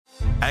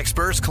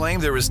Experts claim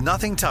there is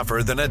nothing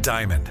tougher than a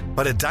diamond.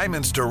 But at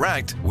Diamonds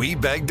Direct, we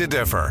beg to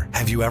differ.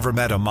 Have you ever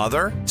met a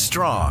mother?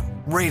 Strong,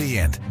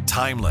 radiant,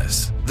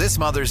 timeless. This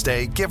Mother's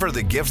Day, give her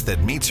the gift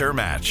that meets her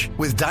match.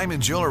 With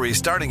diamond jewelry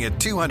starting at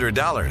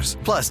 $200.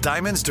 Plus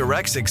Diamonds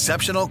Direct's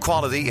exceptional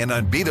quality and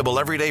unbeatable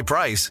everyday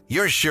price,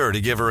 you're sure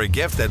to give her a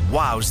gift that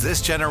wows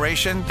this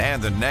generation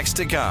and the next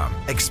to come.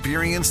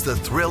 Experience the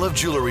thrill of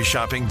jewelry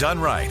shopping done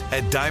right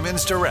at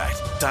Diamonds Direct.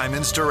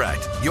 Diamonds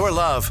Direct. Your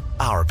love,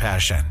 our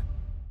passion.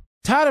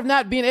 Tired of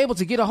not being able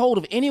to get a hold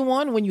of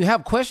anyone when you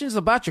have questions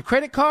about your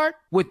credit card?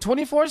 With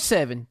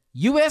 24/7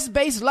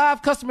 U.S.-based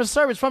live customer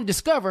service from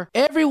Discover,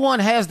 everyone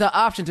has the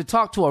option to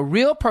talk to a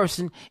real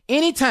person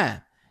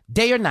anytime,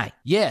 day or night.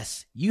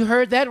 Yes, you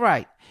heard that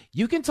right.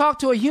 You can talk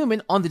to a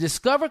human on the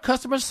Discover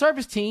customer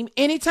service team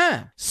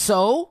anytime.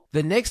 So,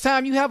 the next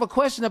time you have a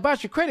question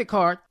about your credit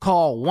card,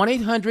 call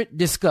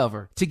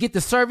 1-800-DISCOVER to get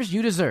the service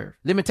you deserve.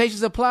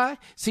 Limitations apply.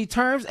 See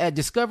terms at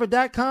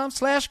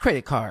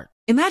discover.com/creditcard.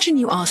 Imagine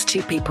you ask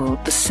two people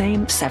the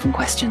same 7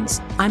 questions.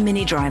 I'm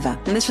Minnie Driver,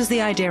 and this was the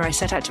idea I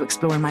set out to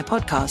explore in my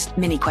podcast,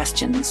 Mini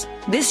Questions.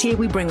 This year,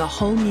 we bring a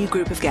whole new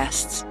group of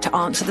guests to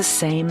answer the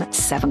same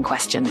 7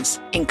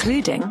 questions,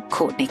 including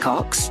Courtney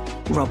Cox,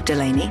 Rob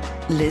Delaney,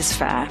 Liz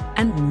Phair,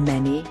 and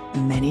many,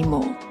 many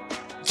more.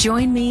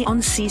 Join me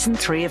on Season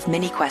 3 of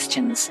Mini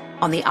Questions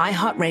on the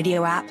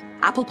iHeartRadio app,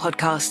 Apple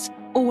Podcasts,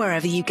 or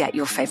wherever you get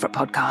your favorite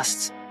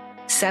podcasts.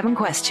 7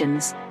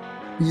 questions,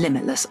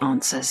 limitless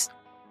answers.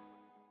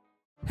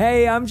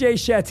 Hey, I'm Jay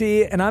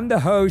Shetty, and I'm the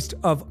host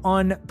of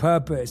On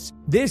Purpose.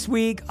 This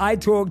week, I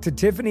talked to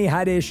Tiffany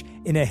Haddish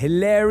in a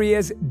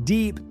hilarious,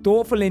 deep,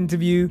 thoughtful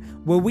interview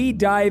where we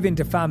dive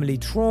into family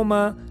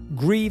trauma,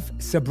 grief,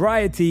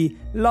 sobriety,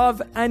 love,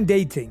 and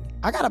dating.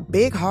 I got a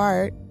big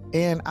heart,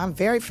 and I'm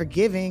very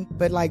forgiving,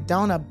 but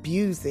don't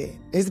abuse it.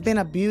 It's been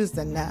abused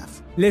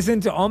enough. Listen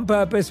to On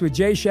Purpose with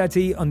Jay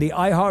Shetty on the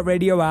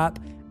iHeartRadio app,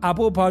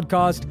 Apple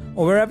Podcast,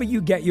 or wherever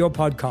you get your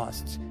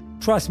podcasts.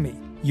 Trust me,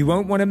 you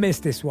won't want to miss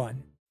this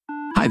one.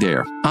 Hi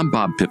there, I'm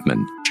Bob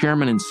Pittman,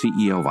 Chairman and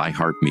CEO of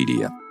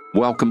iHeartMedia.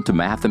 Welcome to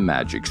Math and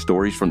Magic,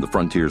 Stories from the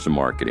Frontiers of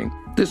Marketing.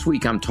 This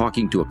week I'm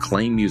talking to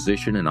acclaimed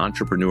musician and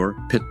entrepreneur,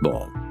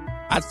 Pitbull.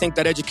 I think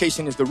that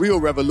education is the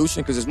real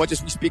revolution, because as much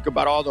as we speak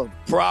about all the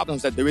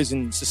problems that there is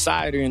in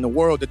society and the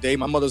world today,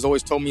 my mother's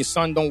always told me,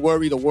 son, don't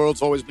worry, the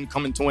world's always been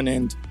coming to an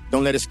end.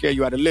 Don't let it scare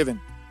you out of living.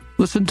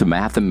 Listen to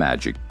Math and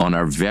Magic on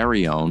our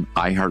very own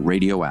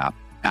iHeartRadio app,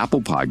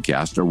 Apple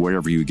Podcast, or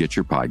wherever you get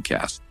your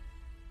podcasts.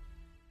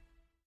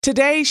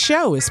 Today's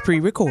show is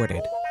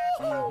pre-recorded.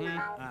 Y'all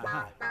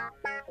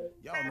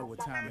know what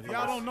time it is.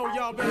 Y'all don't know,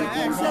 y'all better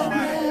ask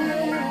somebody.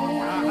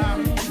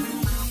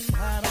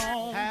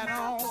 Hat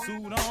on,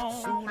 suit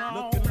on,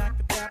 looking like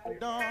a dapper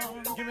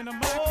dog, giving them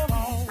all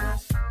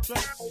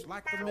dressed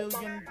like $1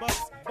 million,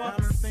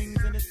 diamond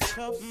things in its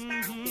cuffs.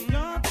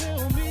 Y'all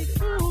tell me,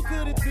 who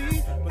could it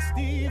be but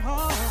Steve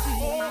Harvey?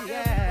 Oh,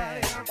 yeah.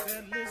 Everybody out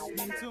there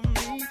listening to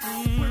me,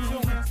 put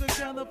your hands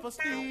together for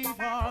Steve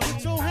Harvey.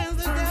 Put your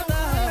hands together.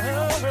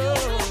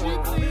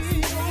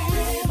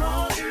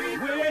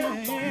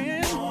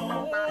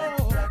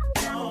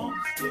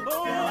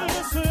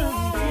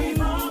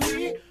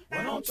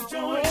 Why don't you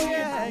join in?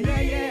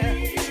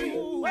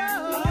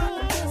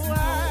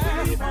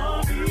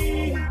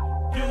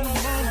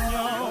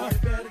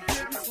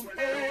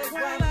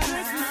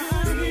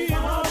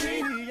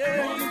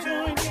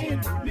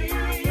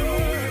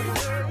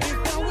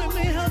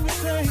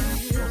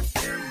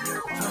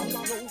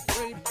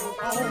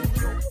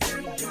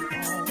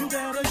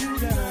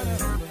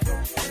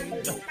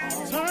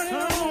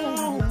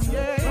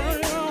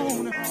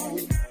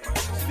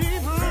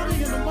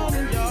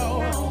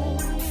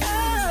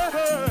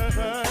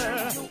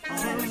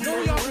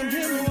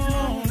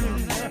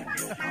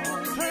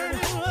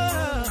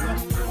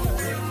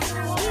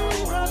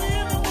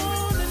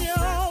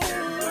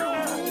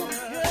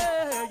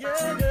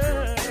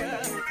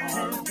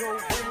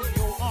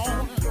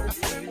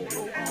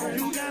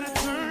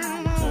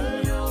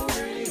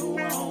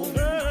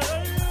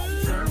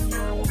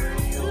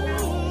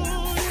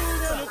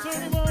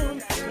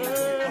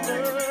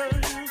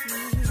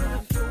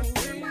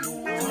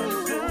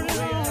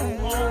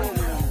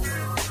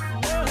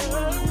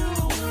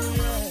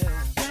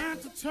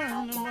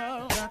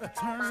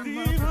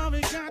 Steve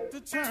Harvey got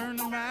to turn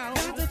them out.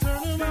 Got to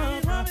turn them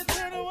out. Steve Harvey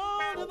turn them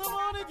on to the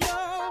morning,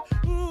 y'all.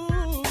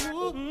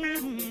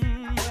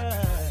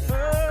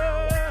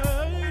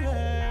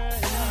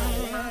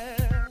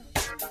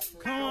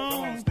 Come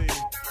on, Steve.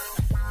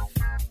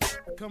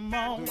 Come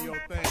on. Do your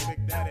thing,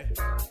 Big Daddy.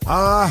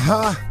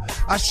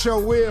 I sure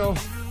will.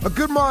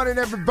 Good morning,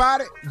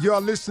 everybody. You're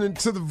listening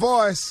to The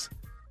Voice.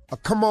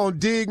 Come on,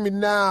 dig me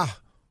now.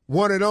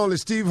 One and only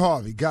Steve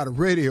Harvey got a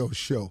radio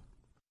show.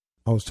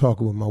 I was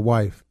talking with my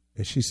wife,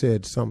 and she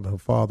said something her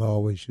father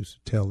always used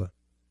to tell her.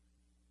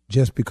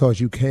 Just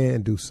because you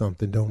can do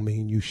something don't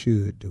mean you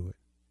should do it.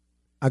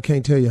 I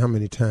can't tell you how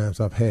many times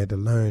I've had to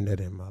learn that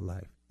in my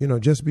life. You know,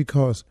 just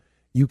because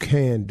you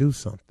can do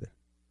something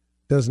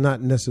does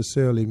not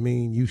necessarily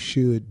mean you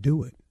should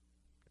do it.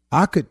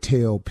 I could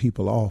tell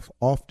people off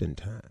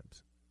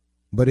oftentimes,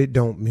 but it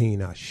don't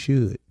mean I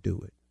should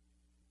do it.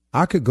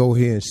 I could go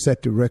here and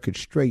set the record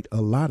straight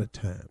a lot of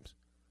times,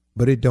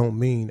 but it don't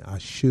mean I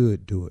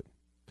should do it.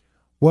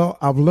 Well,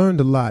 I've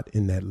learned a lot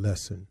in that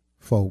lesson,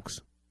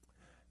 folks.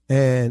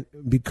 And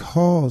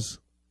because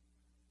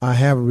I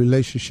have a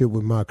relationship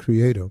with my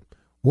Creator,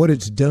 what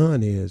it's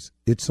done is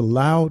it's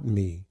allowed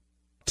me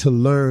to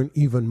learn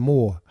even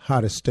more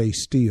how to stay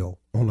still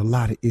on a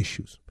lot of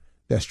issues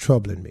that's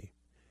troubling me.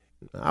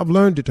 I've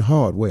learned it the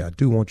hard way. I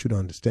do want you to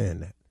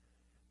understand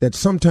that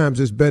sometimes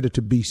it's better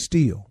to be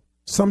still.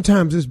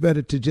 Sometimes it's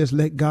better to just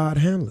let God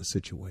handle a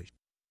situation.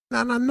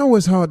 And I know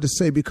it's hard to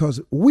say because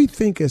we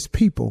think as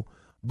people,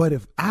 but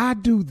if I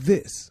do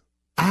this,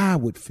 I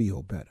would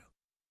feel better.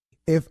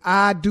 If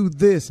I do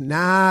this,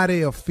 now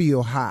they'll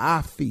feel how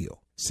I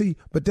feel. See,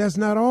 but that's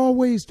not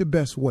always the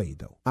best way,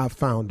 though, I've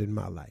found in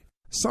my life.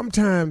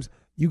 Sometimes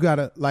you got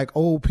to, like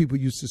old people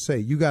used to say,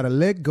 you got to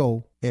let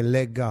go and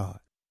let God.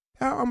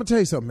 I'm going to tell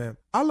you something, man.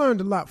 I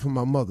learned a lot from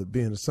my mother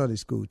being a Sunday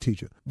school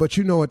teacher. But,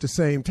 you know, at the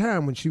same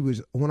time,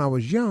 when I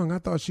was young, I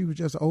thought she was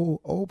just an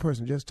old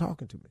person just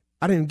talking to me.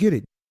 I didn't get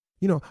it.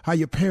 You know, how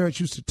your parents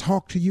used to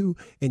talk to you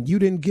and you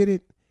didn't get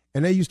it.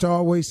 And they used to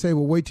always say,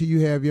 well, wait till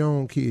you have your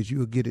own kids.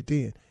 You'll get it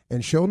then.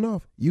 And sure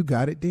enough, you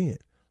got it then.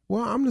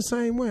 Well, I'm the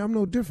same way. I'm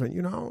no different.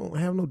 You know, I don't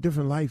have no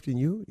different life than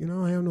you. You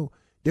know, I have no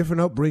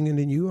different upbringing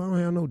than you. I don't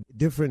have no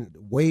different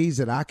ways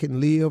that I can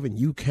live and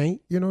you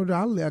can't. You know,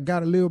 I got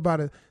to live by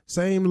the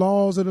same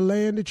laws of the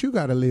land that you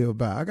got to live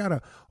by. I got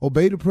to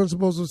obey the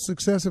principles of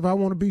success. If I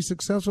want to be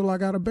successful, I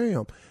got to obey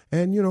them.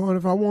 And, you know, and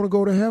if I want to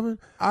go to heaven,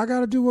 I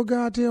got to do what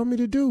God tell me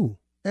to do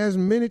as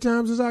many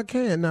times as I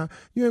can. Now,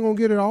 you ain't going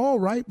to get it all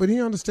right, but he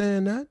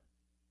understand that.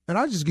 And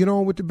I just get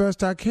on with the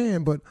best I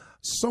can. But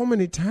so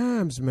many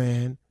times,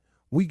 man,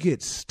 we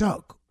get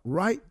stuck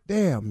right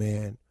there,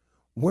 man,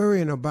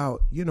 worrying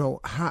about, you know,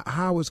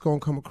 how it's going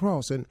to come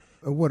across. And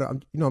what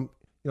I'm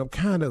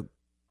kind of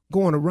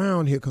going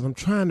around here because I'm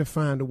trying to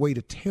find a way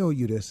to tell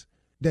you this,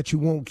 that you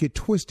won't get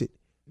twisted.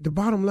 The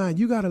bottom line,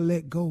 you got to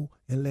let go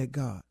and let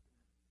God.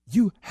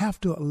 You have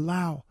to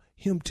allow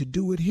him to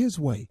do it his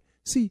way.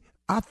 See,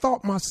 I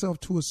thought myself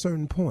to a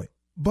certain point,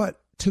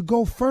 but to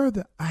go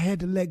further, I had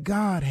to let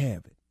God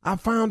have it. I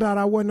found out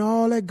I wasn't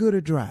all that good a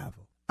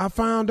driver. I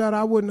found out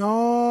I wasn't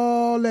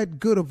all that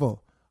good of a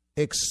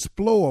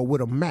explorer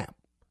with a map.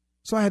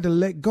 So I had to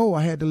let go.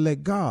 I had to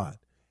let God.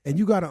 And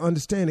you got to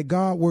understand that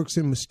God works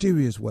in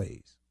mysterious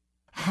ways.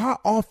 How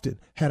often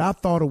had I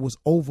thought it was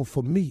over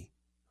for me?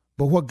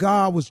 But what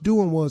God was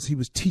doing was he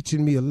was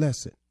teaching me a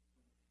lesson.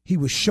 He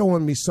was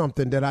showing me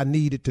something that I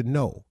needed to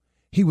know.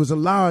 He was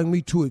allowing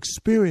me to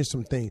experience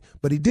some things,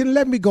 but he didn't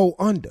let me go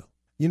under.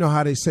 You know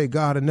how they say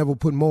God will never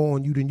put more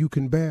on you than you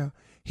can bear?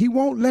 He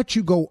won't let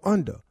you go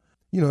under.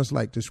 You know, it's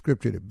like the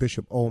scripture that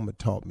Bishop Olmer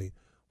taught me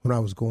when I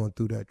was going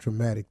through that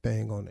traumatic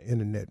thing on the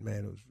internet,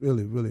 man. It was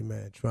really, really,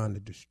 man, trying to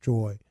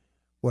destroy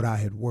what I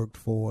had worked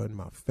for and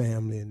my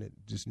family and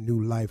this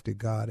new life that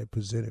God had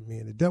presented me.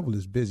 And the devil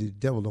is busy. The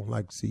devil don't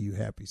like to see you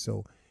happy.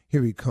 So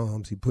here he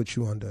comes. He puts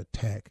you under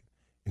attack.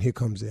 And here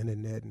comes the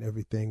internet and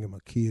everything. And my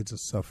kids are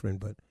suffering.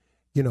 But,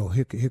 you know,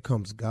 here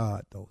comes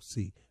God, though.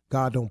 See,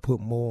 God don't put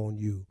more on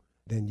you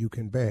than you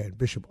can bear. And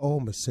Bishop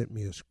Olmer sent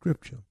me a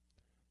scripture.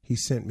 He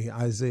sent me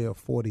Isaiah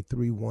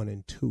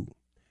 43:1-2.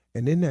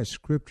 And in that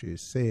scripture, it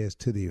says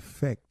to the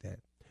effect that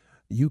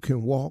you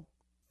can walk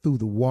through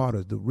the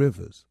waters, the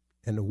rivers,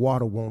 and the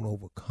water won't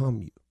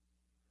overcome you.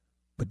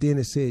 But then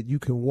it said you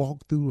can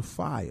walk through the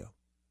fire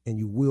and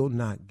you will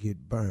not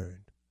get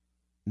burned,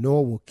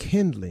 nor will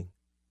kindling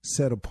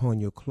set upon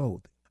your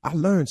clothing. I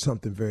learned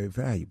something very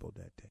valuable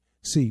that day.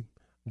 See,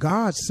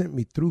 God sent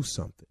me through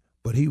something,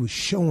 but he was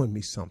showing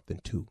me something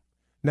too.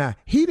 Now,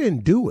 he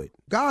didn't do it.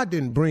 God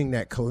didn't bring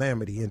that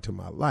calamity into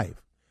my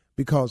life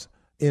because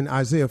in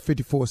Isaiah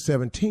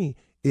 54:17,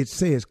 it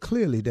says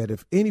clearly that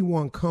if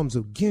anyone comes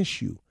against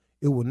you,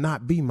 it will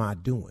not be my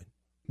doing.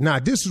 Now,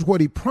 this is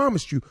what he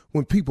promised you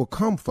when people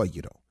come for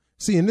you, though.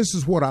 See, and this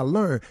is what I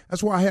learned.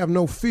 That's why I have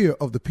no fear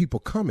of the people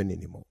coming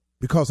anymore,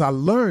 because I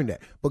learned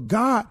that. But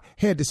God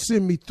had to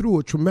send me through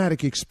a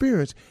traumatic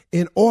experience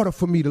in order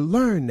for me to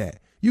learn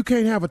that. You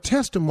can't have a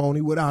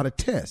testimony without a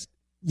test.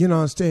 You know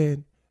what I'm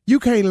saying? You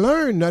can't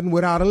learn nothing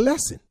without a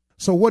lesson.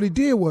 So what he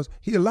did was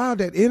he allowed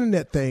that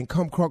internet thing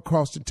come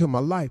across into my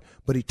life,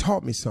 but he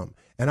taught me something.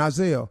 And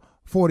Isaiah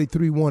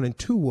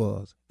 43:1-2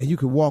 was, and you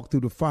can walk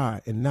through the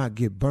fire and not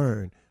get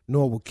burned,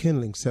 nor will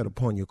kindling set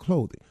upon your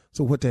clothing.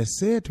 So what that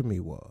said to me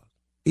was,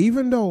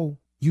 even though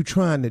you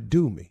trying to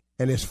do me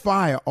and there's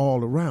fire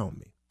all around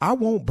me, I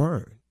won't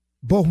burn.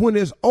 But when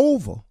it's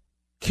over,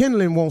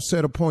 kindling won't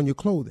set upon your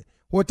clothing.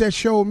 What that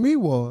showed me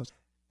was,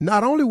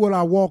 not only will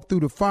I walk through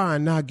the fire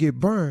and not get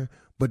burned,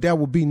 but there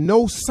will be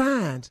no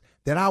signs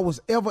that I was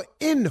ever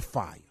in the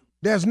fire.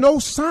 There's no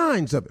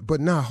signs of it. But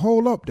now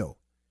hold up, though.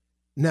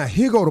 Now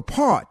here go the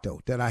part,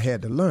 though, that I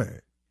had to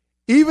learn.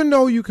 Even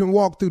though you can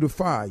walk through the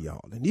fire,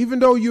 y'all, and even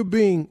though you're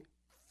being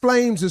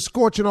flames is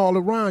scorching all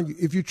around you,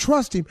 if you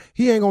trust him,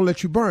 he ain't going to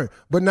let you burn.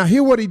 But now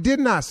hear what he did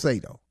not say,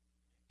 though.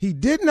 He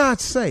did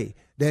not say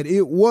that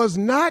it was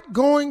not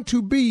going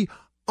to be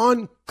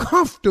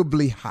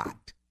uncomfortably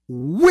hot,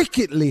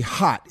 wickedly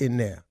hot in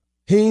there.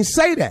 He didn't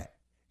say that.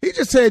 He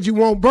just said you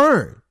won't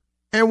burn.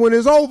 And when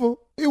it's over,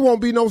 it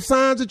won't be no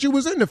signs that you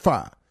was in the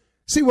fire.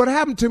 See, what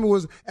happened to me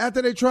was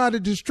after they tried to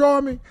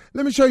destroy me,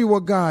 let me show you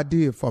what God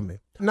did for me.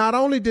 Not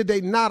only did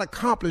they not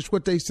accomplish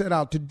what they set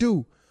out to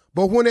do,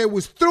 but when they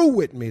was through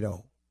with me,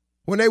 though,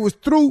 when they was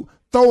through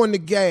throwing the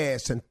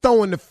gas and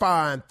throwing the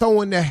fire and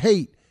throwing the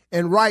hate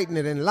and writing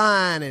it and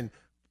lying and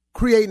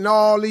creating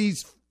all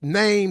these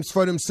names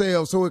for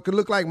themselves so it could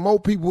look like more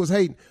people was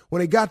hating, when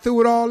they got through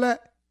with all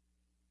that,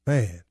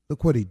 man,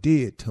 look what he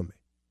did to me.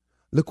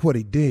 Look what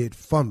he did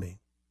for me,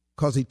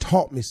 because he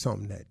taught me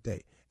something that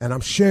day. And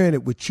I'm sharing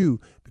it with you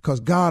because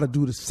God will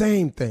do the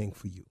same thing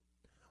for you.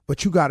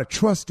 But you got to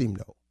trust him,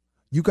 though.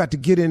 You got to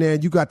get in there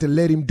and you got to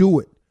let him do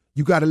it.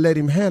 You got to let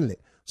him handle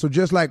it. So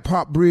just like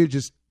Pop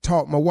Bridges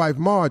taught my wife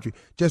Marjorie,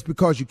 just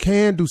because you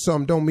can do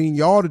something don't mean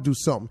you ought to do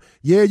something.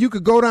 Yeah, you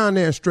could go down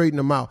there and straighten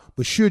them out,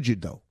 but should you,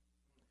 though?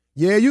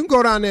 Yeah, you can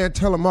go down there and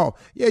tell them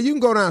off. Yeah, you can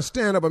go down and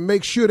stand up and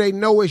make sure they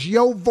know it's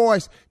your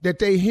voice that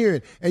they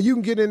hearing, and you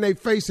can get in their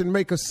face and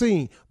make a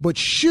scene. But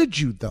should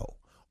you, though?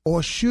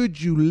 Or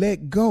should you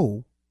let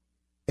go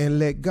and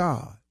let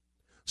God?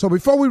 So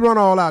before we run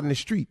all out in the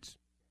streets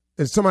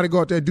and somebody go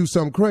out there and do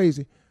something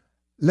crazy,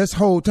 let's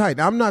hold tight.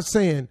 I'm not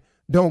saying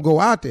don't go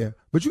out there,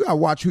 but you got to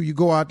watch who you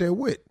go out there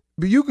with.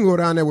 But you can go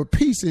down there with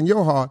peace in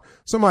your heart.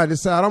 Somebody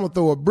decide, I'm going to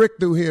throw a brick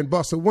through here and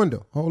bust a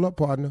window. Hold up,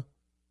 partner.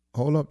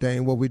 Hold up, that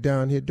ain't what we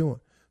down here doing.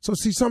 So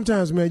see,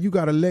 sometimes, man, you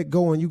got to let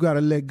go and you got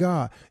to let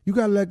God. You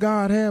got to let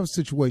God have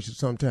situations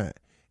sometimes.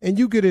 And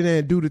you get in there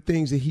and do the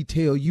things that he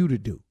tell you to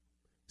do.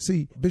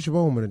 See, Bishop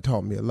Ullman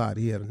taught me a lot.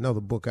 He had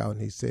another book out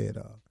and he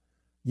said,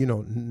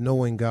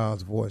 knowing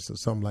God's voice or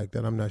something like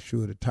that. I'm not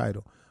sure of the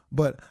title.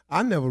 But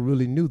I never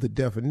really knew the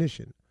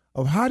definition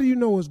of how do you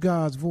know it's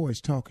God's voice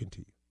talking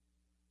to you?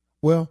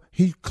 Well,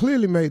 he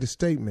clearly made a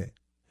statement.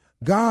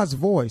 God's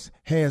voice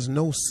has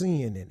no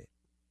sin in it.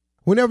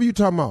 Whenever you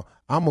talk about,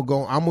 I'm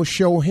going to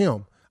show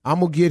him, I'm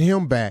going to get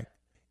him back.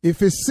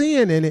 If it's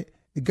sin in it,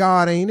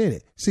 God ain't in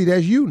it. See,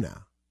 that's you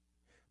now.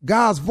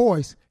 God's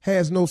voice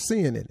has no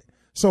sin in it.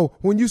 So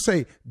when you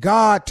say,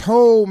 God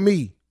told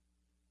me,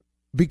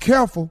 be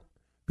careful,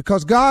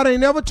 because God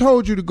ain't never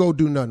told you to go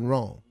do nothing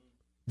wrong.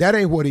 That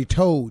ain't what he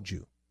told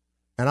you.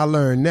 And I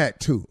learned that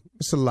too.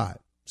 It's a lot.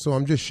 So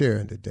I'm just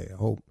sharing today. I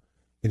hope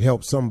it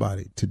helps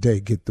somebody today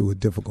get through a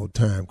difficult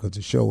time, because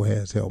the show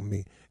has helped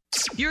me.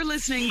 You're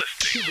listening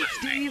to the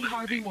Steve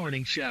Harvey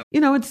Morning Show.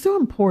 You know, it's so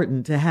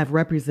important to have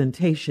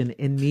representation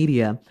in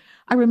media.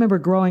 I remember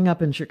growing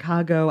up in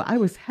Chicago, I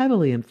was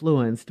heavily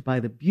influenced by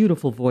the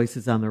beautiful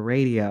voices on the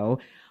radio.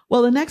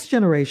 Well, the next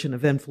generation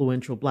of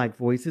influential Black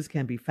voices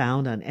can be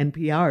found on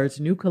NPR's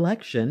new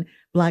collection,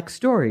 Black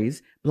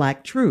Stories,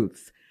 Black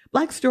Truths.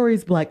 Black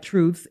Stories, Black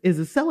Truths is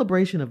a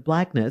celebration of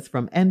Blackness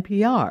from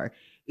NPR.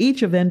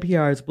 Each of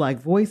NPR's Black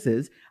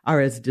voices are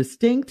as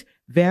distinct,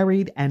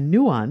 varied, and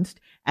nuanced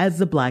as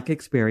the Black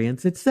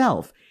experience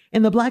itself.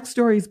 In the Black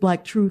Stories,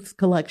 Black Truths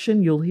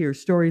collection, you'll hear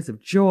stories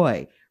of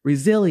joy,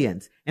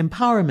 resilience,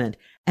 empowerment,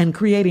 and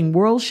creating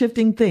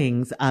world-shifting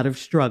things out of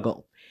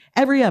struggle.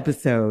 Every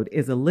episode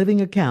is a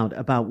living account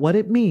about what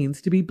it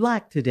means to be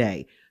Black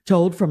today,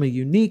 told from a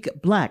unique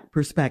Black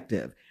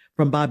perspective.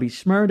 From Bobby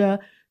Shmurda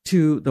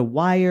to The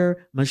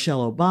Wire,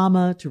 Michelle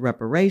Obama to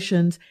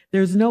reparations,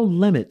 there's no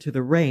limit to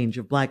the range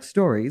of Black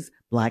stories,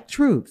 Black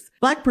truths.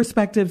 Black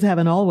perspectives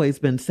haven't always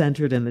been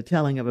centered in the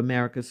telling of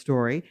America's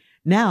story.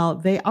 Now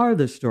they are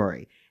the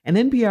story. In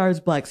NPR's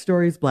Black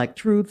Stories, Black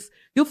Truths,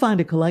 you'll find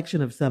a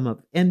collection of some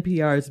of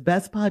NPR's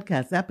best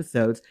podcast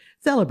episodes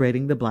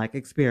celebrating the Black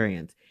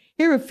experience.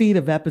 Hear a feed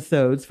of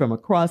episodes from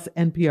across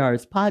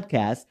NPR's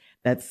podcasts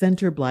that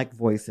center Black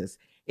voices.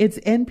 It's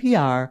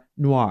NPR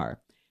Noir.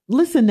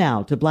 Listen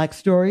now to Black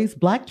Stories,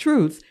 Black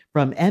Truths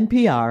from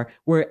NPR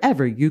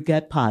wherever you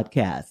get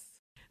podcasts.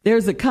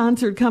 There's a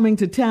concert coming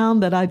to town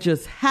that I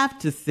just have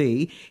to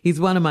see. He's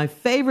one of my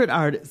favorite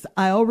artists.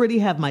 I already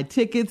have my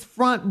tickets,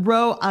 front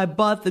row. I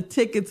bought the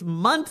tickets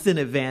months in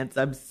advance.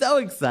 I'm so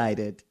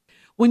excited.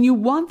 When you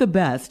want the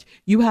best,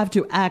 you have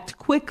to act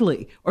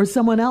quickly or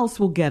someone else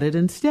will get it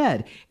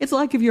instead. It's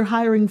like if you're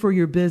hiring for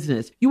your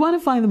business. You want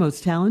to find the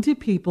most talented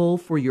people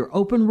for your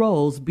open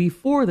roles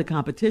before the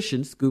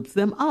competition scoops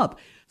them up.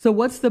 So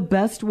what's the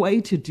best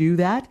way to do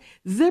that?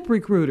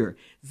 ZipRecruiter.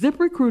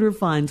 ZipRecruiter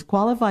finds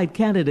qualified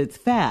candidates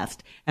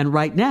fast. And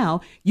right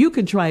now, you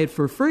can try it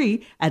for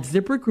free at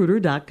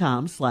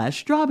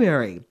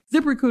ZipRecruiter.com/strawberry.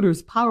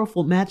 ZipRecruiter's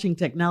powerful matching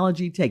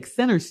technology takes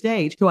center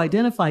stage to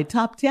identify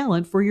top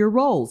talent for your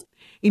roles.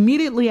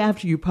 Immediately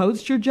after you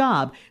post your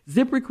job,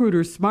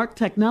 ZipRecruiter's smart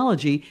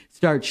technology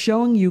starts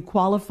showing you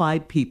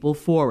qualified people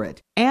for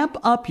it. Amp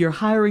up your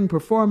hiring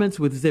performance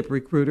with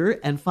ZipRecruiter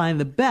and find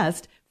the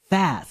best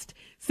fast.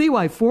 See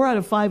why 4 out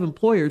of 5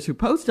 employers who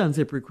post on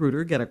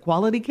ZipRecruiter get a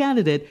quality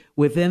candidate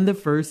within the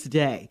first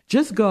day.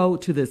 Just go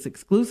to this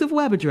exclusive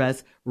web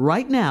address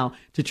right now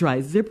to try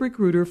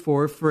ZipRecruiter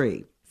for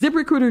free.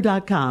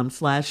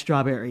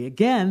 ZipRecruiter.com/strawberry.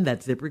 Again,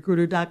 that's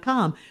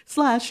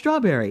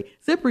ZipRecruiter.com/strawberry.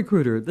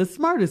 ZipRecruiter, the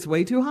smartest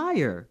way to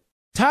hire.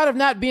 Tired of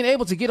not being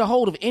able to get a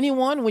hold of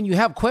anyone when you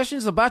have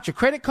questions about your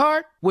credit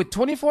card? With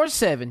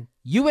 24/7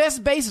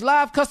 U.S.-based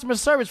live customer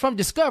service from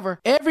Discover,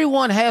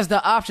 everyone has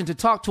the option to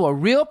talk to a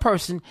real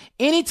person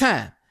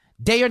anytime,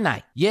 day or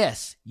night.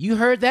 Yes, you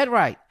heard that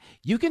right.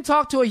 You can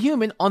talk to a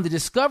human on the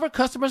Discover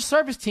customer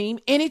service team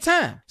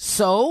anytime.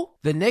 So,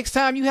 the next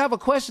time you have a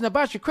question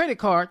about your credit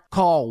card,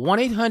 call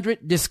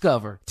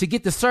 1-800-DISCOVER to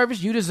get the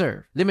service you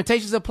deserve.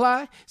 Limitations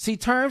apply. See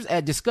terms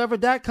at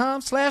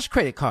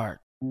discover.com/creditcard.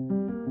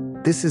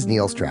 This is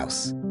Neil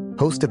Strauss,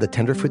 host of the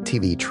Tenderfoot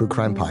TV True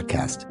Crime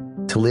Podcast,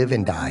 To Live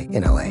and Die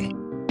in L.A.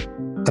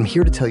 I'm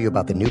here to tell you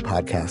about the new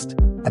podcast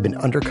I've been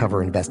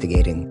undercover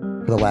investigating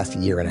for the last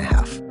year and a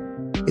half.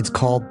 It's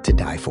called To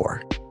Die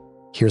For.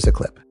 Here's a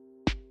clip.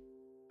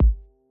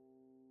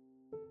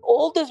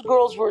 All these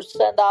girls were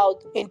sent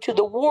out into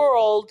the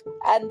world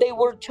and they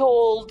were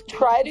told,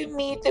 try to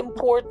meet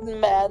important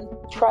men,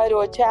 try to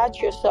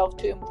attach yourself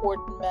to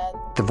important men.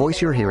 The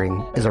voice you're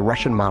hearing is a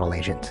Russian model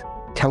agent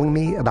telling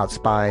me about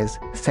spies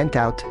sent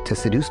out to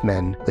seduce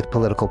men with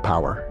political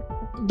power.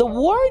 The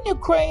war in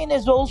Ukraine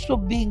is also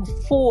being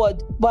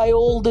fought by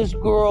all these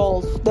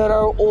girls that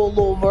are all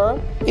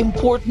over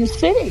important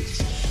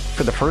cities.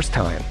 For the first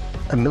time,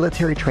 a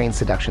military-trained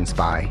seduction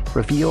spy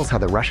reveals how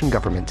the Russian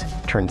government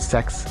turned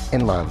sex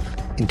and love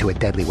into a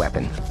deadly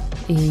weapon.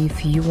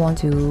 If you want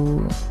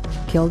to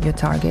kill your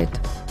target,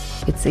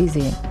 it's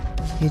easy.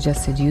 You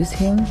just seduce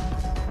him,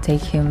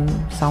 take him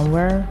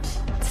somewhere,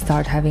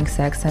 start having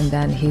sex, and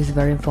then he's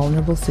very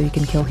vulnerable, so you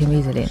can kill him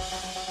easily.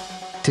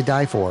 To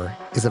Die For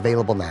is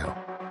available now.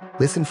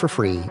 Listen for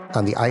free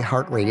on the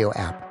iHeartRadio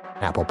app,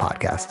 Apple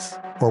Podcasts,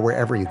 or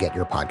wherever you get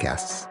your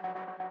podcasts.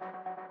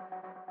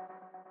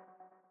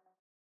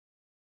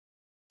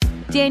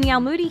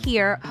 Danielle Moody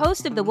here,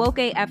 host of the Woke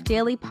AF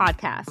Daily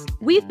podcast.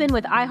 We've been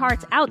with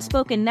iHeart's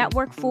Outspoken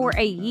Network for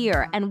a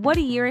year, and what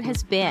a year it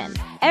has been.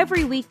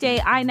 Every weekday,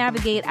 I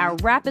navigate our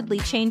rapidly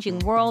changing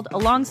world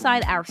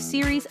alongside our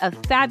series of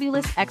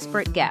fabulous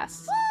expert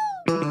guests.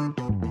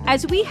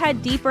 As we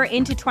head deeper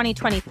into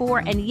 2024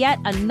 and yet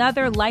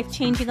another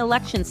life-changing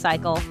election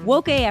cycle,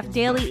 Woke AF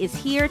Daily is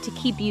here to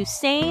keep you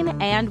sane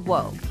and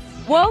woke.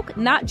 Woke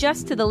not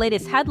just to the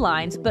latest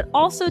headlines, but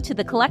also to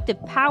the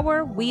collective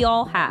power we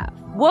all have.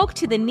 Woke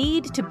to the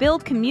need to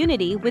build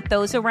community with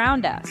those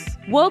around us.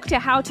 Woke to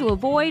how to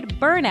avoid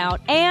burnout,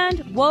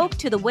 and woke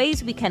to the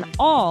ways we can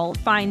all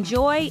find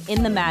joy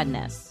in the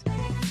madness.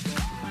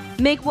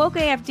 Make Woke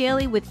AF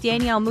Daily with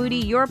Danielle Moody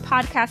your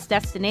podcast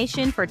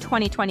destination for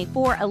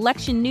 2024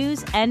 election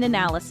news and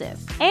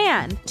analysis.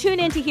 And tune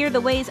in to hear the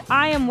ways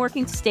I am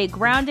working to stay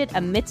grounded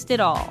amidst it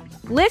all.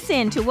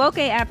 Listen to Woke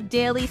AF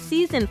Daily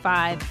Season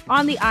 5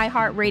 on the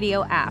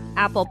iHeartRadio app,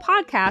 Apple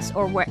Podcasts,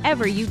 or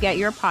wherever you get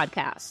your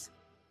podcasts.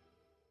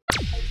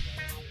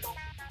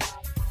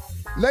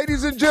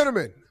 Ladies and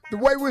gentlemen, the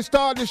way we're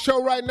starting the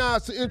show right now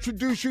is to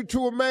introduce you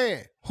to a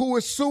man who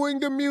is suing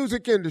the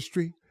music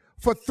industry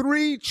for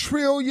 $3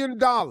 trillion,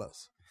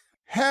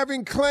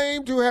 having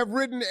claimed to have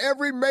written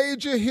every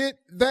major hit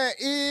there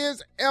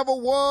is, ever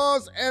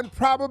was, and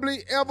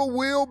probably ever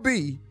will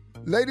be.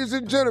 Ladies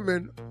and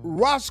gentlemen,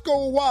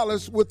 Roscoe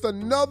Wallace with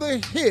another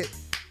hit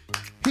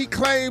he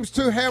claims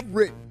to have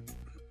written.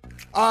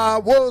 I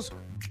was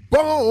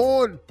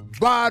born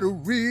by the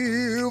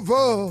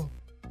river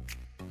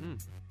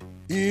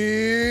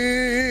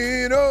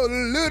in a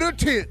little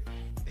tent.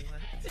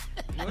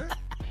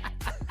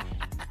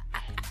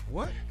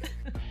 What?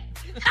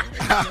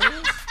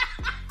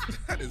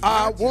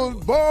 I was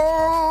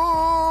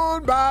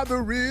born by the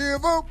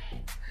river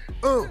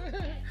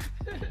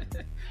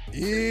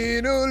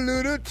in a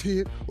little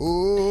tent.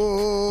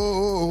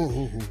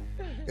 Oh,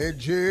 and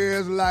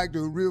just like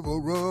the river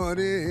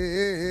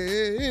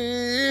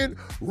running,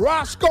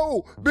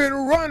 Roscoe been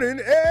running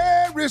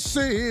ever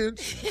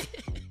since.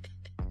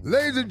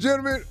 Ladies and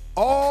gentlemen,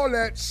 all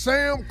that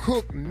Sam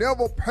Cooke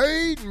never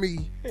paid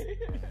me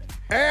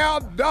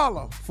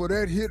 $1 for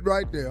that hit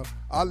right there.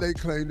 I lay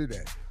claim to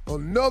that.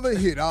 Another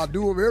hit. I'll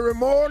do them every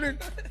morning.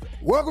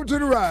 Welcome to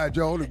the ride,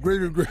 y'all. The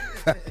greatest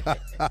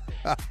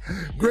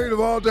great of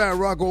all time,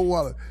 Rocco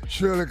Wallace,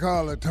 Shirley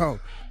Carla, Tommy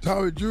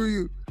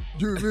Jr.,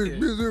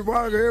 Mr.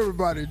 Monica,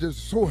 everybody.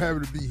 Just so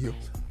happy to be here.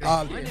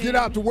 I'll get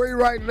out the way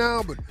right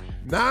now, but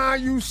now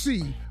you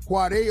see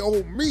why they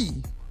owe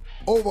me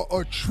over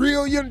 $1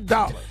 trillion.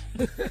 Wait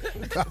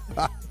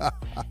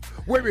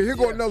a minute, here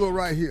go another one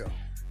right here.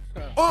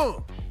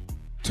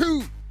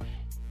 2,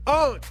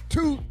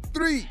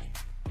 3,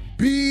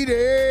 beat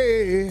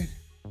it.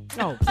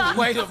 Oh,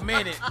 wait a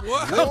minute.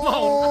 What? Come on.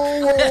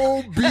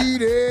 Oh,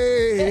 beat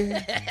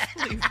it.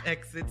 Please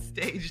exit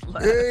stage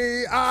left.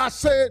 Hey, I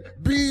said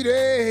beat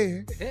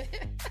it.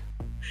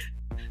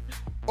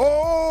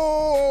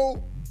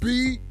 Oh,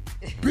 beat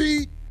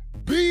it.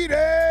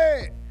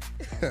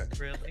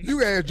 Really?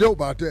 You asked Joe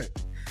about that.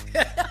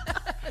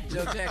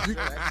 Joe Jackson.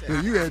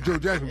 You asked Joe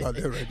Jackson about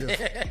that right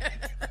there.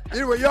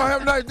 Anyway, y'all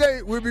have a nice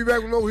day. We'll be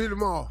back with No Hit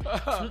tomorrow.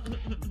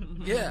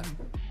 Yeah.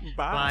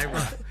 Bye,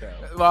 Roscoe.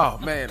 Oh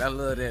man, I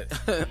love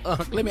that.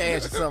 Let me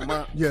ask you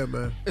something. Yeah,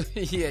 man.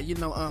 Yeah,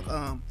 first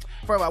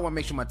of all, I want to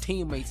make sure my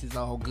teammates is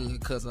all good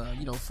because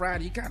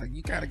Friday you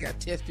kind of got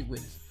tested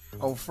with us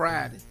on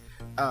Friday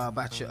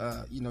about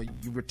your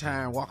you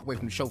retire and walk away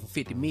from the show for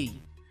 $50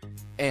 million,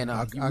 and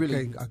I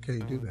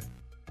can't do that.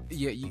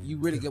 Yeah, you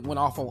really went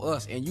off on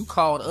us, and you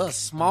called us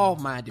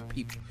small-minded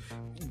people.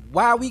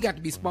 Why we got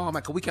to be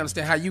small-minded? Because we can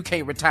understand how you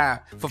can't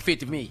retire for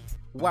 $50 million.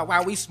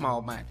 Why we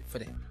small-minded for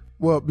that?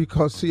 Well,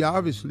 because see,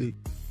 obviously,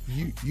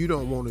 you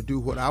don't want to do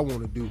what I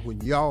want to do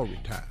when y'all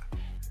retire.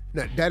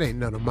 Now, that ain't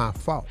none of my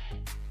fault.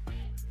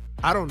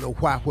 I don't know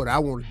what I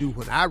want to do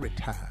when I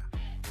retire.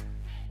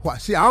 Why?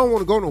 See, I don't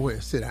want to go nowhere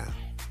and sit down.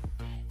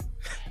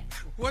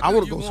 I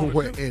want to go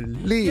somewhere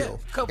and live,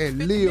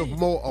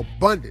 more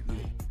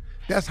abundantly.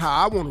 That's how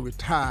I want to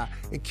retire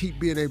and keep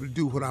being able to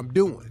do what I'm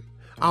doing.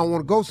 I don't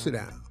want to go sit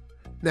down.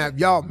 Now, if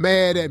y'all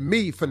mad at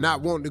me for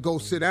not wanting to go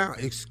sit down,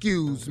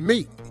 excuse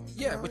me.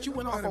 Yeah, but you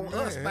went off on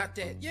us about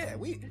that. Yeah,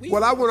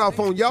 Well, I went off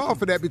on y'all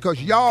for that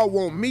because y'all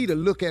want me to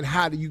look at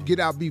how do you get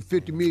out, be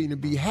 $50 million and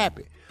be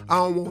happy. I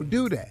don't want to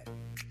do that.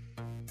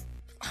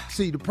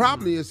 See, the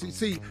problem is,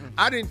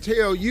 I didn't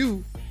tell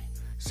you.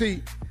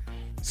 See,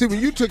 when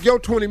you took your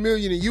 $20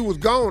 million and you was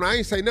gone, I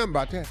ain't say nothing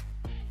about that.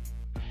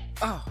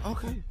 Oh,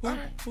 okay. All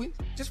right. We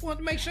just wanted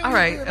to make sure. All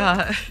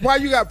right. Why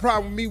you got a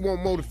problem with me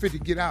wanting more than 50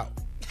 to get out?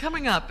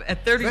 Coming up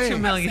at $32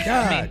 million.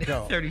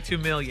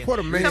 $32 million. What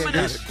a man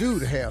got to do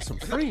to have some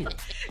friends.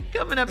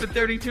 Coming up at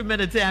 32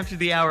 minutes after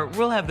the hour,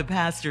 we'll have the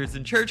pastors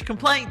and church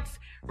complaints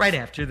right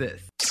after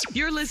this.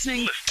 You're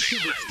listening to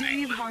the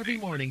Steve Harvey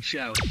Morning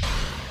Show.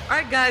 All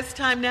right, guys,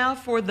 time now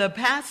for the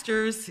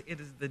pastors. It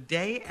is the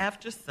day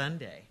after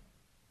Sunday.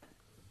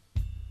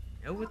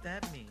 You know what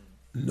that means?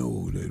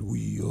 Know that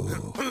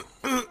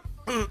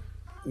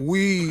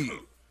we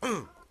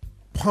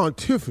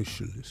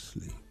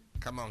pontificiously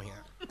come on here.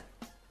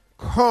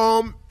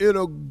 Come in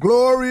a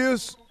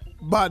glorious,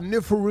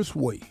 boniferous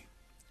way.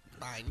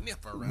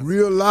 Boniferous.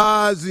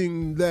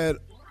 Realizing that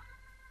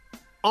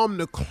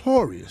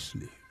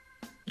omnigloriously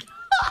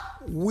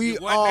we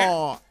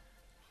are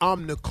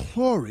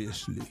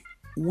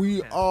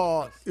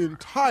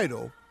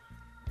entitled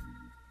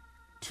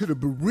to the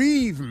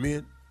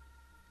bereavement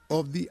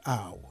of the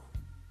hour.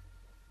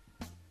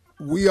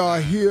 We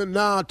are here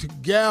now to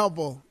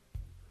gather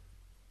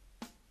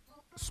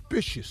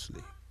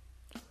spaciously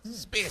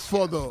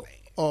for the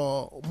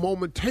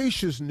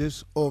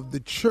momentatiousness of the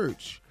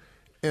church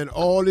and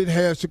all it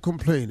has to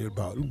complain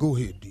about. Go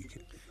ahead,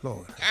 Deacon.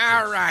 Lord.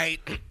 All right.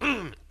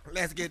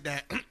 Let's get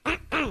down.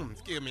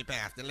 Excuse me,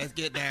 Pastor. Let's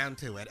get down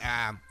to it.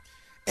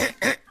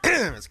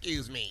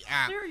 Excuse me.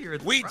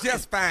 We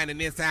just finding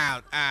this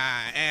out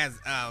as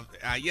of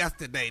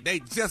yesterday. They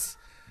just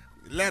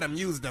let them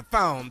use the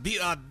phone. The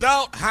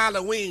adult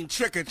Halloween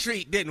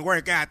trick-or-treat didn't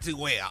work out too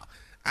well.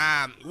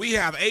 We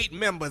have 8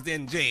 members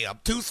in jail,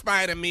 2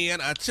 Spider-Men,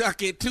 a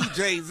Chucky, 2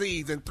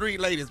 Jay-Z's, and 3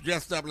 ladies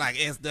dressed up like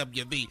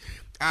SWV.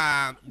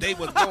 They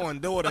was going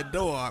door to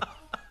door.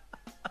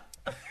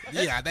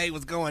 Yeah, they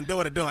was going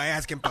door to door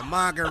asking for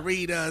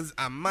margaritas,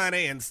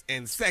 money,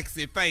 and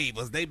sexy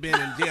favors. They've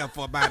been in jail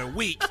for about a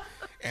week,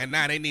 and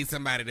now they need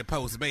somebody to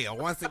post bail.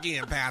 Once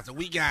again, Pastor,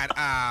 we got,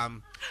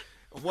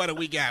 what do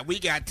we got? We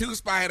got 2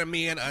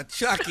 Spider-Men, a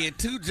Chucky,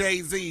 2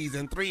 Jay-Z's,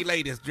 and 3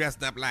 ladies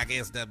dressed up like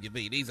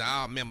SWV. These are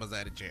all members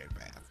of the church,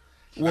 Pastor.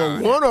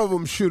 Well, one of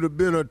them should have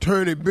been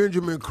Attorney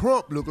Benjamin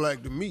Crump, look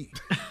like to me.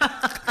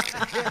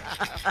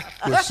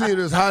 But seeing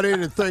as how they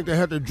didn't think they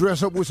had to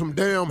dress up with some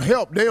damn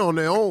help, they on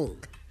their own.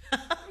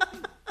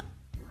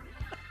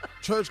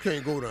 Church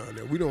can't go down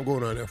there. We don't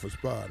go down there for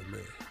Spider-Man.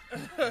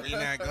 We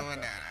not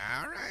going down.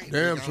 All right.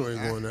 Damn sure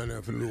ain't going down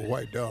there for the little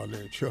white dog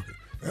named Chucky.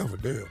 That's for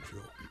damn sure.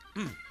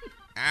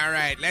 All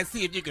right, let's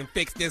see if you can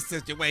fix this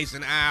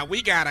situation.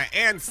 We got an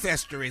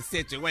ancestry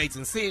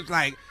situation. Seems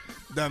like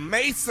the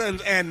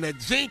Masons and the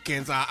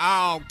Jenkins are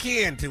all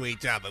kin to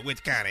each other,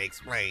 which kind of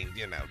explains,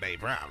 their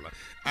problem.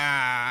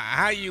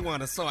 How you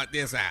want to sort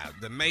this out?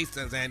 The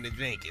Masons and the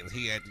Jenkins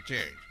here at the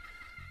church.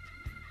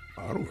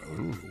 I don't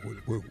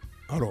know.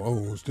 I don't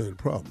understand the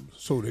problem.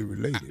 So they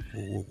related.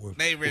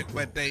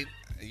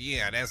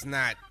 That's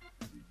not.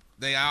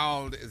 They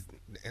all.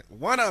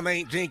 One of them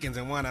ain't Jenkins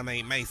and one of them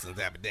ain't Masons,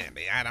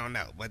 evidently. I don't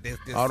know, but this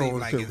I don't seems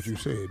understand like what you're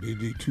saying.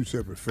 They 2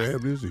 separate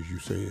families, as you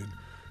saying.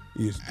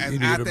 Is any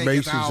of the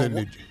Masons and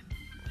the?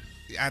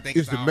 I think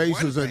is the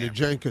Masons and the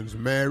Jenkins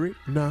married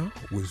now?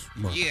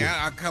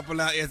 A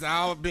couple of. It's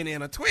all been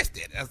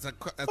intertwisted. That's a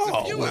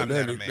few of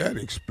them. That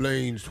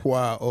explains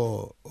why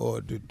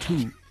the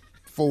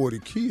 240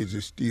 kids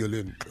is still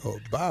in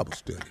Bible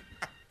study.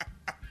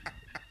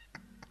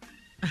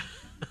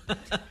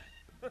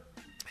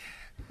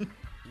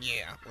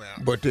 Yeah, well.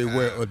 But they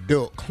wear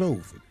adult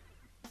clothing.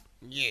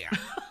 Yeah.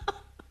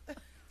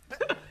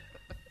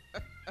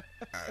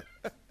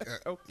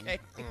 Okay.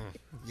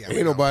 Yeah,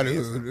 ain't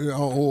nobody.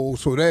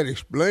 So that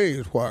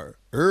explains why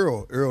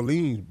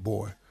Earlene's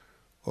boy,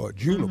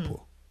 Juniper,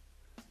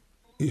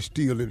 is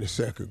still in the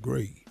 2nd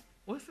grade.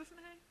 What's his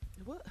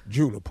name? What?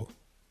 Juniper.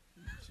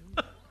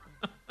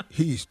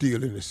 He's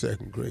still in the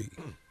second grade.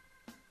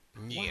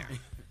 Yeah.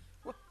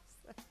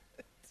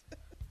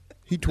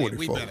 He 24.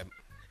 We better.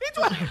 He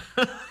 20.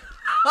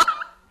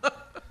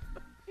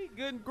 He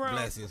good and grown.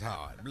 Bless his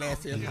heart.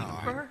 Bless his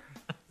heart.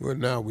 Well,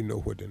 now we know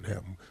what didn't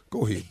happen.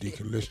 Go ahead,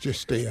 Deacon. Let's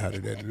just stay out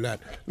of that.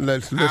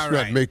 Let's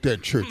not make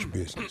that church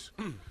business.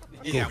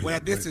 Yeah, well,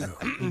 this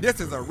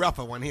is a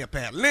rougher one here,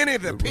 Pat. Lenny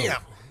the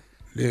Pimp.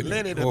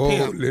 Lenny the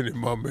Pimp. Lenny,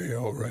 my man,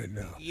 all right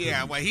now.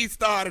 Yeah, well, he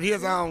started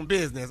his own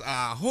business.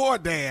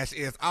 Hordash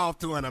is off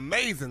to an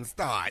amazing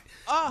start.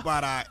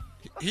 But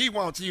he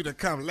wants you to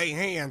come lay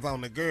hands on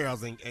the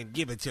girls and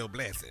give it your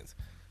blessings.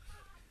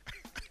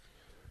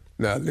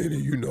 Now, Lenny,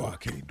 you know I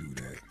can't do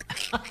that.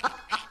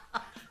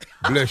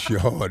 Bless your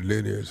heart,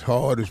 Lenny. As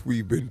hard as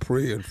we've been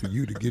praying for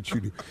you to get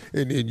you to,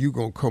 and then you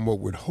going to come up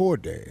with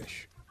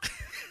Hordash.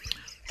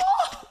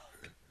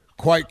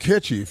 Quite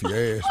catchy if you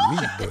ask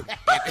me, but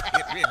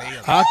it really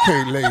is. I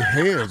can't lay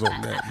hands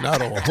on that, not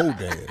on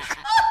Hordash.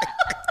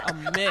 A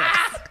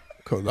mess.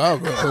 Because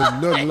I've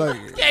nothing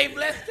like it. Can't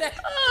bless that.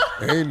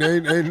 Ain't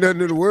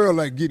nothing in the world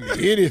like getting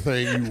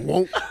anything you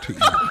want to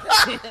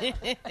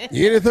eat.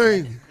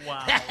 Anything.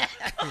 Wow.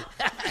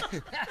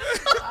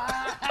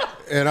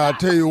 And I'll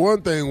tell you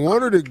one thing,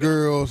 one of the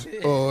girls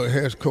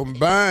has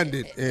combined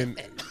it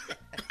and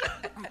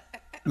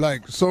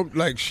like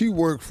she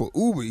worked for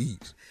Uber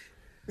Eats.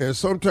 And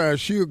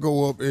sometimes she'll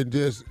go up and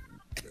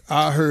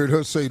I heard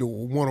her say to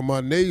one of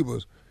my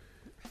neighbors,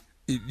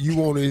 you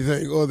want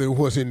anything other than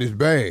what's in this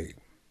bag?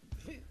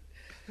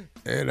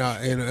 And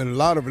a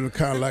lot of it are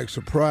kind of like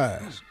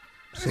surprise.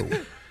 So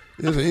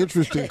it's an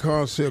interesting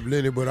concept,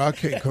 Lenny, but I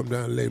can't come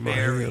down and lay my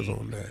hands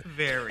on that.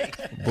 Very.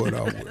 But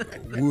I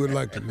would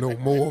like to know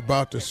more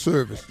about the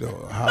service,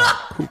 though, how it's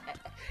cooked.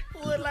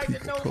 Would like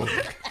to know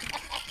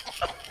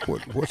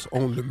what's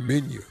on the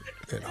menu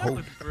at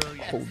Hold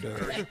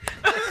Down.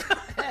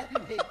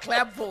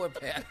 Clap for it,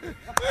 Pat.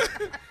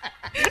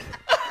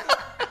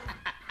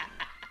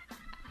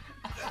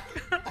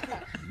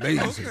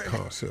 Amazing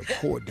concept,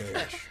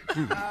 Hordash.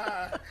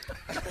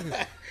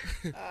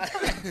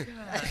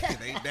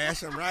 They dash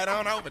them right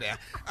on over there.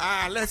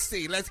 Let's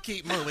see. Let's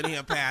keep moving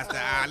here, Pastor.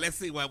 Let's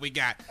see what we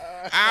got.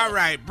 All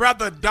right.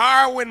 Brother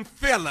Darwin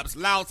Phillips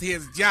lost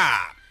his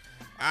job.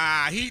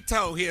 He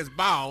told his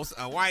boss,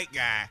 a white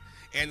guy,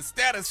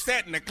 instead of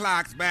setting the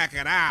clocks back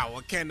an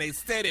hour, can they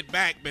set it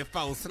back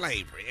before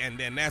slavery? And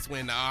then that's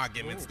when the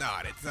argument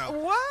started. So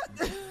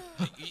what?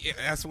 Yeah,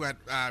 that's what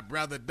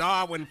Brother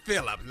Darwin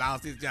Phillips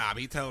lost his job.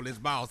 He told his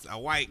boss, a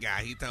white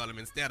guy, he told him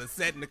instead of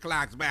setting the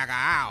clocks back an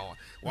hour,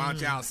 why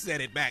don't y'all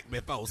set it back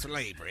before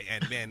slavery?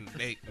 And then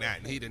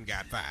he done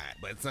got fired.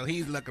 But so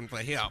he's looking for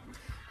help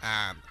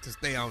to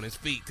stay on his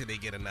feet till they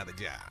get another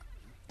job.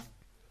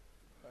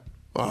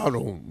 I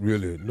don't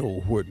really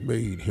know what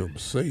made him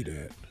say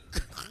that.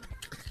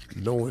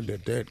 Knowing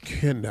that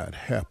cannot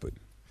happen.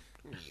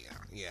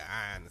 Yeah,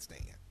 I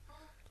understand.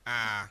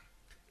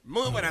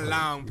 Moving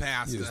along,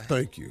 Pastor. Yes,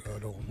 thank you. I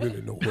don't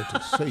really know what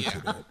to say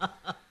to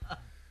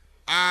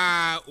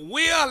that.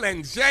 Will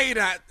and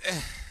Jada,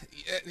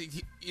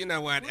 you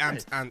know what? I'm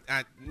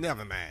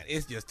never mind.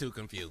 It's just too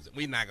confusing.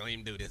 We're not gonna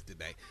even do this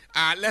today.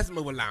 Let's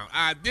move along.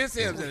 This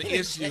is an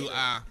issue.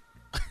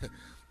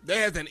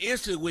 There's an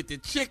issue with the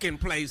chicken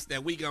place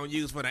that we're gonna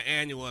use for the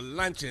annual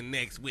luncheon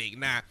next week.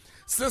 Now,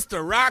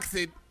 Sister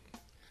Roxy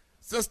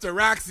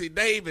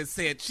Davis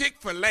said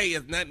Chick-fil-A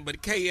is nothing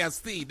but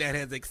KFC that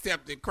has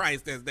accepted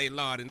Christ as their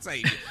Lord and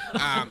Savior.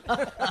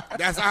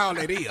 That's all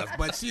it is.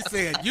 But she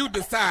said, you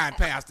decide,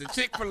 Pastor.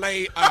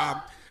 Chick-fil-A,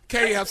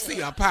 KFC,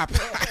 or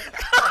Popeye.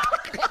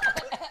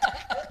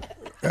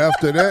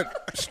 After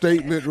that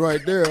statement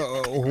right there,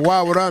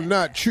 why would I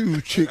not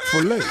choose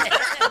Chick-fil-A?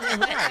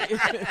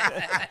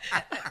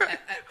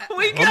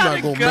 We I'm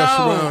not gotta going to go. mess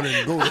around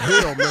and go to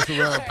hell messing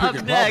around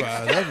picking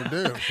Popeyes. That's a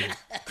damn thing.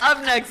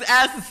 Up next,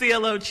 Ask the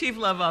CLO Chief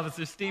Love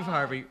Officer Steve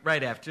Harvey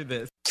right after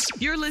this.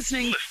 You're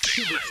listening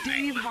to the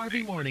Steve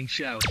Harvey Morning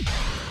Show.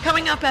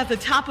 Coming up at the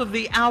top of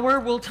the hour,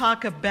 we'll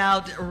talk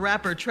about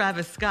rapper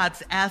Travis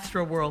Scott's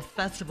Astroworld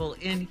Festival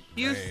in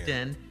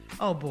Houston. Man.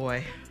 Oh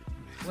boy,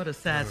 what a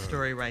sad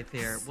story right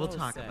there. We'll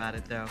talk about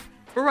it though.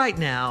 But right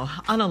now,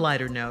 on a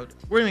lighter note,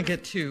 we're going to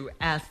get to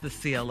Ask the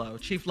CLO.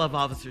 Chief Love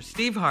Officer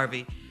Steve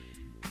Harvey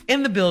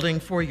in the building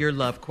for your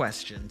love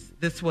questions.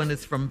 This one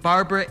is from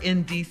Barbara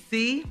in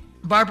D.C.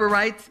 Barbara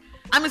writes,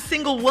 I'm a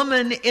single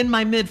woman in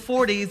my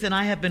mid-40s and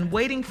I have been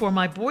waiting for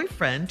my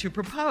boyfriend to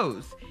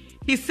propose.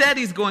 He said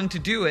he's going to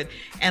do it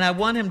and I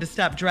want him to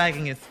stop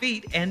dragging his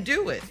feet and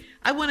do it.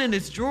 I went in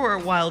his drawer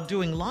while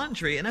doing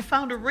laundry and I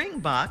found a ring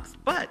box,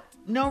 but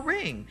no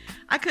ring.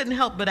 I couldn't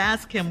help but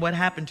ask him what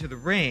happened to the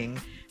ring.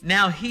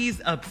 Now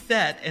he's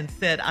upset and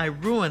said I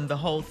ruined the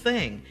whole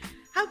thing.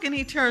 How can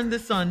he turn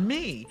this on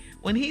me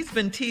when he's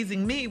been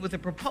teasing me with a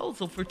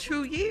proposal for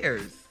 2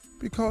 years?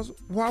 Because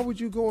why would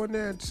you go in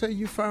there and say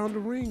you found a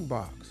ring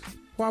box?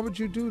 Why would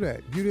you do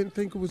that? You didn't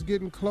think it was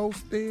getting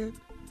close then?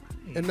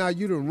 And now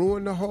you done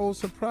ruined the whole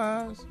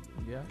surprise?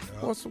 Yeah.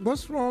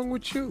 What's wrong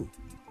with you?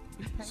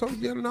 So, he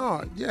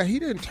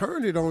didn't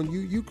turn it on you.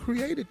 You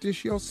created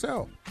this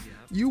yourself.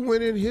 You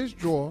went in his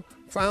drawer,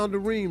 found the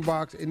ring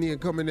box, and then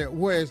come in there.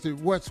 Where's the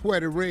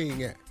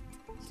ring at?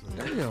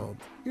 Damn,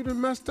 you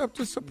done messed up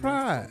the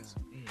surprise.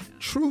 Yeah.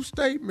 True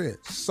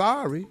statement.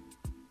 Sorry.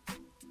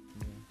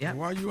 Yep.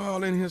 Why you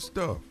all in his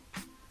stuff?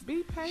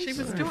 Be patient.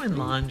 She was doing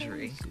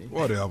laundry.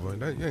 Whatever.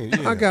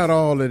 I got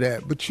all of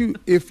that. But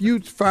if you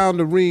found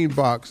the ring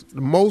box,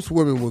 most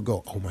women would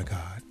go, oh my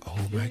God,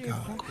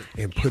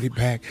 and put it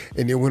back.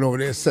 And then went over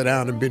there, sat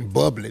down, and been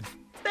bubbling.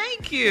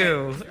 Thank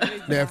you.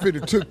 Now, if it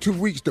had took 2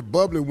 weeks, the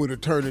bubbling would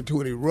have turned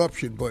into an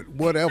eruption, but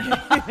whatever.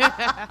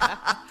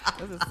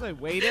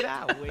 Wait it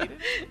out.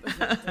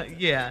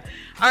 Yeah.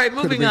 All right,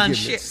 moving on.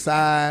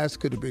 Size,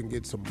 could have been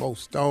getting some more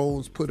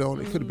stones put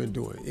on it, could have been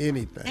doing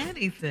anything.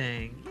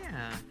 Anything,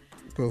 yeah.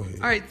 Go ahead.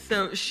 All right,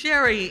 so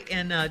Sherry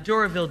in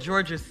Doraville,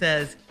 Georgia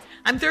says,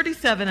 I'm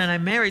 37 and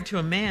I'm married to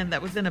a man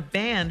that was in a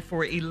band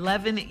for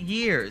 11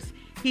 years.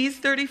 He's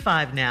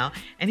 35 now,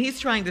 and he's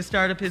trying to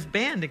start up his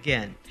band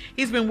again.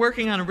 He's been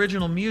working on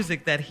original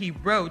music that he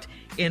wrote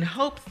in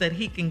hopes that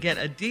he can get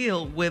a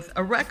deal with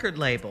a record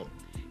label.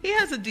 He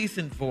has a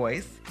decent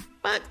voice,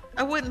 but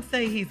I wouldn't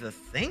say he's a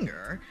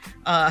singer.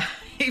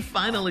 He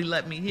finally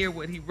let me hear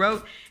what he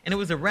wrote, and it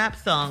was a rap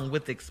song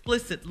with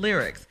explicit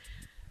lyrics.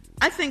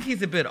 I think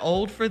he's a bit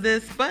old for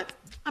this, but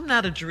I'm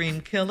not a dream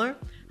killer.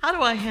 How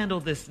do I handle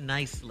this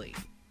nicely?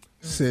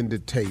 Send the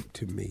tape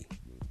to me.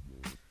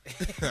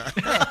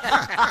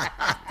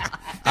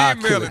 I'll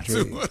kill a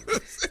dream.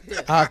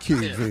 I'll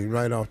kill a dream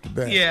right off the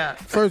bat. Yeah.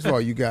 First of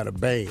all, you got a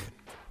band.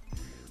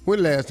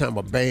 When the last time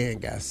a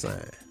band got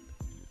signed?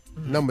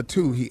 Number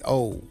 2, he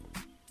old.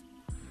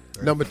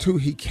 Number 2,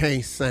 he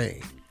can't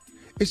sing.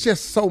 It's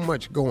just so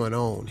much going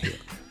on here.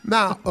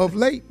 Now, of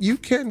late, you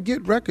can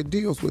get record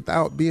deals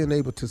without being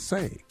able to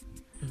sing.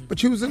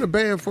 But you was in a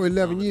band for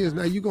 11 years.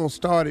 Now you're going to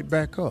start it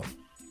back up.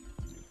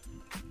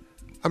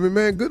 I mean,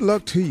 man, good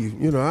luck to you.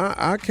 You know,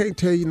 I can't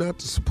tell you not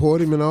to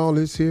support him and all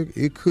this here.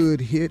 It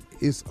could hit.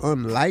 It's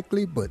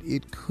unlikely, but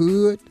it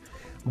could.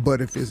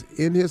 But if it's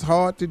in his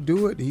heart to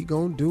do it, he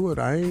gonna do it.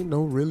 I ain't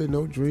really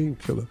no dream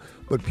killer.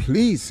 But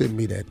please send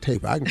me that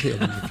tape. I can tell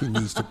him if he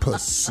needs to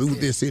pursue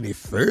this any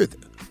further.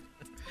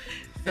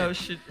 So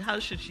how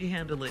should she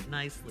handle it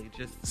nicely?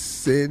 Just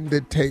send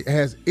the tape.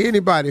 Has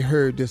anybody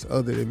heard this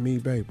other than me,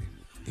 baby?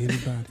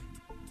 Anybody?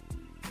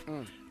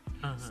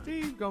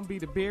 Steve gonna be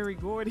the Barry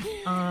Gordy.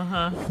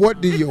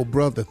 What do your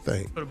brother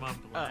think? Put him on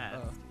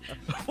blast.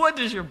 What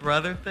does your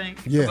brother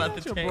think about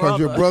the tape? Because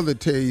your brother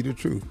tell you the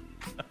truth.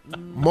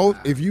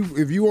 If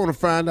you want to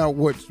find out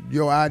what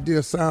your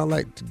ideas sound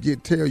like,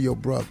 tell your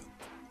brother.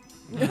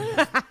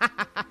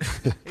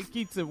 It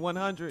keeps it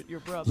 100. Your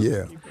brother.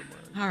 Yeah.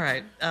 All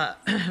right.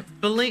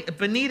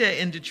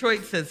 Benita in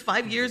Detroit says,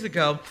 5 years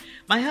ago,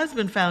 my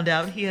husband found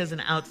out he has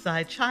an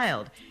outside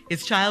child.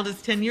 His child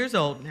is 10 years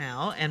old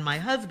now, and my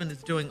husband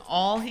is doing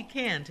all he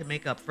can to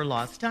make up for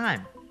lost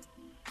time.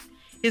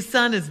 His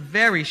son is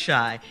very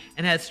shy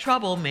and has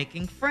trouble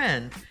making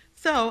friends.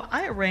 So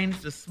I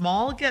arranged a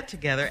small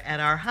get-together at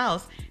our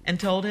house and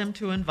told him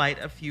to invite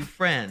a few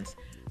friends.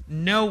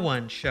 No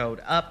one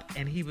showed up,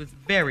 and he was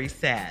very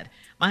sad.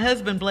 My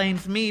husband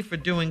blames me for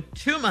doing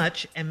too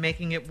much and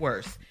making it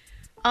worse.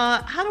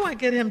 How do I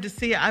get him to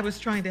see I was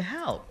trying to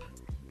help?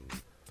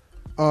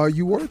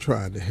 You were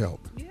trying to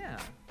help. Yeah.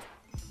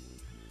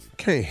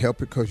 Can't help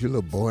it because your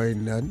little boy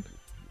ain't nothing.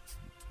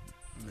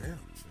 Yeah.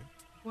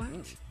 What?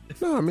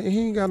 No, I mean,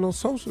 he ain't got no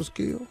social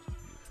skills.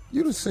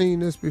 You done seen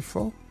this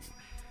before.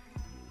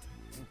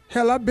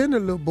 Hell, I've been a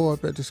little boy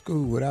up at the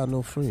school without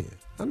no friend.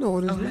 I know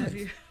what it's like. Have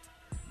you?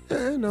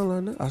 Yeah, I know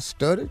like that. I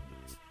studied.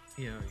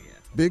 Yeah.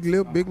 Big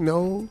lip, big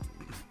nose.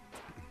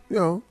 You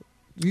know,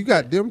 you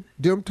got them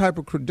type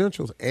of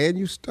credentials and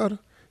you stutter.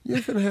 You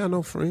ain't finna have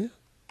no friend.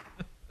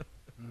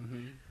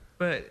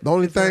 But the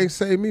only thing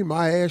save me,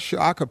 my ass sure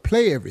I could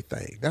play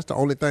everything. That's the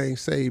only thing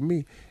save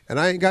me. And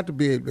I ain't got to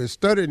be able to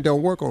study and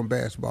don't work on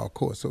basketball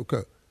court. So,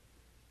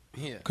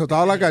 because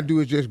all I got to do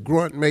is just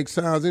grunt and make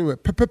sounds anyway.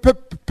 Pip, pip,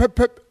 pip, pip,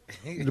 pip.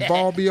 The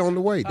ball be on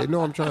the way. They know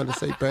I'm trying to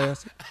say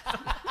pass it.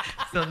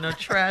 So no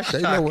trash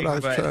They talking. know what I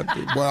was trying to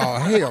do. Well,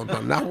 hell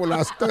no, not when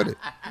I studied.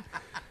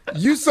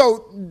 You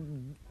so...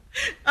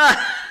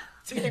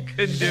 You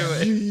couldn't do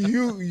it.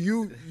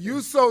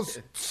 You so...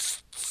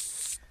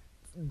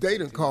 They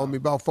done called me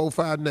about 4 or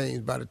 5 names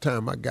by the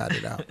time I got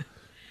it out.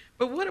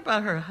 But what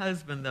about her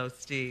husband, though,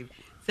 Steve,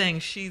 saying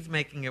she's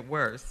making it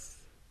worse?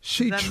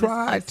 She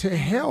tried to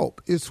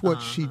help. It's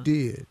what she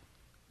did.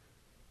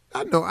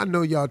 I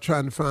know y'all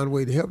trying to find a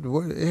way to help.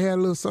 They had a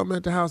little something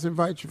at the house,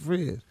 invite your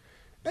friends.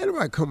 Ain't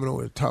nobody coming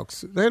over to talk.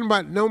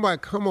 Nobody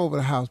come over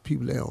the house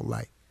people they don't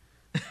like.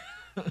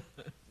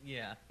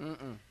 Yeah.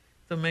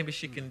 So maybe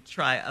she can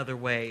try other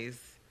ways.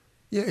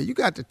 Yeah, you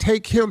got to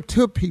take him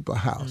to people's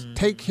house.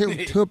 Take him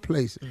to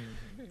places.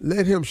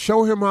 Let him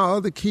show him how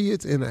other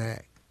kids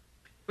interact.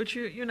 But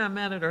you're not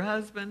mad at her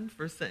husband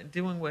for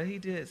doing what he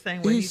did,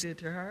 saying what he did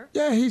to her?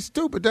 Yeah, he's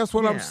stupid. That's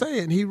what I'm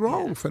saying. He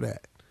wrong for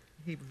that.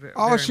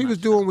 All very she was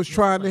doing was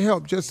trying to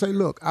help. Just say,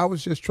 look, I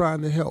was just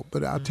trying to help.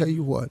 But I'll tell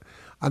you what,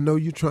 I know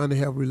you're trying to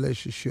have a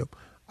relationship.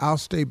 I'll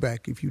stay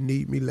back. If you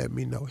need me, let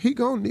me know. He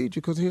gonna need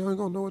you because he ain't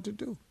gonna know what to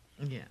do.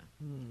 Yeah.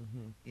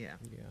 Yeah.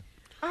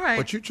 All right.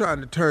 But you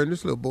trying to turn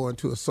this little boy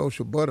into a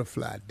social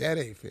butterfly. That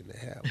ain't finna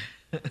happen.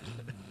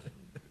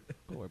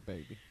 Poor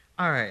baby.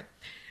 All right.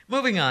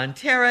 Moving on.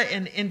 Tara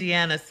in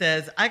Indiana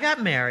says, I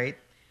got married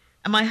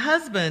and my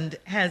husband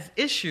has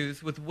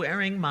issues with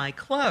wearing my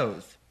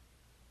clothes.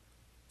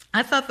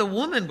 I thought the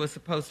woman was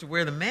supposed to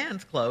wear the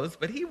man's clothes,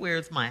 but he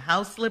wears my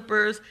house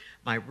slippers,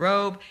 my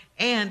robe,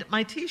 and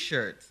my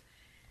T-shirts.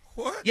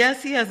 What?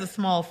 Yes, he has a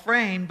small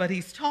frame, but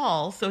he's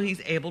tall, so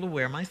he's able to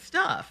wear my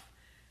stuff.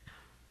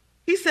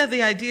 He said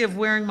the idea of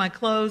wearing my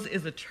clothes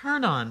is a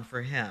turn-on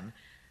for him.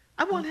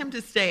 I want him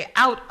to stay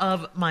out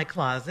of my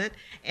closet,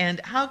 and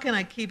how can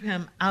I keep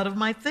him out of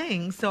my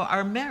things so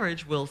our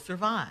marriage will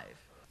survive?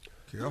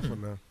 Careful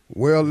now.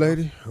 Well,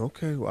 lady,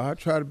 okay, well, I'll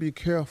try to be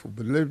careful,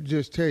 but let me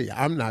just tell you,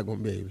 I'm not going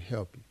to be able to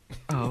help you.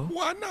 Oh.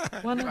 Why not?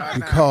 Why not?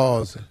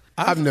 Because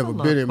I've That's never a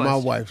been in long my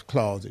question. wife's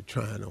closet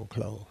trying on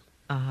clothes.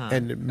 Uh-huh.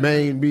 And the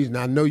main reason,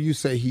 I know you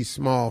say he's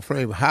small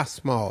frame, but how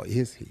small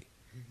is he?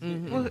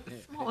 Well,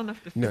 it's small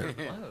enough to fit No. your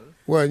clothes.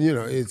 Well, you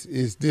know,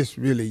 is this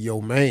really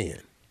your man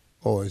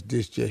or is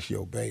this just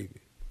your baby?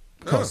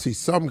 Because, see,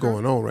 something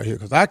going on right here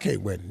because I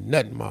can't wear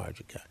nothing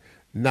Marjorie got.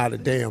 Not a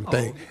damn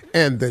thing.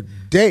 And the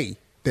day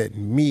that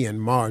me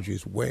and Marjorie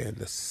is wearing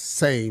the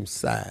same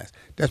size,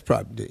 that's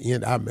probably the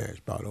end of our marriage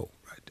about over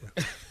right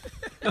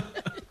there.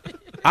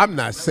 I'm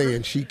not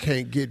saying she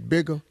can't get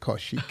bigger,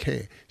 because she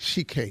can.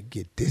 She can't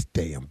get this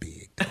damn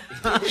big,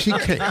 though.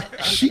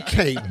 She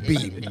can't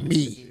be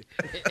me.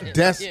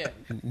 That's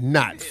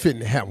not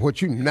finna happen.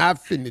 What you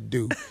not finna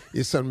do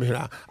is something.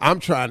 I'm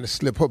trying to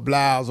slip her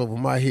blouse over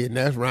my head, and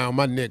that's around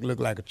my neck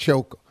look like a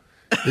choker.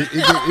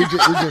 It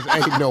just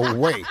ain't no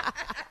way.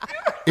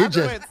 It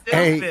just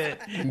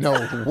ain't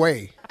no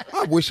way.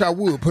 I wish I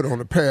would put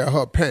on a pair of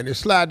her panties.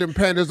 Slide them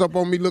panties up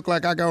on me, look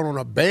like I got on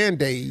a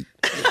Band-Aid.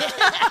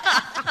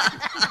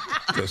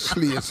 Just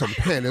slid some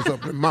panties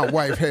up that my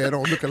wife had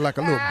on, looking like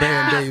a little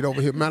Band-Aid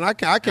over here. Man, I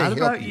can't Not help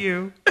about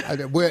you.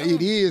 Well,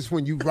 it is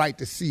when you write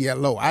the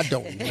CLO. I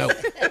don't know.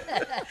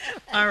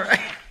 All right.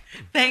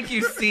 Thank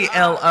you,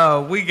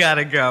 CLO. We got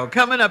to go.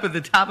 Coming up at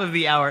the top of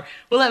the hour,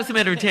 we'll have some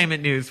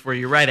entertainment news for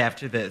you right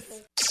after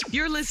this.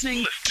 You're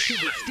listening to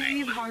the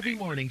Steve Harvey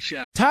Morning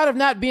Show. Tired of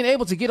not being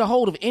able to get a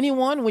hold of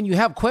anyone when you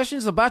have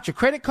questions about your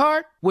credit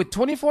card? With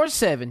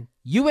 24/7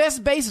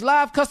 U.S.-based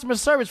live customer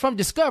service from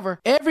Discover,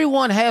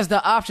 everyone has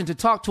the option to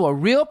talk to a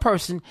real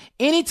person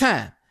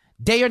anytime,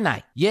 day or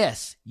night.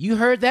 Yes, you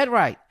heard that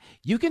right.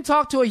 You can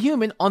talk to a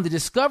human on the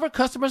Discover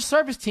customer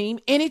service team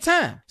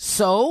anytime.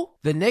 So,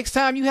 the next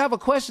time you have a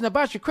question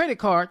about your credit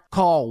card,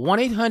 call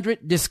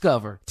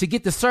 1-800-DISCOVER to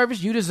get the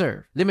service you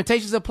deserve.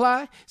 Limitations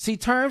apply. See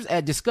terms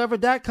at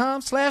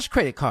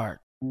discover.com/creditcard.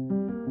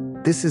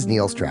 This is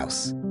Neil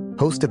Strauss,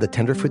 host of the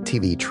Tenderfoot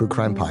TV True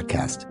Crime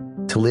Podcast,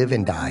 To Live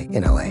and Die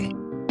in L.A.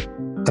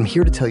 I'm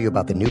here to tell you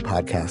about the new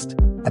podcast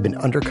I've been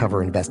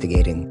undercover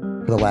investigating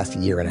for the last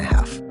year and a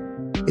half.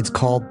 It's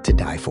called To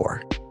Die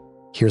For.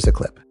 Here's a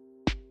clip.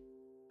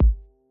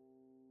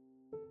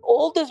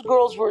 All these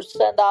girls were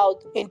sent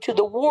out into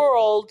the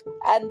world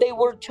and they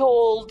were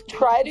told,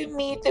 try to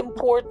meet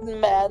important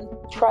men,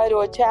 try to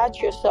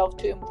attach yourself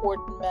to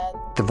important men.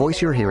 The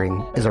voice you're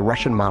hearing is a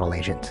Russian model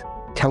agent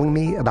telling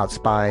me about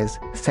spies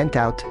sent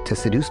out to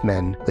seduce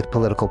men with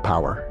political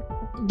power.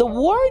 The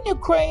war in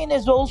Ukraine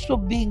is also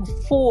being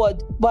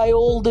fought by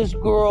all these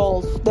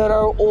girls that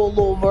are all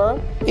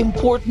over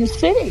important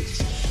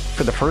cities.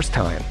 For the first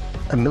time,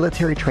 a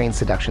military-trained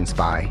seduction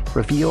spy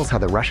reveals how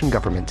the Russian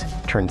government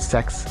turned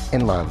sex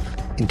and love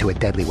into a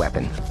deadly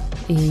weapon.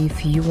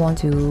 If you want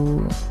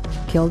to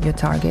kill your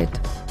target,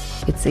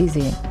 it's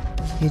easy.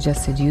 You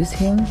just seduce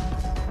him,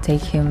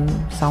 take him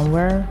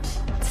somewhere,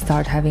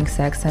 start having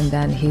sex, and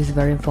then he's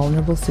very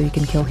vulnerable, so you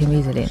can kill him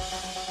easily.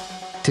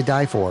 To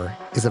Die For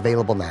is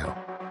available now.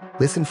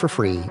 Listen for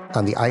free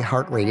on the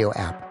iHeartRadio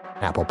app,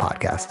 Apple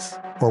Podcasts,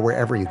 or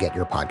wherever you get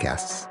your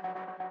podcasts.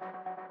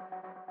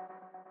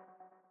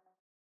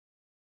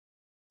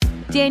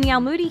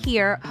 Danielle Moody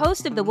here,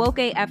 host of the Woke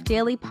AF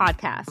Daily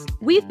podcast.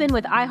 We've been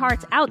with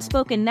iHeart's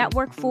Outspoken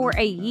Network for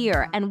a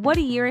year, and what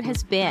a year it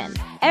has been.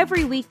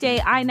 Every weekday,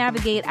 I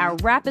navigate our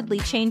rapidly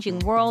changing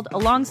world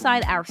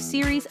alongside our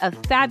series of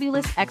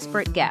fabulous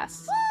expert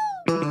guests.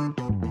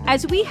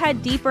 As we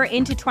head deeper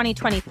into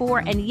 2024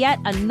 and yet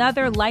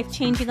another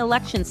life-changing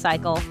election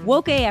cycle,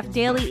 Woke AF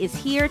Daily is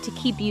here to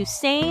keep you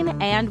sane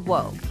and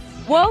woke.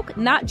 Woke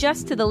not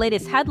just to the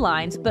latest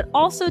headlines, but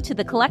also to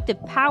the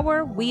collective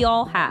power we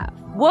all have.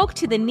 Woke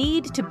to the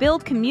need to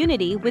build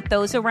community with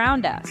those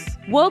around us.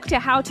 Woke to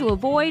how to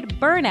avoid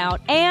burnout,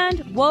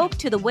 and woke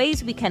to the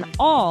ways we can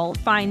all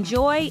find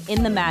joy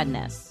in the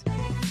madness.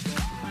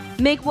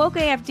 Make Woke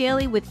AF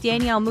Daily with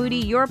Danielle Moody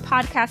your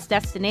podcast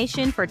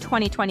destination for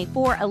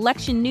 2024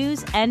 election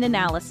news and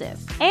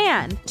analysis.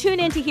 And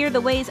tune in to hear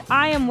the ways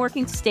I am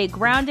working to stay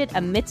grounded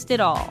amidst it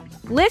all.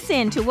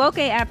 Listen to Woke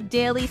AF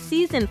Daily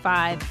Season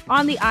 5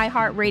 on the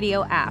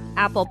iHeartRadio app,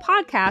 Apple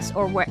Podcasts,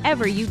 or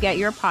wherever you get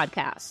your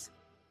podcasts.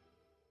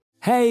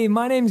 Hey,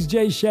 my name's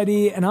Jay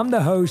Shetty, and I'm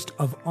the host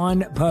of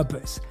On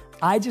Purpose.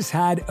 I just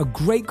had a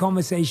great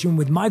conversation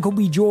with Michael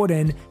B.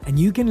 Jordan, and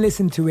you can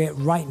listen to it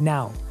right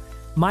now.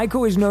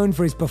 Michael is known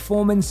for his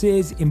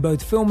performances in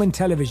both film and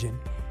television.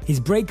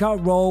 His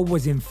breakout role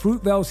was in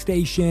Fruitvale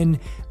Station,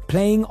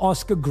 playing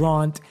Oscar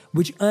Grant,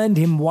 which earned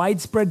him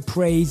widespread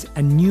praise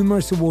and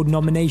numerous award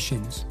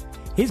nominations.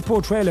 His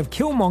portrayal of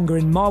Killmonger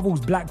in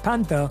Marvel's Black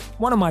Panther,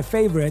 one of my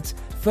favorites,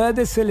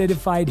 further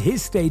solidified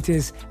his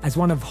status as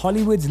one of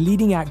Hollywood's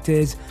leading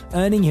actors,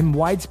 earning him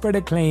widespread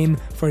acclaim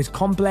for his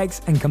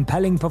complex and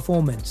compelling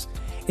performance.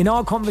 In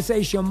our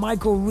conversation,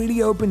 Michael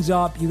really opens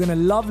up. You're going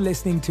to love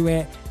listening to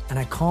it, and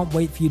I can't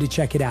wait for you to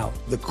check it out.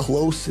 The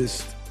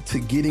closest to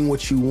getting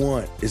what you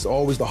want is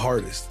always the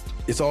hardest.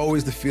 It's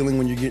always the feeling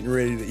when you're getting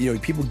ready to,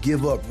 people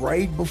give up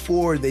right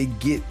before they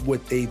get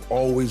what they've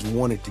always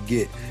wanted to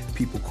get.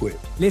 People quit.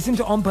 Listen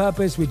to On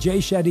Purpose with Jay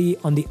Shetty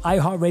on the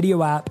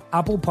iHeartRadio app,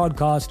 Apple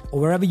Podcast,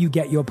 or wherever you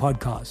get your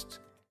podcasts.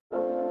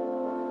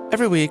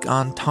 Every week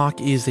on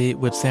Talk Easy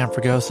with Sam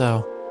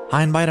Fragoso,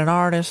 I invite an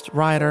artist,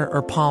 writer,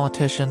 or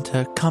politician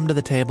to come to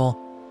the table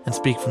and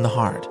speak from the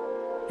heart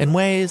in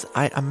ways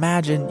I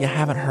imagine you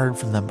haven't heard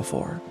from them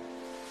before.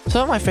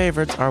 Some of my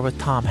favorites are with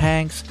Tom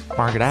Hanks,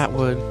 Margaret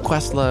Atwood,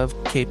 Questlove,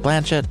 Cate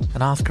Blanchett,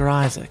 and Oscar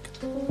Isaac.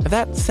 If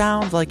that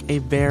sounds like a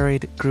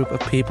varied group of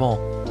people,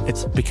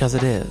 it's because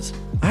it is.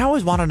 I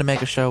always wanted to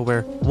make a show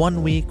where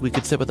one week we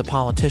could sit with a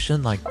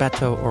politician like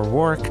Beto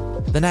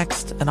O'Rourke, the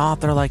next an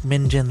author like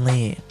Min Jin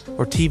Lee,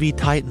 or TV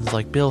titans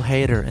like Bill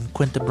Hader and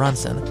Quinta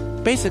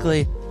Brunson.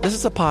 Basically, this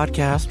is a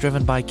podcast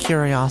driven by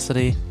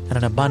curiosity and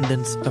an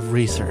abundance of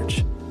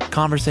research.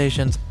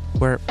 Conversations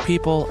where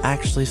people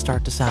actually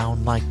start to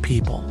sound like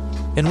people.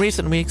 In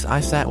recent weeks, I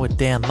sat with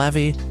Dan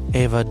Levy,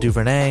 Ava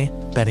DuVernay,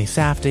 Benny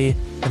Safdie,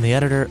 and the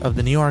editor of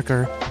The New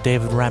Yorker,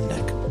 David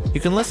Remnick. You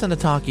can listen to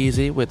Talk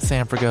Easy with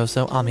Sam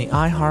Fragoso on the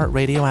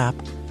iHeartRadio app,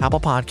 Apple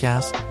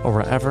Podcasts, or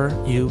wherever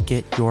you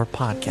get your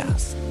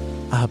podcasts.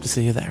 I hope to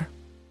see you there.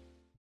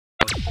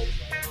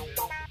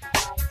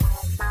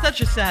 Such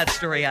a sad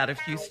story out of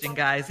Houston,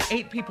 guys.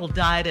 8 people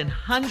died and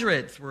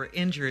hundreds were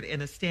injured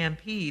in a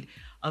stampede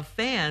of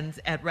fans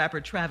at rapper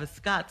Travis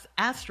Scott's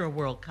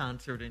Astroworld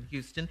concert in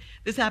Houston.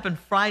 This happened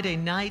Friday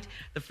night.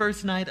 The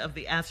first night of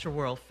the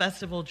Astroworld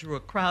Festival drew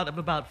a crowd of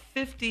about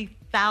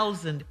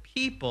 50,000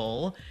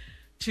 people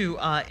to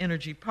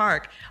Energy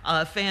Park.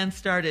 Fans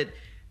started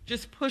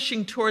just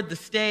pushing toward the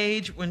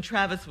stage when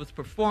Travis was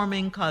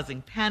performing,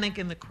 causing panic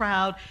in the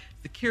crowd.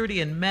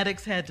 Security and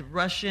medics had to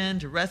rush in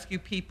to rescue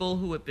people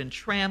who had been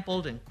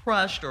trampled and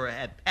crushed or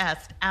had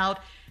passed out,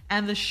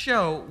 and the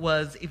show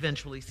was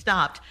eventually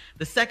stopped.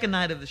 The second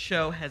night of the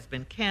show has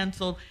been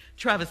canceled.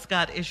 Travis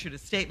Scott issued a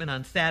statement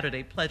on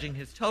Saturday pledging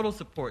his total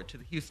support to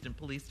the Houston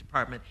Police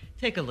Department.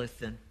 Take a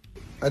listen.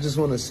 I just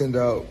want to send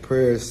out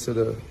prayers to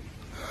the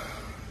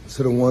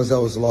ones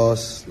that was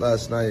lost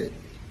last night.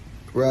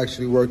 We're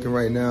actually working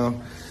right now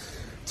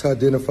to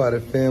identify the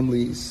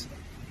families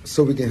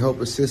so we can help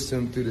assist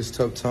them through this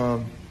tough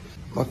time.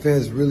 My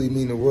fans really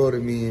mean the world to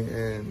me,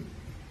 and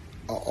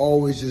I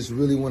always just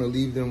really want to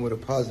leave them with a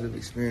positive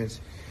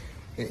experience.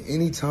 And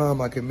anytime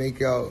I can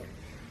make out,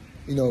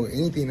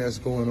 anything that's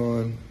going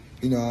on,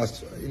 I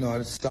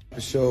just stop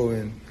the show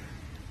and,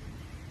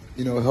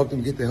 help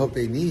them get the help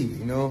they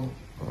need,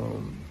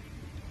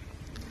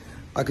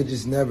 I could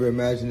just never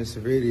imagine the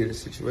severity of the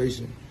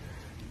situation.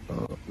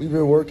 We've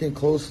been working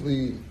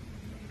closely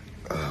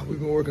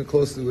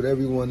with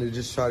everyone to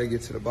just try to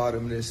get to the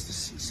bottom of this.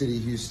 The City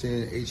of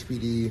Houston,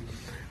 HPD,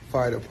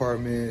 Fire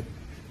Department,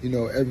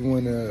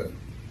 everyone to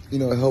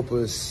help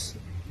us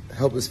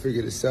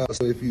figure this out.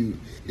 So if you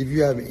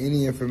have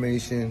any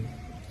information,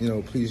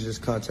 please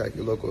just contact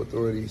your local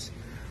authorities.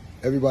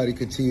 Everybody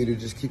continue to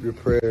just keep your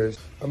prayers.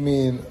 I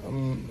mean,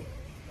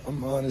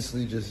 I'm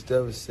honestly just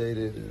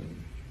devastated,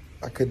 and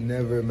I could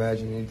never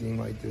imagine anything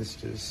like this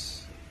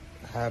just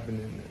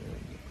happening.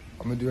 And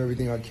I'm gonna do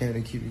everything I can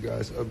to keep you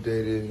guys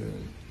updated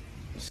and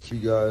just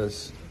keep you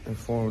guys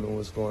informed on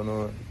what's going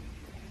on.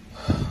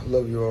 I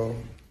love you all.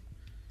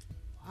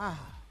 Wow.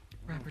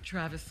 Rapper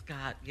Travis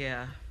Scott,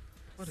 yeah.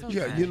 What a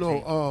Yeah,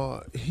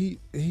 tragedy.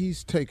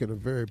 he's taken a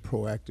very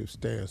proactive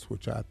stance,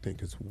 which I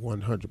think is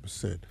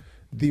 100%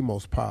 the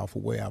most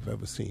powerful way I've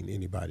ever seen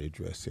anybody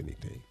address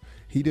anything.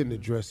 He didn't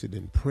address it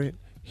in print,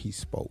 he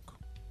spoke.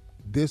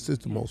 This is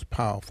the most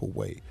powerful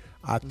way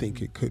I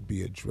think it could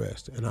be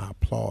addressed, and I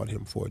applaud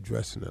him for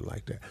addressing it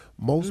like that.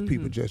 Most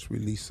people just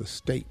release a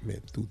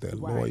statement through their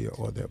lawyer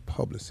or their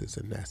publicist,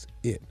 and that's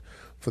it.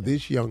 For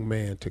this young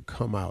man to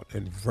come out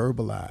and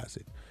verbalize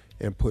it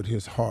and put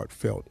his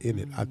heartfelt in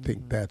it, I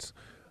think that's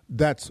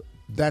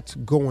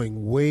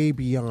going way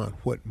beyond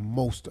what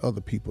most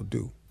other people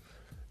do.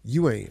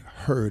 You ain't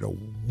heard a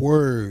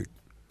word.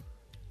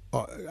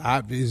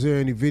 Is there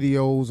any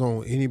videos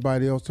on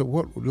anybody else?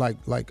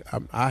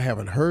 I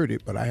haven't heard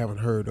it, but I haven't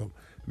heard a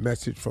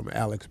message from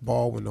Alex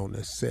Baldwin on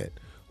the set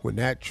when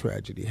that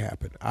tragedy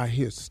happened. I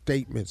hear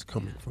statements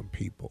coming from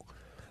people.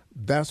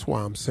 That's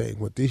why I'm saying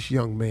what this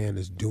young man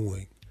is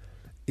doing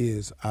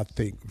is, I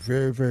think,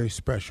 very, very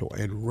special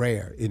and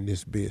rare in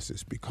this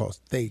business because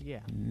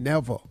they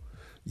never,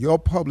 your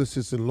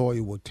publicist and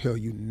lawyer will tell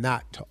you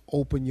not to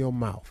open your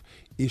mouth,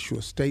 issue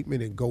a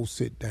statement, and go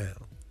sit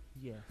down.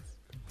 Yes.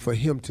 For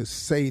him to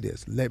say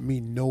this, let me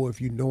know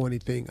if you know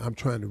anything. I'm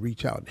trying to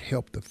reach out and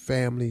help the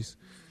families.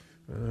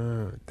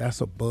 That's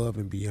above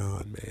and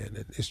beyond, man.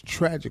 And it's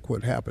tragic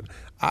what happened.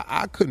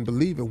 I couldn't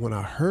believe it when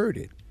I heard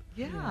it.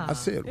 Yeah. I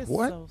said, it's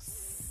what? So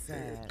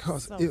sad. So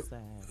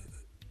sad.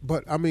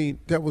 But, I mean,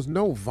 there was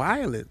no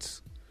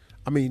violence.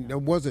 I mean, there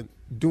wasn't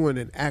doing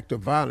an act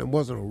of violence. It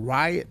wasn't a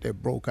riot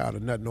that broke out or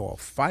nothing, or a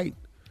fight,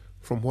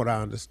 from what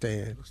I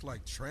understand. Looks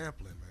like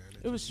trampling,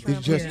 man. It was trampling.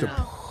 It's just a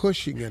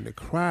pushing in the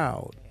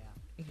crowd.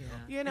 Yeah.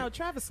 You know,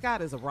 Travis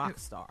Scott is a rock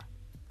star.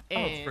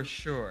 And for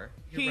sure.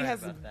 He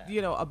has,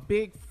 a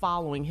big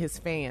following, his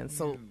fans.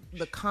 So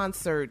the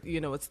concert,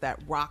 it's that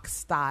rock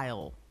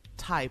style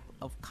type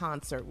of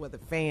concert where the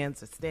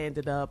fans are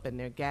standing up and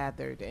they're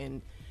gathered.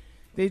 And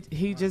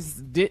he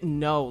just didn't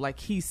know, like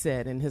he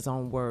said in his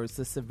own words,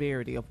 the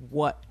severity of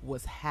what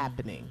was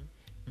happening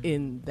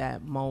in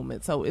that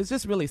moment. So it's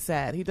just really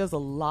sad. He does a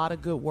lot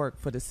of good work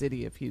for the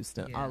city of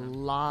Houston, a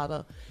lot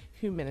of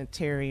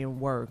humanitarian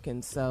work.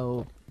 And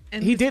so...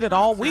 And he did it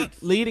all week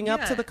leading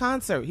up to the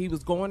concert. He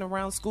was going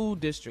around school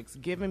districts,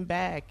 giving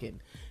back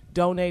and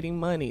donating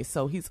money.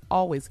 So he's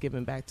always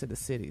giving back to the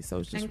city. So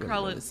it's just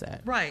really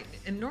sad. Right.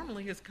 And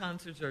normally his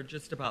concerts are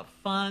just about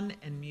fun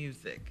and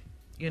music.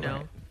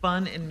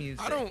 Fun and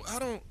music. I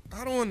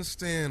don't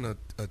understand a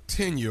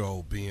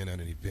 10-year-old being at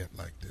an event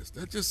like this.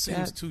 That just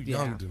seems too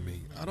young to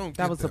me. I don't.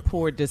 That was a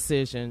poor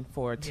decision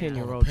for a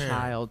 10-year-old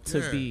child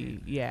to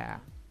be. Yeah.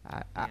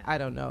 I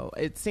don't know.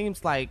 It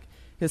seems like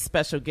his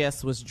special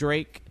guest was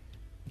Drake.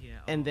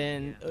 And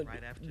then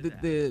right after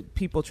the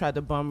people tried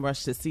to bum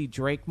rush to see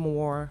Drake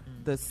more,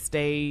 the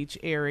stage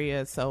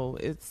area. So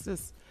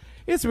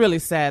it's really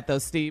sad though,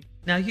 Steve.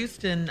 Now,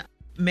 Houston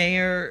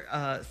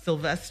Mayor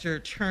Sylvester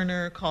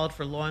Turner called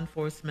for law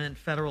enforcement,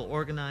 federal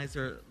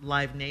organizer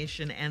Live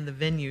Nation, and the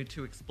venue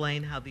to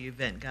explain how the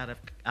event got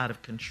out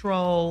of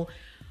control.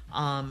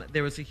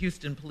 There was a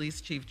Houston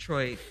Police Chief,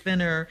 Troy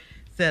Finner,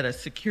 said a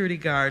security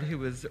guard who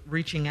was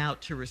reaching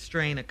out to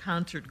restrain a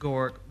concert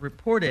goer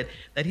reported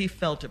that he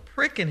felt a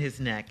prick in his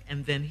neck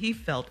and then he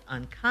felt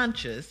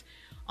unconscious.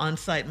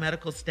 On-site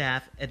medical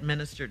staff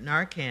administered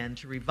Narcan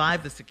to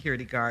revive the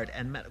security guard,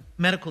 and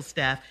medical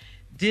staff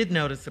did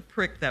notice a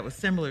prick that was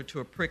similar to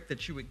a prick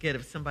that you would get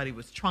if somebody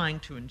was trying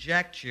to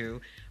inject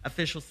you.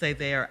 Officials say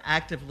they are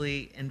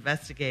actively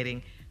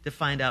investigating to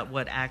find out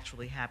what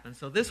actually happened.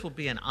 So this will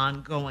be an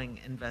ongoing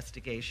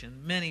investigation,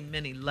 many,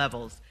 many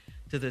levels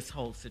to this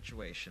whole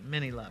situation,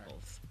 many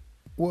levels.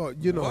 Well,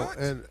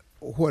 and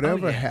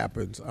whatever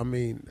happens, I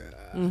mean,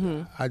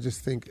 I just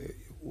think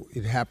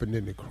it happened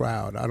in the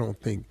crowd. I don't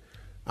think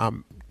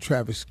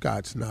Travis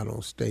Scott's not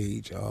on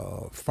stage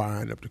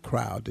firing up the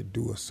crowd to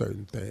do a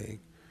certain thing.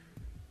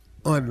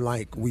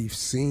 Unlike we've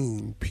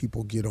seen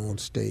people get on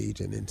stage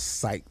and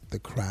incite the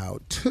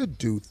crowd to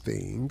do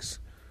things.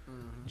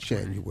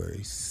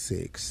 January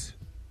 6th.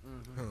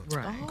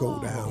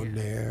 Go down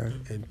there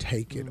and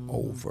take it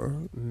over.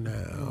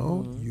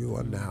 Now you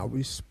are now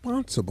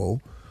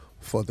responsible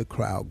for the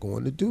crowd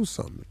going to do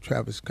something.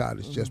 Travis Scott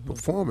is just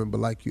performing,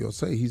 but like you'll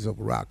say, he's of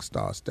rock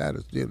star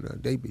status.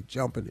 They be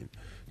jumping and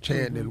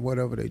chanting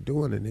whatever they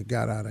doing, and it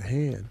got out of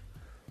hand.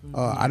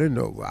 I didn't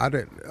know. I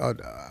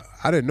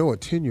didn't know a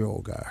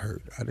 10-year-old got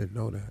hurt. I didn't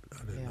know that.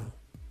 I didn't know.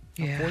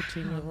 A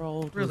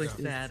 14-year-old really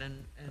sad,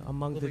 and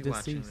among we'll the be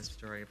deceased. watching this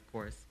story, of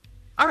course.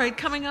 All right,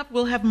 coming up,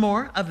 we'll have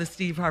more of the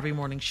Steve Harvey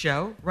Morning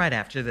Show right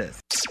after this.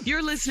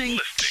 You're listening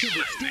to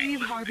the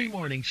Steve Harvey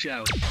Morning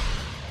Show.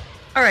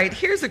 All right,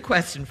 here's a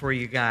question for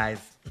you guys.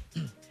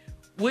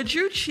 Would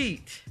you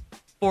cheat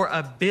for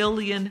 $1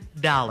 billion?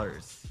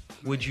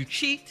 Would you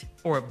cheat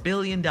for $1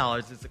 billion?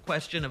 Is a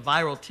question. A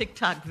viral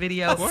TikTok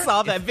video. I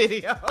saw that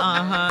video.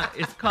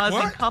 It's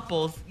causing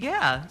couples.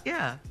 Yeah.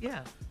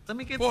 Let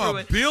me get through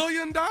it. $1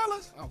 billion?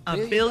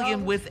 $1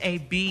 billion with a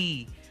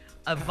B.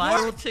 A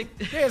viral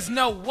TikTok. There's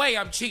no way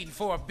I'm cheating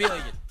for $1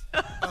 billion.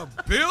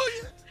 $1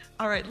 billion?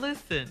 All right,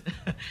 listen.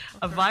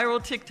 A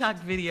viral TikTok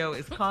video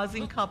is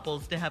causing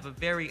couples to have a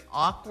very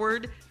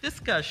awkward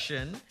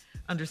discussion,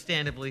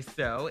 understandably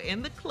so.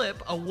 In the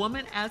clip, a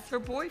woman asked her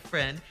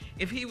boyfriend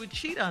if he would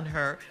cheat on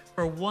her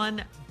for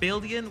 $1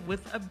 billion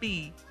with a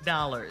B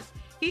dollars.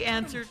 He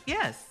answered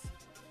yes.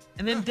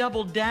 And then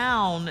doubled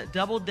down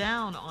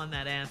on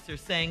that answer,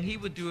 saying he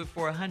would do it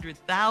for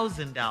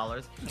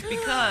 $100,000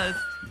 because,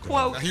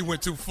 quote... He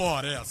went too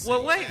far there.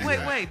 Well,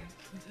 wait.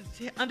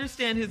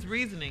 Understand his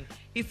reasoning.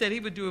 He said he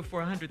would do it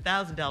for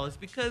 $100,000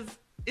 because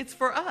it's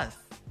for us,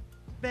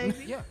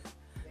 baby. Yeah.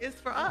 It's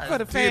for us. For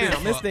the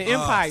fam. It's the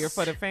empire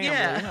for the family.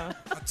 Yeah.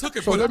 I took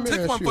it So for let me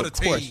took ask one you for a the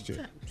team.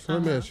 question. So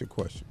let me ask you a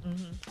question.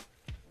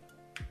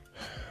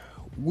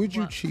 Would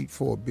you cheat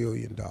for $1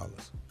 billion?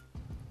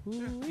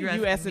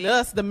 You asking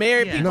us, the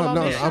married people? No, on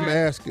this I'm show?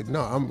 asking.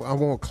 No, I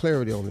want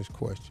clarity on this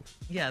question.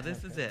 Yeah,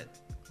 this is it.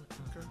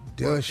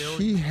 Does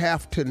she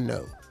have to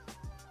know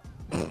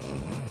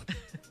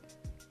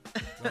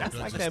That's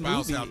like that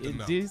movie,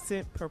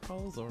 Indecent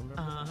Proposal.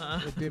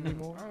 Remember with Demi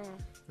Moore,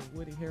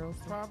 Woody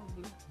Harrelson.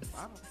 Probably.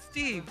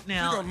 Steve,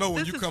 now she's gonna know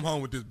when you come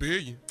home with this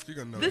billion. She's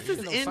gonna know. This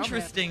is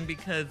interesting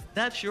because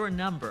that's your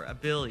number,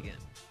 $1 billion.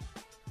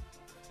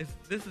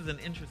 This is an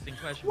interesting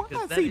question. Why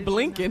is he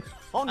blinking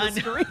on the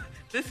screen?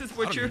 This is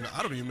what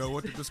I don't even know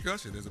what the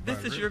discussion is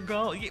about. This is your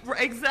goal.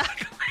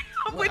 Exactly.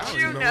 What I don't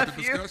you even know know what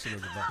the discussion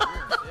is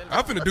about.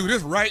 I'm finna do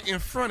this right in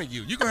front of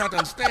you. You're gonna have to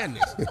understand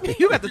this.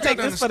 You got to take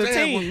this for the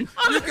team.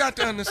 You got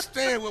to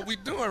understand what we're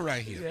doing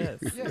right here.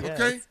 Yes.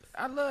 Okay?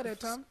 I love that,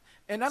 Tom.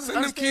 And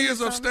send them kids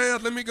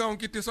upstairs. Let me go and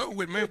get this over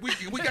with, man.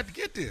 We got to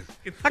get this.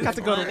 I got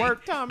to go to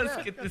work, Tom.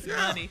 Let's get this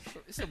money.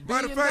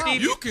 Matter of fact,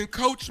 you can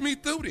coach me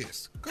through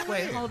this.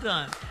 Wait, hold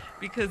on,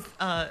 because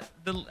our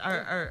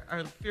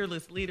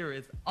fearless leader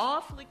is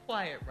awfully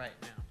quiet right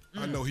now.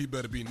 I know he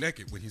better be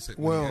naked when he said.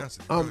 Well,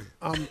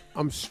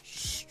 I'm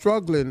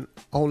struggling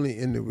only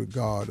in the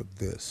regard of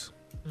this.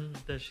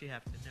 Does she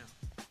have to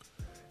know?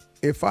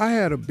 If I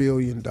had $1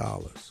 billion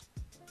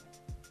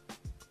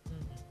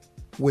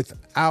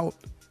without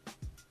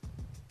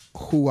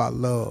who I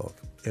love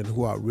and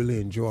who I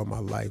really enjoy my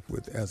life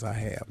with as I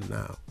have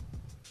now,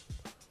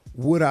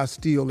 would I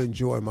still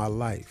enjoy my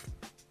life?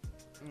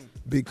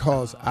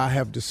 Because I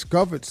have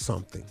discovered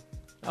something.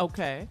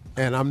 Okay.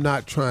 And I'm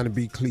not trying to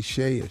be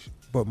cliche-ish,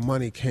 but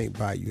money can't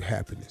buy you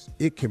happiness.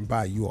 It can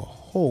buy you a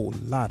whole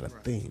lot of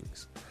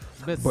things.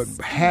 But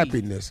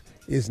happiness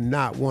is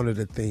not one of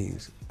the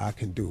things I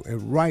can do.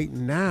 And right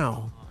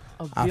now,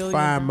 I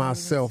find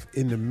myself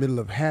in the middle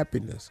of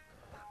happiness.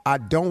 I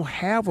don't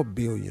have $1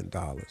 billion,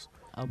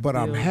 but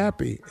I'm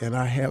happy, and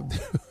I have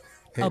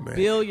hey, $1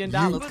 billion.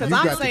 Because you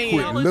I'm got saying,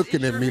 to quit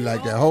looking at me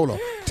like that. Hold on,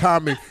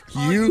 Tommy,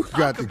 you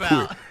got to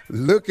quit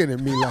looking at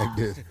me like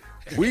this.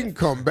 We can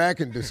come back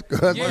and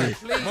discuss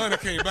this. Money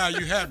can't buy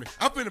you happiness.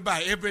 I'm finna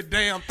buy every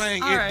damn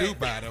thing do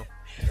buy though.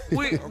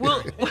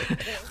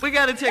 We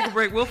got to take a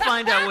break. We'll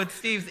find out what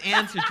Steve's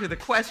answer to the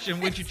question,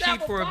 would you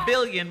cheat for $1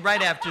 billion,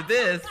 right after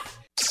this.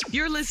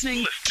 You're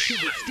listening to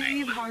the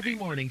Steve Harvey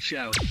Morning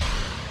Show.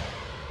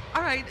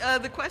 All right,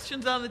 the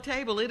question's on the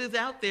table. It is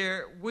out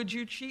there. Would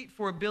you cheat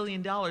for $1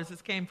 billion?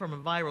 This came from a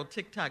viral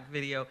TikTok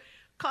video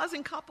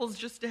causing couples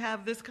just to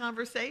have this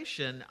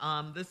conversation.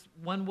 This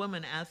one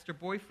woman asked her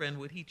boyfriend,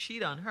 would he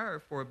cheat on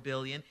her for $1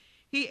 billion?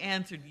 He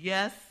answered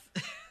yes,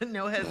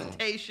 no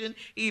hesitation.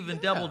 He even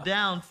doubled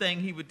down, saying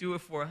he would do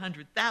it for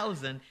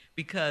 $100,000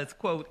 because,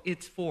 quote,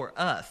 it's for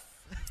us.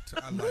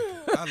 I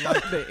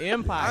like the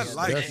empire. I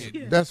like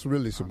it. That's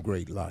really some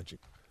great logic.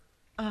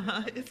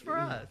 It's for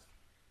us.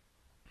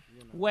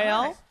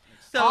 Well, right.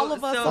 So, all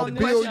of us on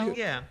this show.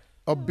 Yeah.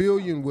 $1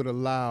 billion would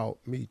allow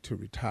me to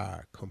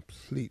retire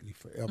completely,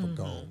 forever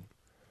gone.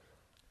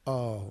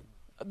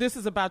 This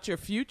is about your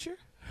future,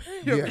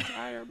 your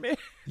retirement.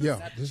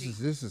 Yeah, this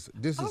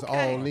is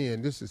all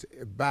in. This is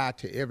bye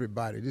to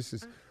everybody. This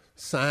is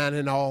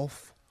signing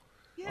off.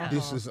 Yeah,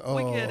 this is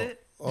we get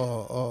it.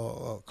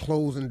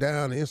 Closing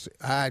down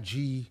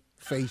IG,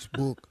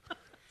 Facebook.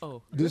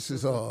 This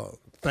is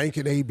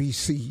thanking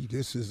ABC.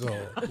 This is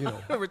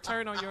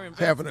return on your investment.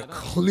 Having a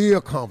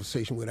clear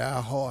conversation with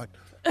our heart.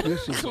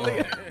 This is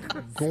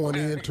going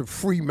into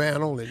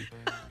Fremantle and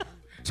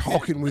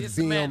talking with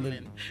them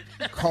and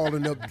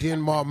calling up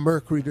Denmark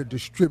Mercury, the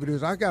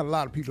distributors. I got a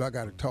lot of people I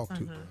got to talk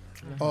to.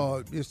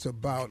 It's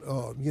about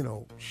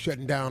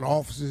shutting down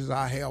offices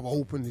I have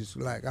open. It's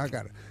like I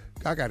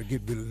gotta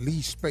get rid of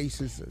lease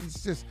spaces.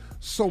 It's just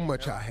so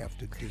much I have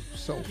to do.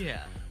 So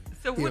yeah.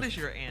 So what is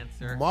your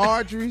answer?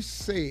 Marjorie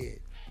said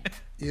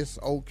it's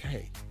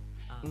okay.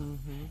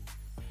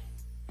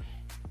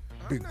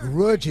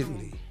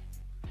 Begrudgingly.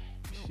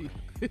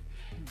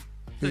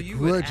 So you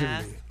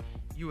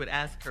would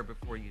ask her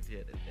before you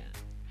did it then?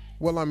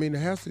 Well, I mean,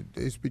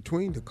 it's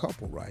between the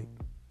couple, right?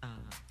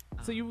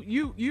 So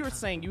you're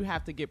saying you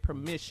have to get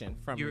permission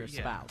from your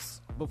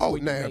spouse before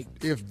you now make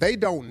if they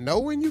don't know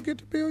when you get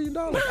the $1 billion,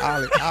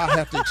 I'll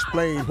have to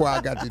explain where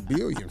I got the $1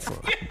 billion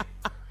from.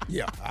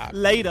 Yeah.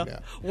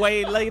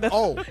 Way later.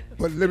 Oh,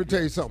 but let me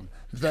tell you something.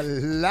 The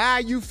lie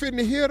you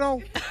finna hear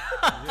though,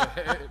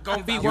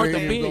 gonna be worth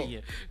 $1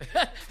 billion.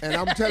 And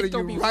I'm telling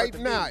you right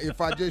now, if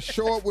I just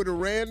show up with a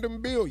random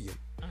 $1 billion,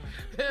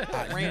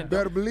 you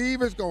better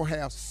believe it's gonna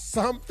have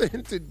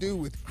something to do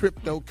with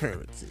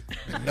cryptocurrency.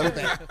 Know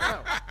that.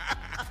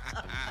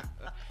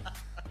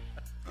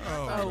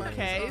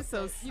 Okay,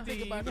 so Steve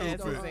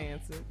has his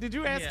answer. Did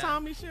you ask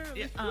Tommy,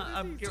 Shirley?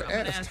 I'm gonna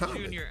ask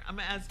Junior. I'm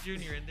gonna ask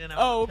Junior, and then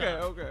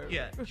okay.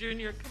 Yeah,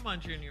 Junior, come on,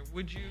 Junior.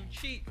 Would you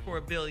cheat for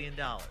 $1 billion?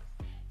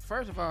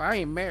 First of all, I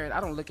ain't married.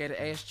 I don't look at it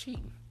as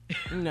cheating.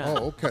 No.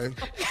 Oh, okay.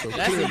 So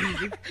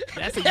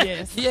that's a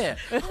yes. Yeah.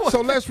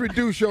 So let's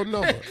reduce your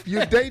number.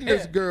 You're dating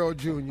this girl,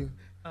 Junior.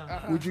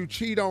 Would you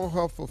cheat on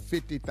her for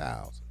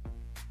 $50,000?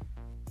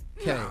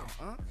 No.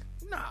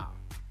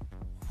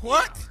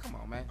 What? Come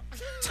on, man.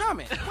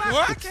 Tommy.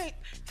 What? I can't.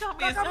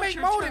 Tommy, I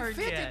make more than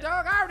 50,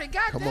 dog. I already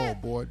got Come that.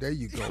 on, boy. There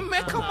you go.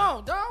 Man, come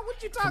on, dog.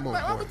 What you talking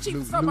about? I'm gonna cheat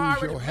for something I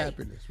already your paid.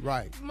 happiness,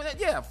 right?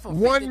 Yeah, for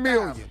 $1 $50,000.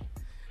 million.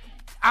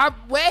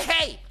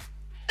 Hey.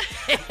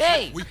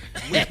 Hey. We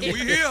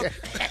here.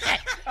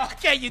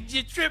 Okay, you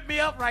tripped me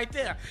up right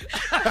there.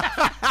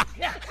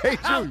 Hey,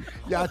 Junior,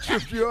 y'all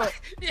tripped you up?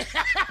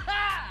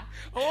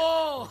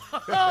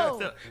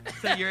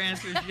 So your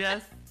answer is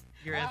yes?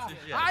 Your answer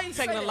is yes. How you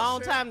taking a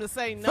long time to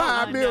say no?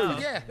 $5 million.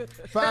 Yeah.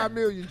 $5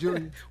 million,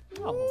 Junior.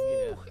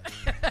 Oh,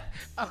 yeah.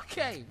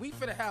 Okay, we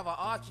finna have an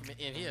argument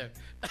in here.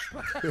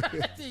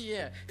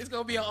 Yeah, it's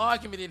gonna be an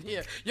argument in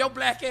here. Your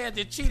black ass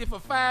just cheated for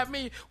 $5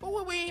 million.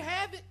 Well, we ain't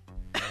have it.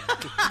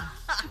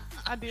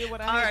 I did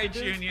what I All had right, to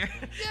do. Junior.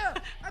 Yeah,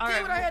 I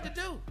did what I had to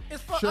do.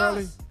 It's for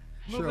Shirley. us.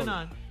 Moving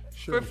on.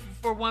 Shirley.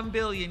 For $1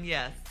 billion,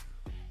 yes.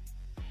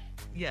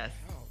 Yes.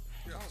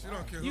 She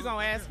don't care. You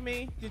gonna ask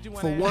me? Did you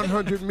want For to ask?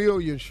 $100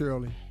 million,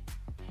 Shirley.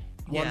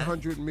 Yes.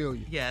 $100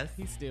 million. Yes.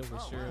 He's still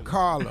with Shirley.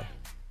 Carla,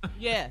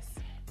 Yes,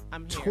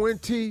 I'm here.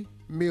 $20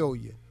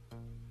 million.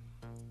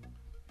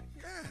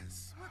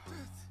 Yes. What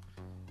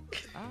the?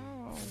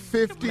 Oh.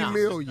 $50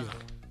 million.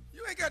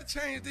 You ain't got to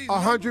change these.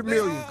 $100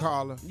 million,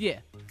 Carla. Yeah,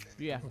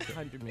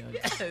 100 million.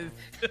 Yes.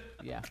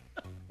 Yeah.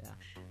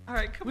 All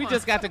right, come We on.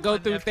 just got to Come go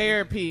on, through nephew.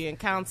 therapy and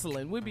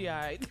counseling. We'll be all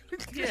right.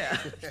 Yeah.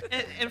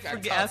 And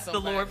ask the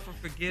Lord for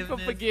forgiveness.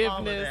 For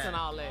forgiveness and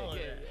all that.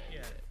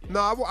 Yeah. No,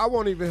 I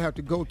won't even have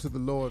to go to the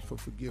Lord for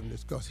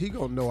forgiveness because he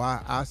going to know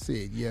I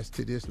said yes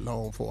to this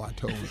long before I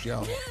told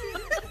y'all.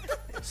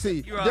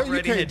 See, You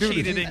already can't had do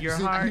cheated this. in your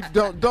See, heart.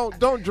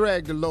 Don't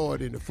drag the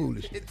Lord into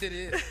foolishness. It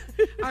is.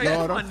 All right,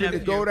 Lord, come I'm on, finna nephew.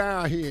 go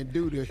down here and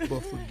do this,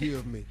 but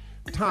forgive me.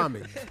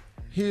 Tommy,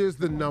 here's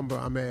the number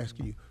I'm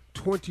asking you.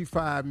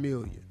 $25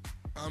 million.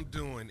 I'm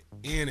doing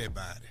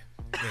anybody.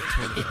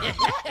 That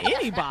 25.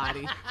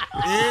 Anybody.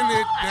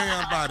 Any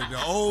damn body.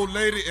 The old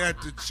lady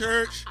at the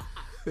church.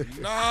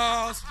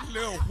 Nas,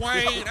 Lil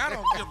Wayne. I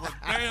don't give a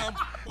damn.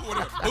 Who it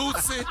is?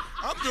 Bootsy.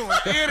 I'm doing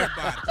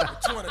anybody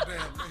for 20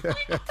 damn million.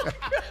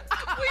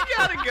 We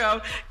gotta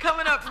go.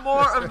 Coming up,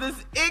 more of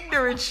this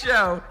ignorant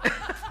show.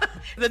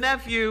 The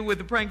nephew with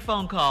the prank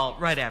phone call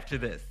right after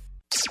this.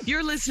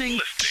 You're listening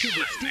to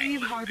the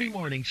Steve Harvey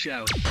Morning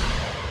Show.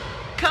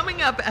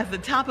 Coming up at the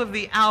top of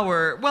the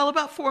hour, well,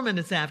 about 4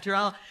 minutes after,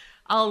 I'll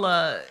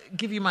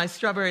give you my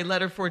strawberry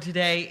letter for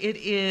today. It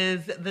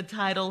is the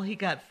title, He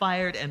Got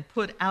Fired and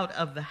Put Out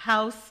of the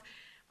House.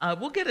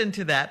 We'll get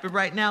into that, but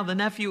right now the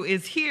nephew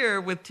is here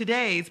with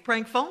today's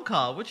prank phone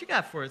call. What you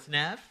got for us,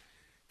 Neff?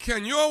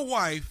 Can your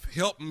wife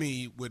help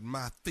me with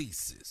my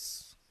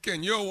thesis?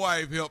 Can your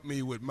wife help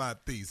me with my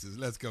thesis?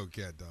 Let's go,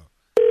 cat dog.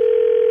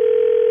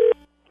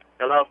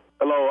 Hello?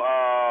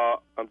 Hello,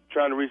 I'm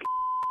trying to reach.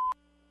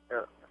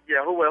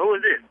 Yeah, who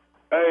is this?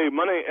 Hey,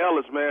 my name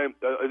Ellis, man.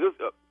 Is this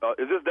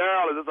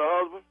Daryl? Is this her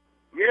husband?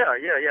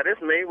 Yeah, this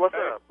me. What's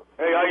up?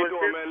 Hey, how you Who is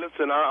doing, this?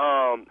 man? Listen,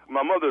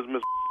 my mother's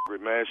Miss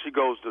man. She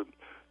goes to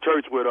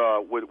church with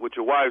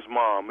your wife's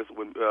mom, with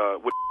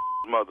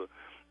mother,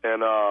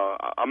 and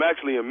I'm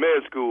actually in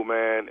med school,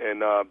 man.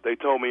 And they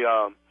told me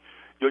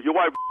your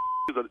wife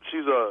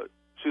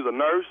she's a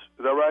nurse.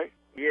 Is that right?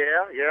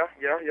 Yeah.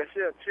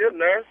 She a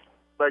nurse.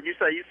 But you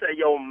say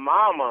your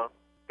mama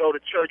go to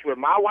church with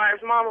my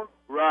wife's mama?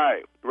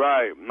 Right.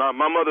 My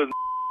mother's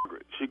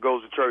she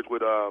goes to church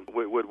with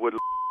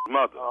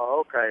mother.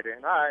 Oh, okay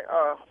then. All right.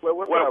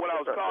 What's What up? I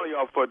was calling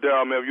y'all for,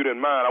 Daryl, man, if you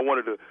didn't mind, I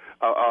wanted to.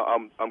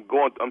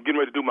 I'm getting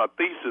ready to do my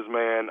thesis,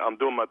 man. I'm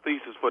doing my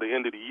thesis for the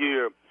end of the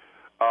year,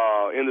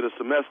 end of the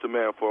semester,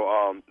 man, for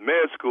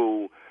med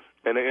school,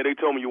 and they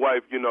told me your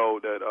wife,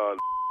 that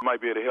might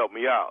be able to help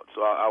me out.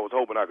 So I was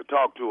hoping I could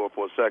talk to her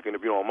for a second,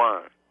 if you don't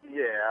mind.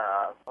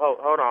 Yeah.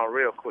 Hold on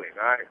real quick.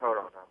 All right. Hold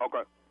on.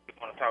 Okay. I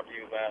want to talk to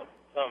you about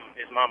something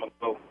his mama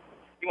go.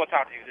 He want to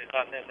talk to you.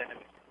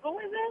 Who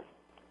is this?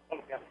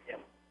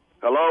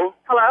 Hello.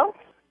 Hello?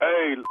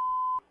 Hey.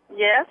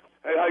 Yes?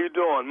 Hey, how you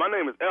doing? My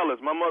name is Ellis.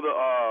 My mother,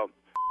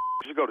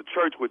 she go to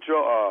church with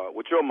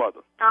your mother.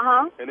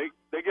 Uh-huh. And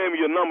they gave me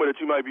your number that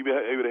you might be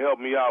able to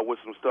help me out with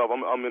some stuff.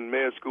 I'm in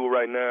med school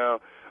right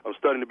now. I'm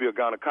studying to be a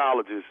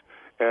gynecologist,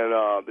 and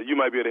that you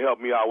might be able to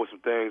help me out with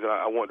some things. And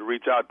I wanted to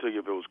reach out to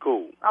you if it was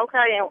cool.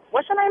 Okay, and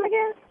what's your name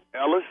again?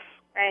 Ellis.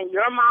 And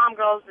your mom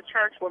goes to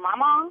church with my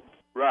mom?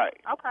 Right.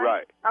 Okay.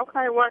 Right.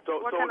 Okay, what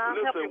So can I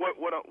help listen, you with?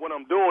 what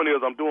I'm doing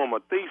is I'm doing my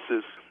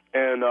thesis,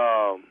 and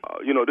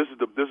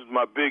this is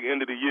my big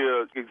end of the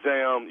year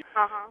exam.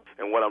 Uh-huh.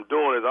 And what I'm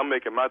doing is I'm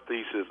making my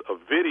thesis a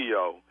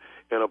video,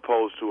 in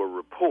opposed to a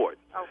report.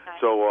 Okay.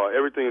 So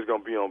everything is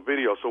going to be on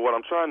video. So what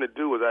I'm trying to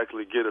do is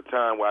actually get a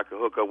time where I can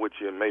hook up with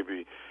you and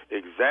maybe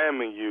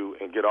examine you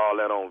and get all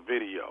that on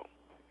video.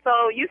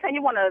 So you say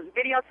you want to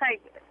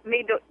videotape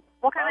me do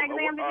what kind of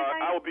exam did you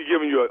say? I will be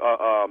giving you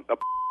a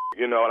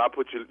and I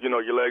put your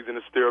legs in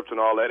the stirrups and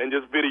all that, and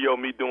just video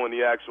me doing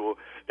the actual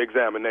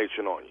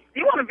examination on you.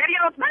 You want a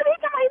video? Maybe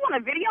you want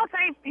to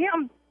videotape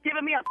him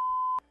giving me a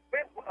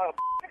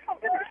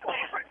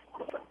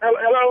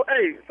Hello,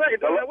 hey, say,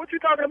 what you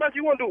talking about?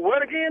 You want to do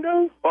what again,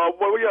 dude?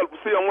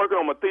 See, I'm working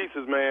on my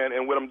thesis, man,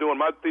 and what I'm doing,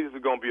 my thesis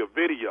is going to be a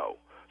video.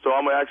 So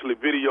I'm going to actually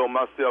video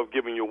myself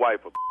giving your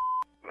wife a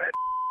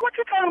What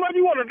you talking about?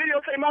 You want to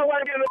videotape my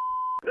wife giving a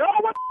Yo,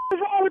 what the is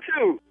wrong with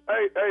you?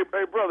 Hey,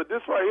 brother,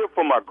 this right here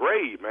for my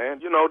grade,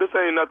 man. You know, this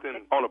ain't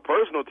nothing on a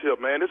personal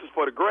tip, man. This is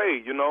for the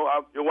grade. You know,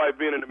 your wife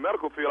being in the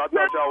medical field, I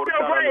thought y'all would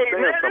have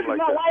understand something like that. This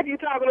is my wife you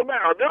talking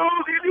about, dude.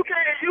 You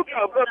can't, you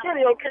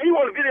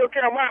want a video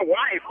camera my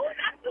wife.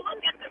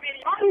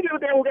 All you do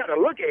then we got to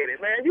look at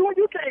it, man. You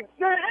can't,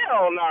 man,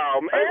 hell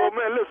no, man. Hey, well,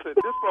 man, listen,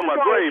 this for my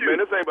grade,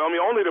 man. This ain't, I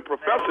mean, only the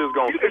professor is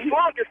going to see. You can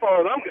flunk as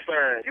far as I'm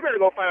concerned. You better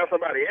go find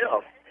somebody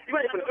else. You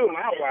ain't gonna do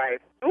my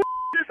wife. Who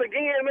this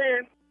again,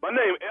 man? My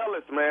name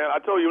Ellis, man.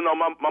 I told you,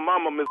 my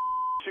mama, Miss,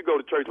 she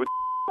go to church with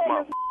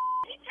mom.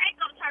 You can't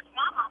go to church with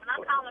my mama.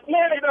 I'm calling you.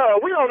 Man,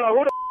 no, we don't know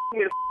who the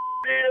Miss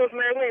is,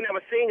 man. We ain't never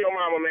seen your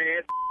mama,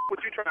 man.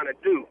 What you trying to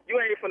do? You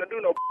ain't finna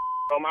do no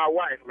on my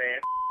wife, man.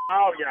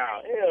 All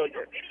y'all. Hell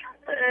yeah.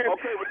 Man.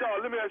 Okay, but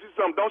dog, let me ask you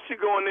something. Don't she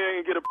go in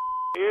there and get a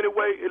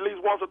anyway, at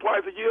least once or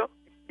twice a year?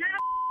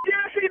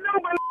 Yeah, she do,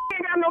 but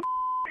ain't got no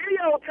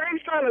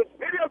videotapes trying to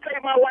videotape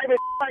my wife and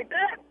like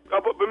that.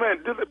 But man,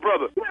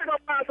 brother. You better go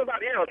find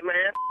somebody else,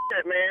 man.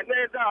 That, man.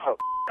 Man, dog.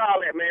 All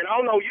that, man. I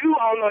don't know you.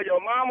 I don't know your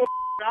mama.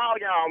 All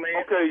y'all,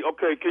 man.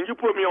 Okay. Can you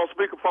put me on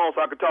speakerphone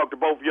so I can talk to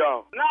both of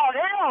y'all? No,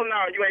 hell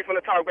no. You ain't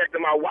finna talk back to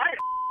my wife.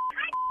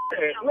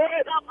 Man.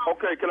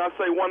 Okay, can I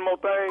say one more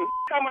thing?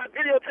 Talking about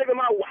videotaping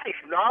my wife,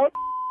 dog.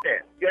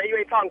 Yeah, you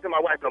ain't talking to my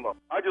wife no more.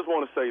 I just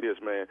want to say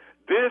this, man.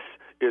 This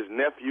is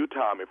Nephew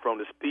Tommy from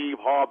the Steve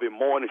Harvey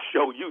Morning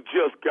Show. You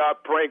just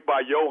got pranked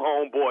by your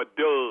homeboy,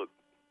 Doug.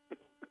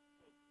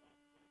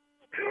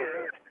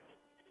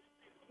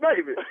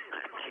 Baby.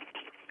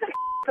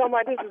 Talking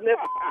about this is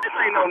nephew. This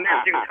ain't no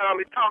nephew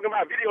Tommy talking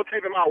about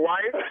videotaping my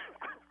wife.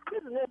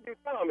 This is nephew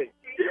Tommy.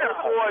 Yeah,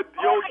 boy,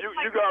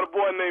 you got a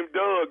boy named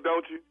Doug,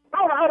 don't you?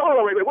 Hold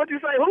on, wait. What'd you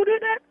say? Who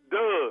did that?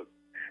 Doug.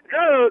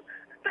 Doug,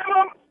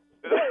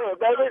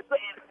 baby.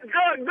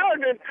 Doug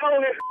done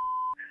told it.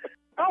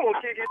 I'm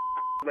gonna kick his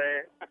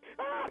man.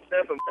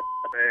 That's some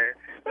man.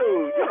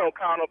 Dude, you don't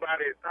call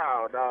nobody.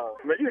 Oh, no.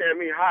 Man, you had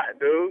me hot,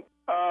 dude.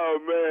 Oh,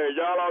 man.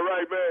 Y'all all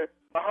right, man?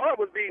 My heart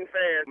was beating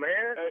fast,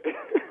 man.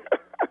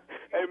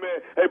 Hey, man.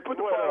 Hey, put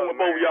the phone with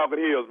both of y'all can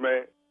hear us,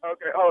 man.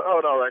 Okay,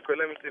 hold on right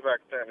quick. Let me see if I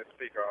can turn the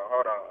speaker on.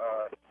 Hold on.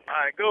 All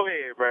right, go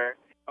ahead, man.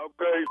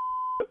 Okay,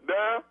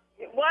 down.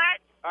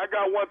 What? I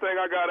got one thing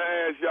I got to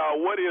ask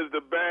y'all. What is the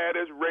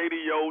baddest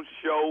radio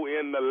show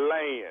in the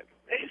land?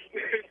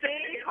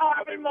 Steve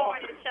Harvey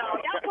Morning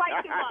Show. Y'all play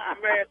too much.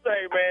 Man,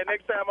 say, man,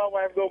 next time my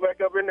wife go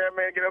back up in there,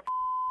 man, get up,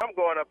 I'm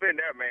going up in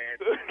there, man.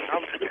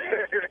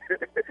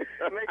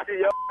 Make sure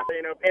y'all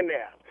ain't up in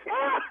there.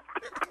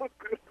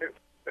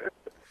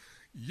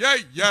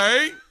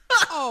 Yay.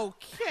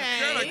 Okay.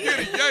 Can I get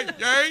it?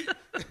 Yay.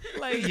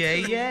 Like,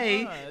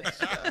 yay.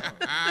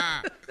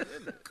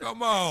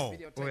 Come on.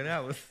 Boy,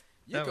 that was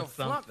You can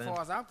flunk something.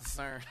 far as I'm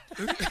concerned.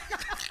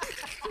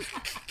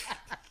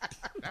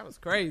 That was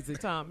crazy,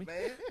 Tommy.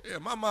 Yeah,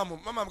 my mama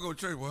go to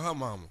church with her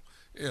mama.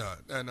 Yeah,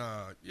 and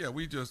I'm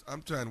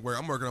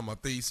working on my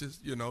thesis,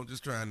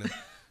 just trying to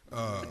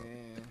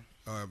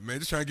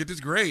just trying to get this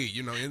grade,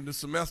 in the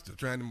semester,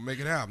 trying to make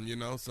it happen,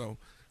 So,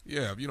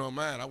 yeah, if you don't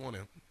mind, I want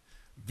to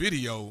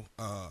video,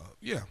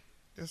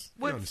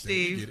 What,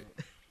 Steve?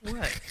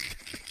 What?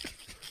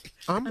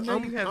 I'm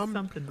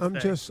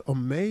just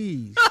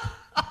amazed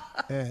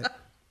at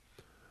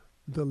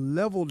the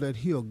level that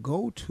he'll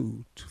go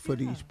to for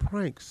these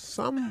pranks.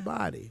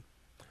 Somebody,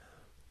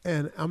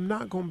 and I'm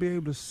not going to be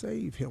able to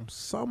save him.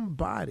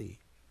 Somebody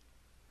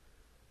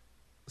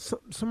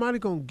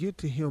going to get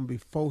to him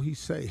before he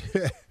say,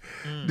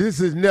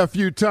 this is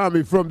Nephew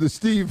Tommy from the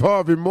Steve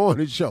Harvey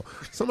Morning Show.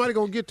 Somebody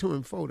going to get to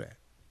him for that.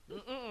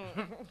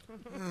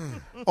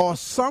 Or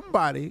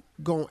somebody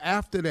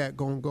after that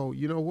going to go,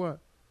 you know what?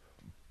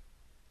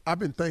 I've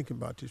been thinking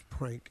about this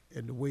prank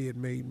and the way it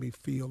made me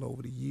feel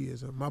over the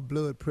years. And my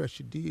blood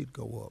pressure did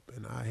go up,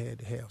 and I had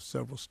to have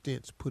several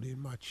stents put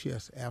in my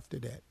chest after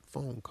that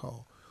phone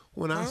call.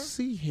 When I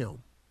see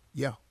him,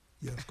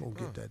 it's going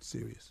to get that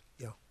serious.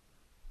 Yeah.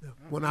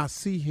 When I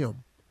see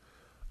him,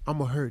 I'm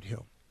going to hurt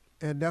him.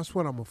 And that's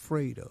what I'm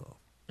afraid of.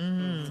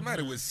 Mm-hmm.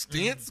 Somebody with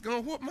stents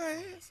going to whoop my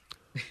ass?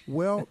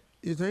 Well,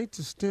 it ain't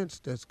the stents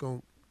that's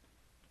going to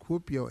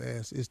whoop your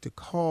ass. It's the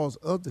cause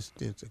of the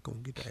stents that's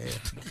going to get the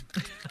ass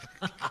whooped.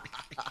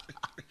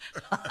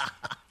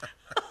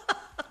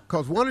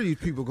 Because one of these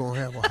people going to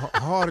have a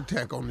heart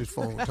attack on this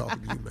phone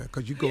talking to you, man,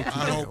 because you go too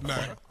I hope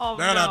not. Oh,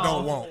 that no. I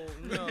don't want.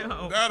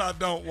 No. That I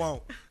don't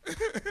want.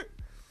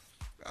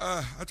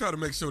 I try to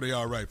make sure they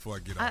all right before I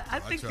get out. I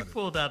think you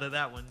pulled out of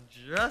that one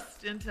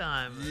just in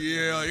time.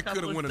 Yeah, it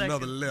could have went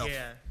another left.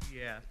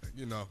 Yeah.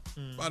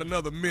 About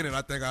another minute,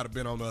 I think I'd have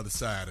been on the other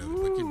side of it.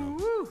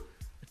 But,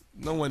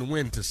 knowing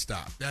when to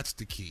stop. That's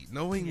the key.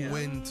 Knowing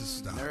when to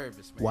stop.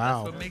 Nervous, man.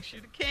 Wow. That's what makes you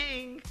the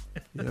king.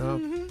 Yeah.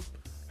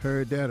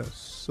 Heard that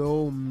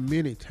so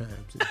many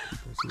times in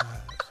people's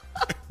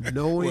lives.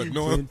 Knowing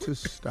when to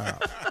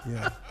stop.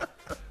 Yeah.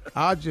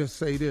 I'll just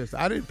say this.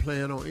 I didn't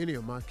plan on any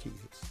of my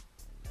kids.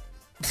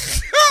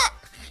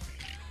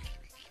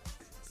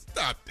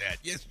 Stop that.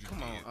 Yes, you Come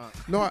did. on.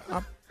 No,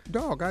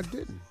 dog, I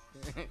didn't.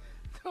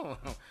 Come on.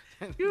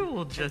 You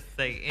will just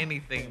say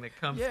anything that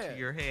comes to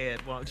your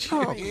head, won't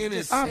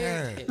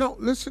you? No,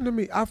 listen to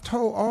me. I've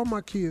told all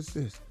my kids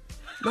this.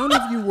 None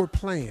of you were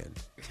planned.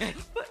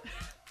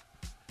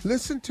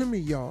 Listen to me,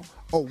 y'all.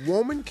 A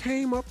woman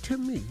came up to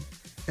me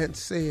and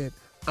said,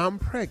 I'm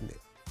pregnant.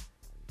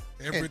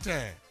 Every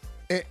time.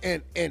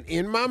 And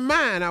in my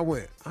mind, I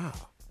went,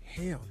 oh,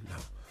 hell no.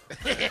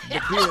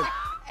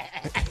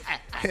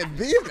 And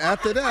then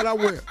after that, I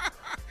went,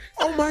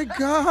 oh my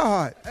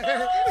God.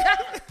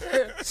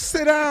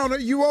 Sit down, are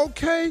you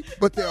okay?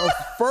 But the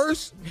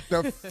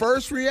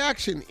first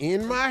reaction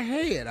in my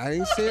head, I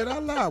ain't say it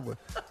out loud, but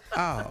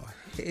oh,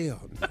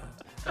 hell no.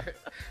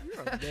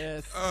 You're a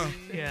mess.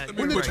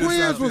 When the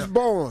twins was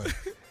born,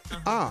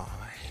 oh,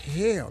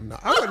 hell no.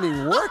 I wasn't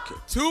even working.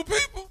 Two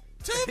people?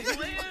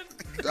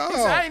 Dog.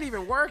 I ain't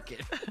even working.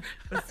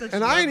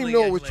 And I didn't even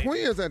know it was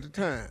twins at the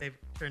time. They've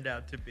turned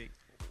out to be.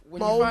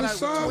 My oldest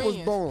son was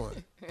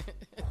born.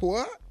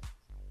 What?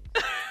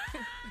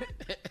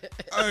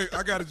 Hey,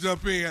 I got to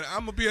jump in.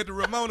 I'm going to be at the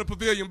Ramona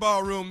Pavilion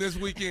Ballroom this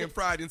weekend,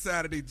 Friday and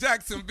Saturday.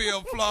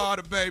 Jacksonville,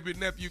 Florida, baby.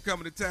 Nephew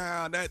coming to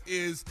town. That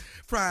is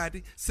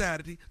Friday,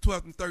 Saturday,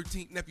 12th and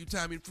 13th. Nephew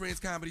Tommy and Friends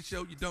Comedy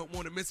Show. You don't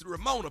want to miss it.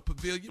 Ramona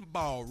Pavilion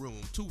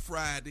Ballroom. 2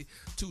 Friday,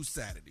 2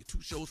 Saturday.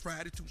 2 shows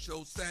Friday, 2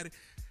 shows Saturday.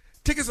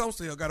 Tickets on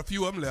sale. Got a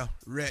few of them left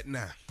right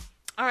now.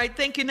 All right,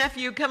 thank you,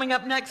 nephew. Coming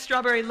up next,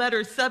 Strawberry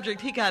Letter's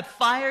subject, he got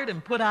fired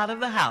and put out of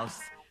the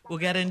house. We'll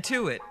get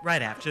into it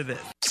right after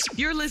this.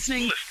 You're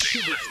listening to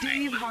the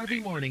Steve Harvey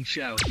Morning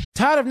Show.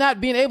 Tired of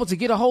not being able to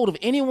get a hold of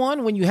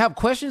anyone when you have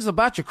questions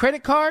about your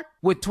credit card?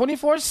 With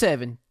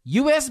 24/7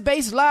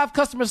 U.S.-based live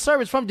customer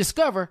service from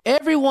Discover,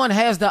 everyone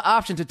has the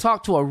option to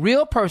talk to a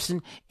real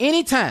person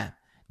anytime,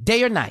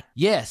 day or night.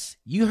 Yes,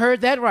 you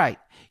heard that right.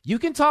 You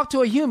can talk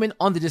to a human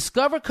on the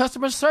Discover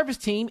customer service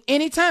team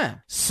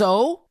anytime.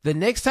 So, the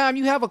next time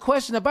you have a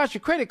question about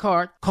your credit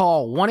card,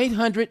 call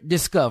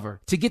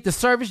 1-800-DISCOVER to get the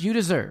service you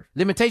deserve.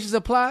 Limitations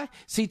apply.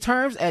 See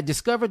terms at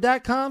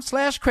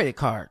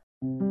discover.com/creditcard.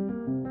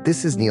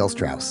 This is Neil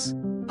Strauss,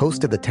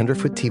 host of the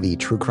Tenderfoot TV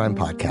True Crime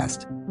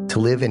Podcast, To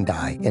Live and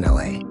Die in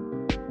L.A.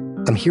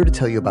 I'm here to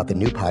tell you about the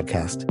new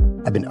podcast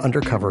I've been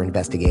undercover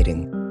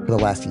investigating for the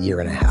last year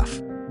and a half.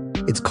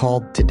 It's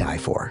called To Die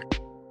For.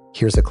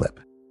 Here's a clip.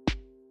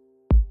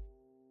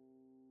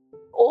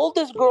 All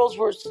these girls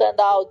were sent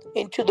out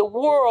into the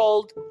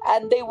world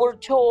and they were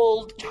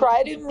told,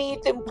 try to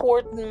meet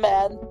important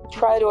men,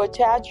 try to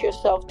attach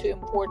yourself to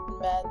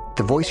important men.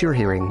 The voice you're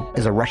hearing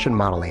is a Russian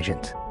model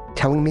agent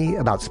telling me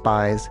about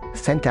spies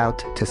sent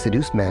out to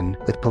seduce men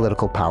with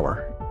political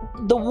power.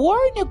 The war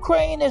in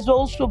Ukraine is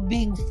also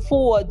being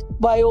fought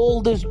by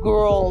all these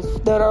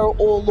girls that are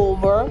all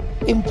over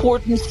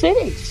important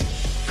cities.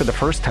 For the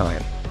first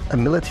time, a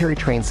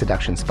military-trained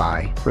seduction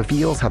spy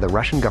reveals how the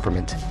Russian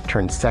government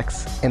turned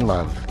sex and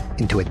love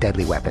into a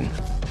deadly weapon.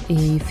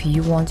 If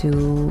you want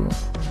to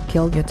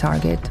kill your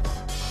target,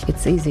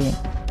 it's easy.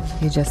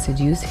 You just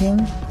seduce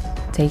him,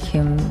 take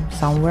him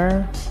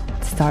somewhere,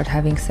 start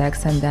having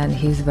sex, and then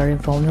he's very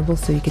vulnerable,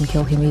 so you can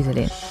kill him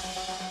easily.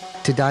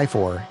 To Die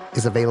For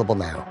is available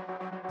now.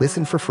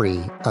 Listen for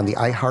free on the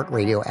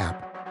iHeartRadio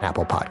app,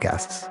 Apple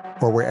Podcasts,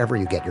 or wherever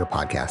you get your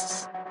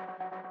podcasts.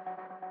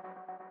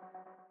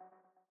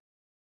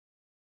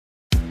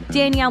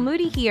 Danielle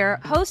Moody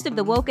here, host of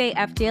the Woke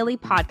AF Daily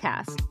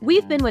podcast.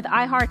 We've been with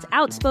iHeart's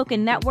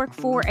Outspoken Network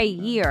for a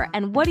year,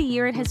 and what a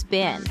year it has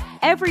been.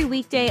 Every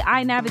weekday,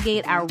 I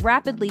navigate our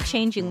rapidly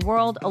changing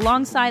world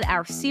alongside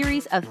our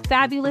series of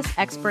fabulous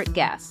expert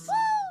guests.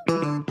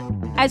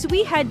 As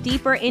we head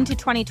deeper into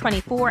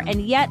 2024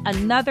 and yet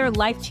another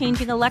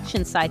life-changing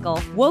election cycle,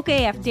 Woke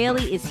AF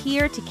Daily is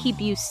here to keep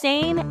you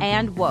sane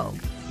and woke.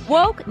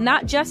 Woke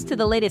not just to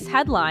the latest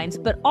headlines,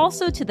 but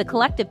also to the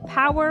collective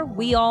power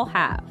we all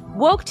have.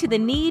 Woke to the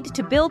need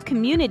to build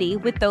community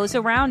with those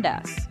around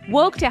us.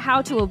 Woke to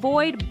how to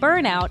avoid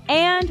burnout,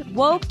 and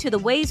woke to the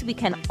ways we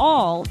can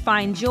all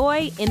find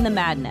joy in the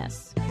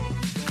madness.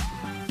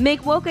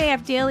 Make Woke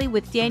AF Daily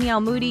with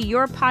Danielle Moody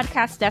your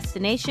podcast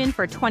destination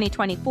for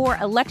 2024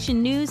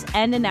 election news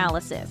and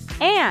analysis.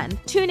 And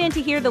tune in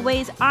to hear the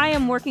ways I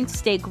am working to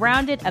stay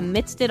grounded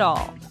amidst it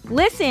all.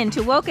 Listen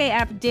to Woke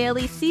AF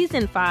Daily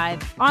Season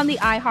 5 on the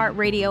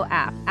iHeartRadio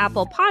app,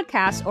 Apple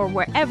Podcasts, or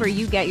wherever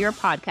you get your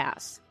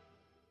podcasts.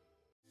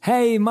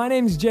 Hey, my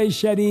name's Jay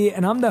Shetty,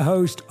 and I'm the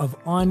host of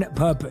On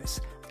Purpose.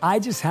 I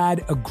just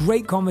had a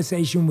great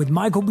conversation with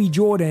Michael B.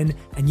 Jordan,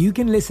 and you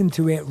can listen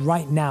to it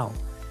right now.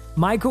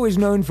 Michael is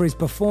known for his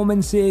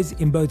performances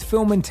in both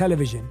film and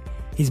television.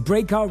 His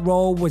breakout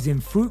role was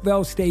in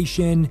Fruitvale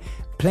Station,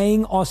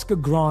 playing Oscar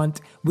Grant,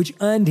 which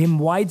earned him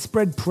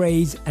widespread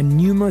praise and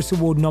numerous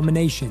award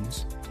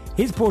nominations.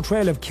 His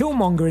portrayal of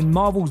Killmonger in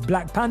Marvel's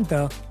Black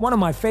Panther, one of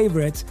my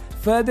favorites,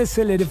 further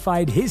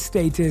solidified his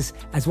status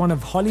as one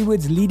of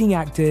Hollywood's leading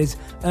actors,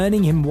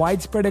 earning him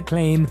widespread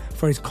acclaim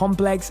for his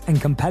complex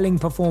and compelling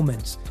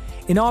performance.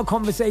 In our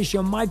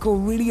conversation, Michael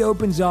really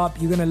opens up.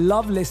 You're going to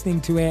love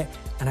listening to it,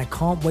 and I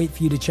can't wait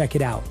for you to check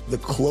it out. The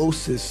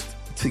closest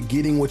to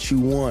getting what you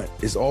want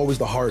is always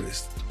the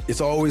hardest. It's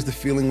always the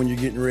feeling when you're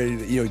getting ready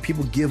to,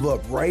 people give up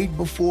right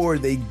before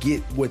they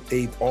get what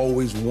they've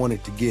always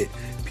wanted to get.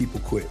 People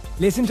quit.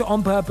 Listen to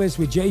On Purpose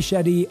with Jay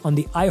Shetty on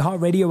the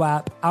iHeartRadio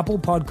app, Apple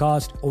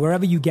Podcast, or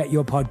wherever you get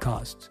your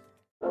podcasts.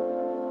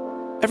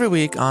 Every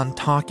week on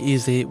Talk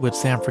Easy with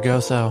Sam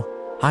Fragoso,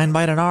 I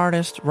invite an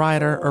artist,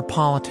 writer, or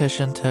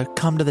politician to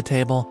come to the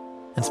table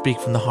and speak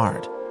from the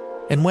heart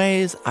in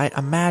ways I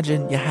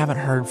imagine you haven't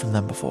heard from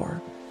them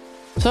before.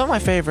 Some of my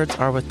favorites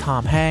are with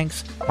Tom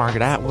Hanks,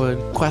 Margaret Atwood,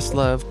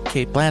 Questlove,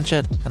 Cate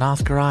Blanchett, and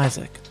Oscar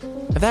Isaac.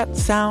 If that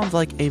sounds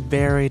like a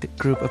varied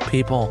group of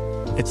people,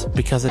 it's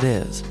because it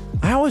is.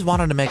 I always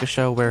wanted to make a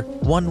show where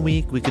one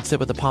week we could sit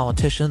with a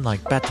politician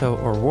like Beto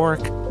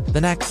O'Rourke, the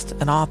next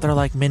an author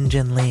like Min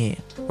Jin Lee,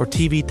 or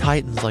TV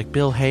titans like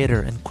Bill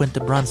Hader and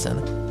Quinta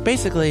Brunson.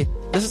 Basically,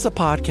 this is a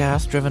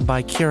podcast driven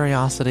by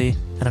curiosity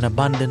and an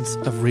abundance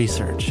of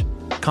research.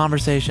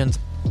 Conversations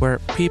where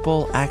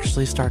people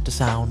actually start to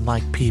sound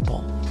like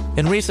people.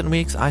 In recent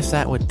weeks, I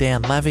sat with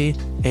Dan Levy,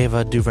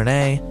 Ava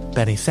DuVernay,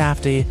 Benny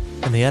Safdie,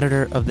 and the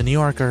editor of The New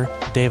Yorker,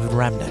 David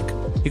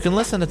Remnick. You can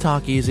listen to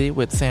Talk Easy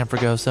with Sam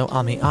Fragoso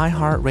on the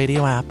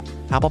iHeartRadio app,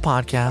 Apple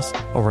Podcasts,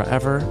 or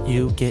wherever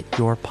you get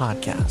your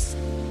podcasts.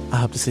 I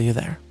hope to see you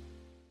there.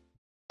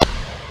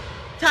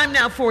 Time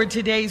now for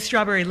today's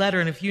Strawberry Letter,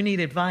 and if you need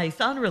advice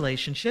on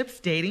relationships,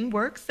 dating,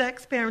 work,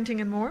 sex,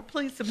 parenting, and more,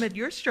 please submit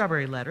your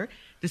Strawberry Letter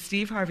to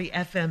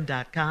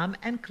steveharveyfm.com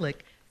and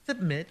click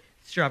Submit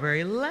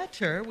Strawberry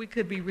Letter. We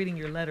could be reading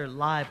your letter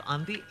live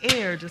on the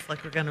air, just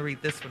like we're going to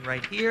read this one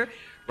right here,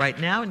 right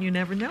now, and you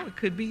never know, it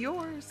could be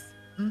yours.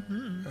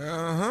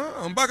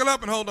 Buckle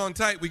up and hold on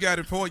tight. We got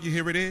it for you.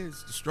 Here it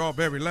is, the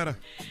Strawberry Letter.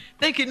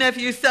 Thank you,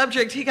 nephew.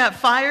 Subject, he got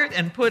fired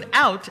and put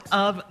out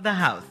of the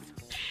house.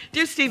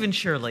 Dear Steve and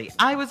Shirley,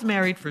 I was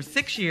married for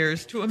 6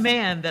 years to a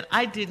man that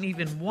I didn't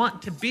even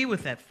want to be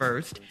with at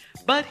first,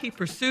 but he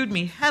pursued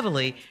me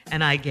heavily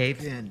and I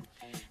gave in.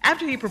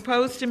 After he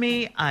proposed to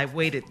me, I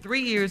waited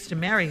 3 years to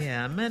marry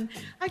him, and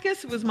I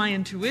guess it was my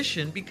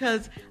intuition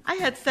because I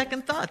had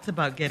second thoughts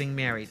about getting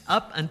married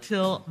up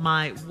until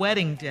my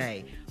wedding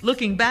day.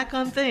 Looking back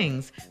on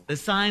things, the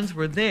signs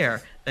were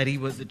there that he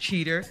was a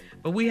cheater,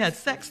 but we had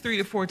sex 3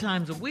 to 4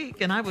 times a week,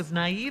 and I was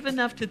naive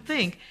enough to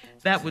think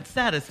that would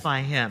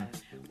satisfy him.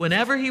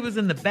 Whenever he was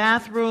in the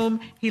bathroom,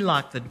 he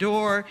locked the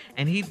door,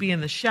 and he'd be in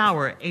the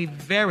shower a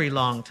very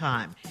long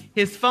time.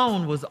 His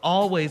phone was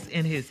always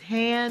in his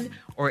hand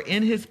or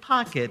in his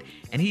pocket,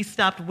 and he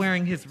stopped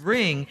wearing his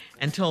ring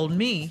and told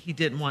me he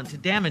didn't want to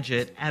damage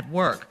it at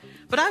work.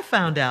 But I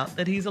found out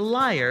that he's a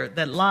liar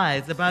that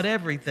lies about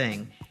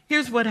everything.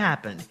 Here's what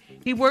happened.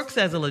 He works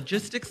as a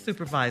logistics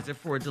supervisor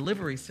for a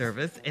delivery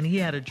service, and he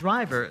had a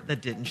driver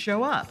that didn't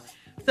show up.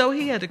 So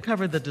he had to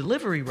cover the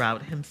delivery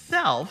route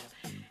himself,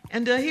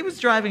 and he was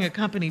driving a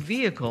company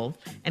vehicle,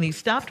 and he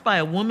stopped by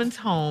a woman's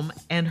home,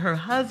 and her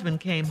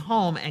husband came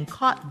home and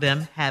caught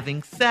them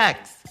having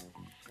sex.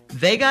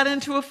 They got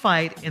into a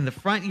fight in the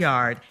front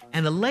yard,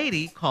 and the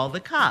lady called the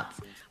cops.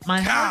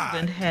 My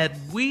husband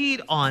had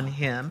weed on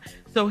him,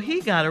 so he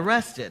got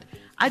arrested.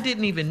 I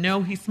didn't even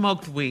know he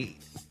smoked weed.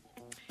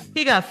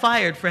 He got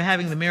fired for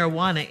having the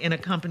marijuana in a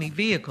company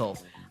vehicle.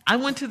 I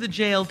went to the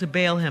jail to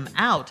bail him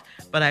out,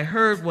 but I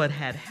heard what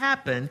had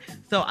happened,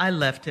 so I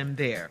left him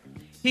there.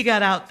 He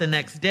got out the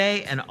next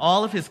day, and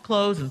all of his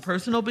clothes and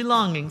personal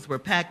belongings were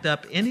packed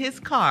up in his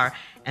car,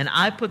 and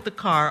I put the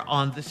car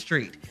on the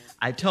street.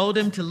 I told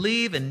him to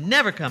leave and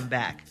never come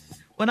back.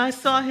 When I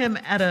saw him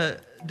at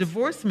a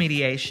divorce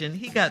mediation,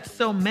 he got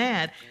so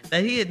mad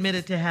that he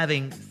admitted to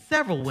having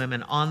several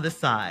women on the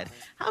side.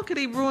 How could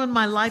he ruin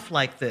my life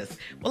like this?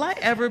 Will I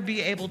ever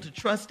be able to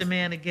trust a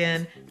man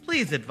again?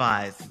 Please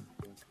advise.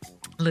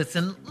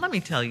 Listen, let me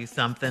tell you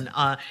something.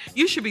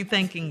 You should be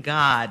thanking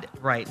God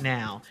right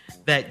now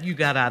that you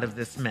got out of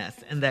this mess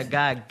and that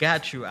God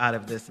got you out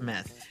of this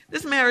mess.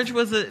 This marriage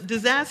was a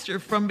disaster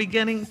from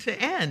beginning to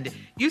end.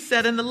 You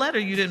said in the letter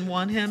you didn't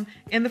want him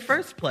in the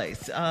first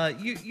place.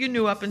 You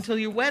knew up until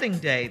your wedding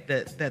day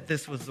that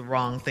this was the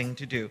wrong thing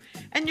to do.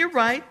 And you're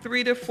right,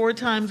 3 to 4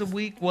 times a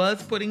week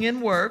was putting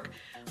in work.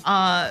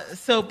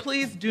 So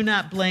please do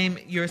not blame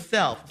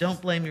yourself.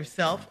 Don't blame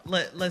yourself.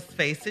 Let's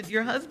face it,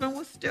 your husband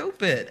was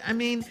stupid. I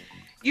mean,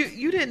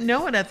 you didn't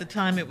know it at the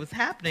time it was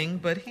happening,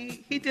 but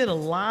he did a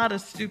lot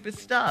of stupid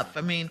stuff.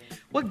 I mean,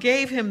 what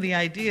gave him the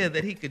idea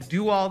that he could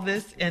do all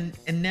this and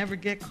never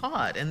get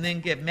caught and then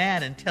get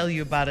mad and tell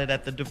you about it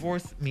at the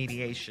divorce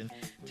mediation?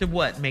 To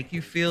what, make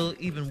you feel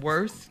even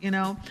worse, you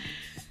know?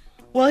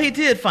 Well, he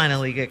did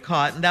finally get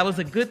caught, and that was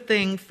a good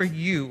thing for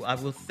you. I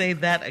will say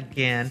that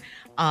again.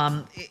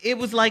 It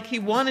was like he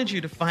wanted you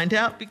to find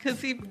out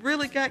because he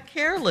really got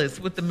careless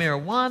with the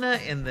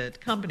marijuana in the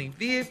company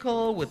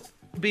vehicle, with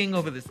being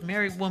over this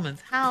married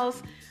woman's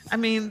house. I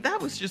mean, that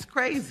was just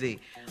crazy.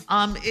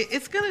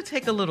 It's going to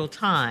take a little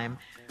time.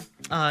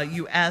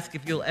 You ask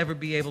if you'll ever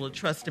be able to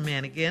trust a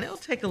man again. It'll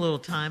take a little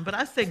time, but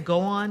I say go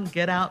on,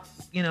 get out,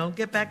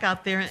 get back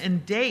out there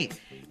and date.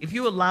 If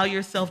you allow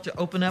yourself to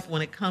open up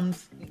when it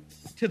comes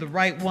to the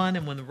right one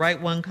and when the right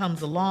one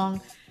comes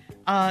along,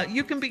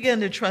 You can begin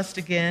to trust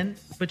again,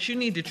 but you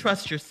need to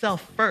trust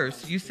yourself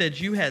first. You said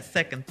you had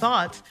second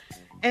thoughts,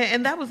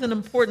 and that was an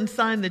important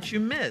sign that you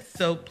missed.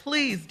 So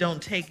please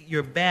don't take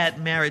your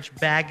bad marriage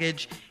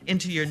baggage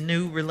into your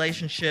new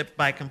relationship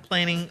by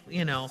complaining,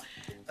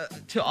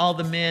 to all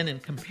the men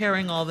and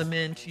comparing all the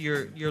men to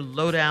your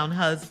low-down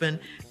husband.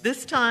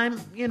 This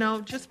time,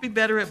 just be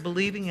better at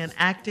believing and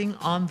acting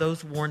on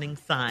those warning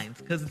signs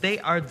because they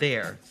are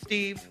there.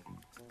 Steve?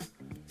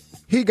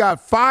 He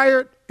got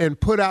fired and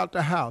put out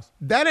the house.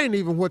 That ain't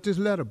even what this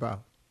letter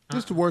about. This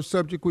is the worst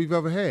subject we've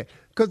ever had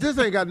because this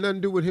ain't got nothing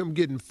to do with him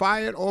getting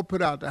fired or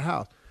put out the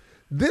house.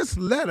 This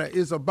letter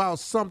is about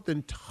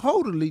something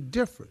totally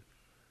different.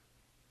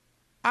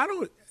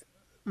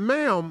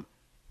 Ma'am,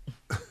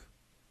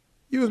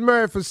 you was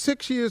married for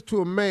 6 years to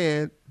a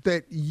man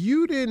that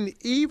you didn't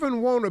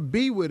even want to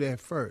be with at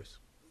first.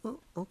 Oh,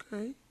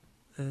 okay.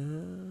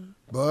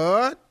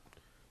 But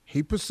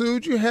he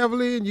pursued you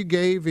heavily and you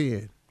gave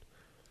in.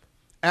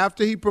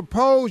 After he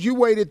proposed, you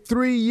waited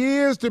 3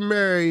 years to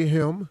marry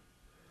him.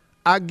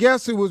 I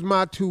guess it was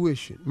my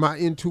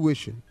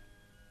intuition.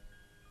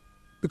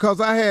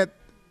 Because I had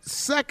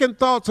second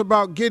thoughts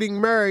about getting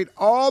married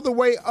all the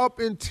way up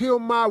until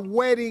my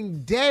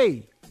wedding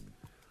day.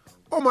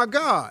 Oh my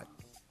God.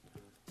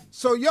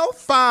 So your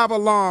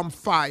 5-alarm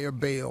fire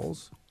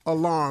bells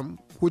alarm,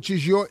 which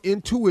is your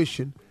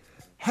intuition,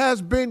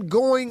 has been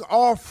going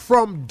off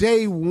from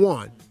day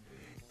one.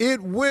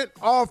 It went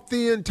off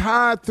the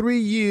entire 3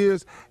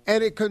 years,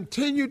 and it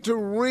continued to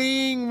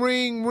ring,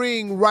 ring,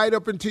 ring right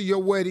up until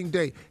your wedding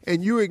day.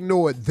 And you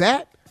ignored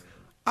that?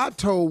 I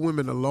told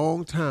women a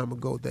long time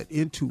ago that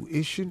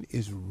intuition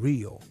is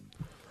real.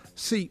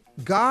 See,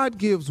 God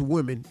gives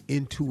women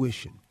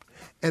intuition.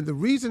 And the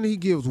reason he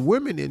gives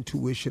women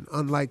intuition,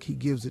 unlike he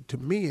gives it to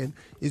men,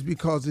 is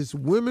because it's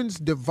women's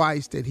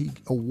device that he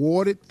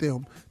awarded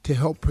them to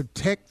help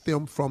protect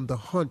them from the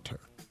hunter,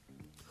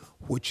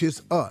 which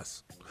is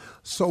us.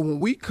 So when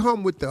we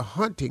come with the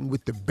hunting,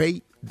 with the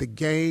bait, the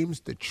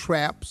games, the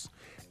traps,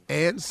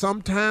 and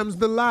sometimes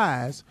the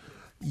lies,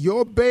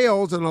 your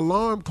bells and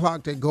alarm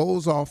clock that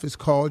goes off is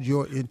called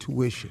your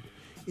intuition.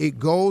 It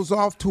goes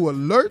off to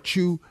alert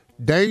you,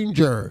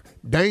 danger,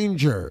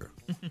 danger.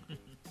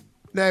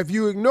 Now, if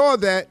you ignore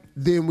that,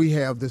 then we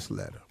have this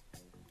letter.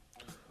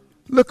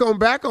 Look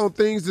back on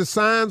things, the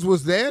signs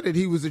was there that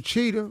he was a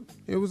cheater.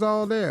 It was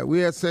all there. We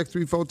had sex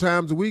 3-4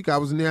 times a week. I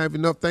wasn't there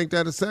enough to think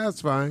that is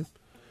satisfying.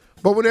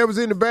 But when I was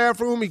in the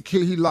bathroom,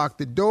 he locked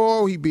the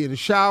door. He'd be in the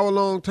shower a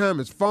long time.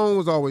 His phone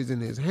was always in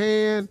his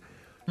hand,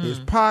 his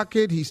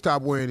pocket. He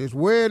stopped wearing his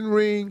wedding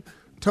ring.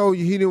 Told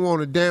you he didn't want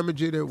to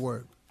damage it at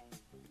work.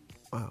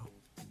 Wow.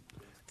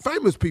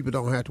 Famous people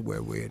don't have to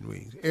wear wedding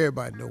rings.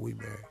 Everybody know we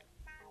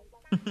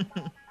married.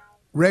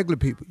 Regular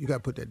people, you got to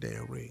put that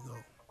damn ring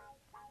on.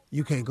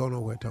 You can't go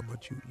nowhere talking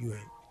about you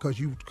ain't.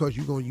 Because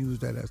you're going to use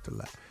that as the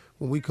lie.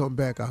 When we come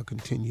back, I'll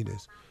continue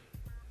this.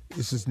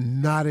 This is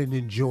not an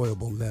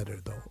enjoyable letter,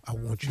 though. I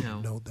want you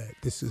to know that.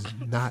 This is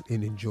not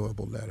an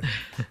enjoyable letter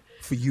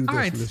for you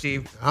that's listening.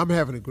 Steve. I'm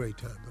having a great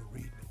time, though,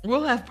 reading it.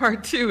 We'll have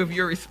part 2 of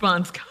your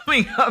response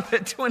coming up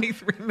at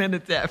 23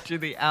 minutes after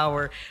the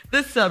hour.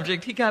 This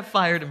subject, he got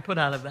fired and put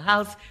out of the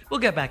house. We'll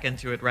get back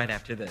into it right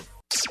after this.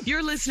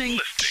 You're listening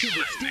to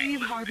the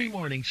Steve Harvey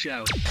Morning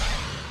Show.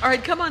 All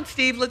right, come on,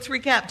 Steve. Let's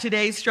recap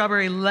today's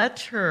Strawberry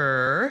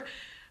Letter.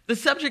 The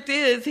subject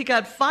is he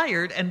got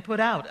fired and put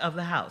out of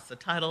the house. A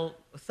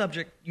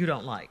subject you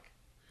don't like.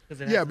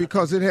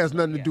 Because it has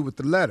nothing to do with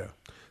the letter.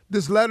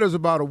 This letter is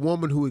about a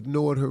woman who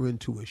ignored her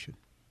intuition.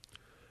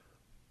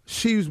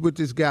 She was with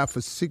this guy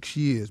for 6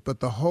 years, but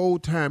the whole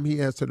time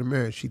he asked her to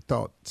marry, she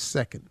thought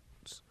seconds.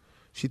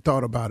 She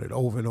thought about it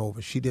over and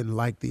over. She didn't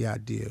like the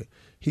idea.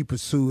 He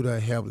pursued her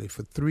heavily.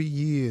 For 3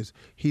 years,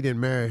 he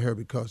didn't marry her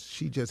because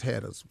she just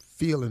had a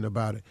feeling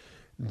about it.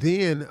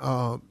 Then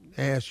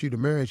asked you to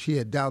marry. She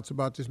had doubts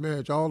about this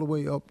marriage all the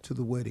way up to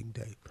the wedding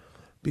day.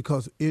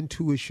 Because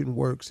intuition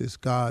works. It's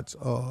God's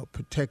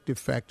protective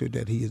factor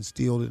that he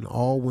instilled in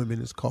all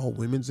women. It's called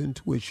women's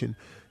intuition.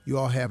 You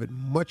all have it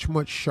much,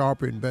 much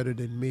sharper and better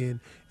than men,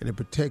 and it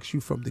protects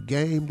you from the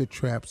game, the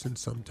traps, and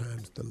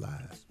sometimes the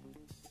lies.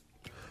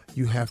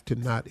 You have to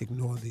not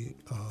ignore the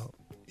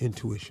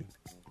intuition.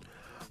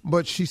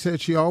 But she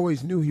said she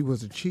always knew he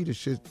was a cheater.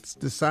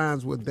 The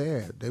signs were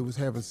there. They was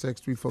having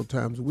sex 3-4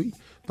 times a week.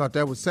 Thought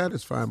that was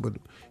satisfying, but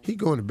he'd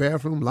go in the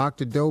bathroom, lock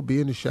the door,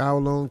 be in the shower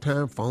a long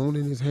time, phone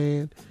in his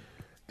hand,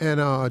 and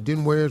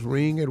didn't wear his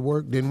ring at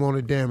work, didn't want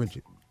to damage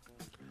it.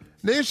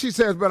 Then she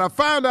says, but I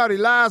found out he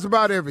lies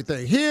about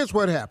everything. Here's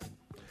what happened.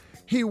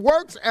 He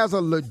works as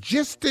a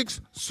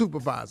logistics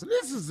supervisor.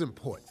 This is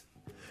important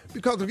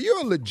because if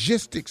you're a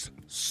logistics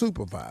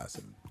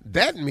supervisor,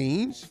 that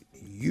means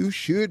you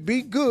should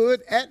be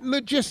good at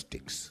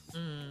logistics.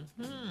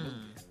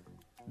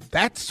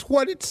 That's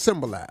what it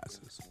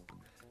symbolizes.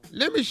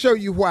 Let me show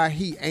you why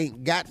he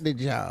ain't got the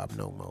job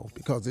no more.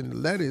 Because in the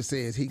letter it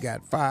says he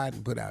got fired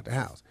and put out the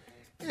house.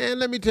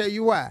 And let me tell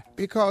you why.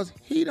 Because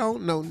he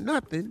don't know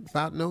nothing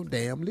about no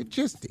damn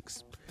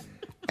logistics.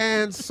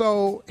 And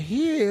so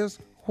here's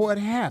what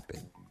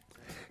happened.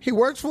 He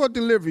works for a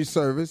delivery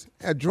service.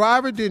 A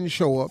driver didn't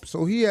show up,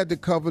 so he had to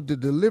cover the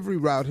delivery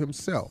route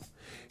himself.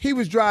 He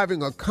was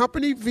driving a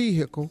company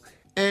vehicle,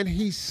 and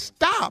he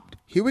stopped,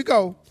 here we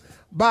go,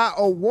 by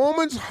a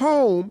woman's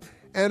home,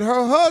 and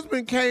her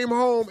husband came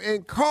home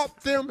and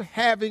caught them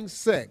having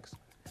sex.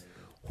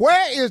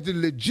 Where is the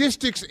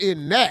logistics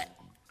in that?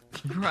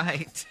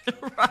 Right.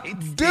 Right,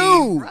 Steve.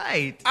 Dude,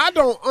 right. I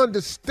don't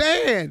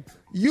understand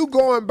you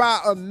going by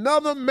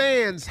another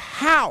man's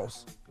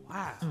house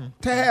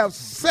to have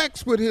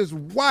sex with his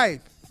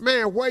wife.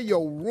 Man, where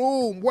your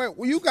room? Where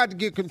you got to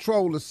get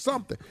control of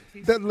something.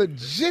 The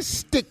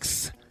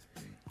logistics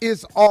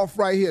is off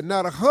right here.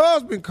 Now the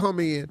husband come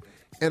in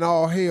and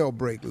all hell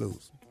break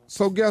loose.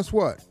 So guess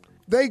what?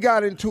 They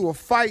got into a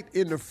fight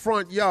in the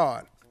front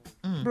yard.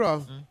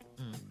 Bro,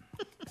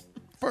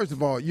 first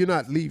of all, you're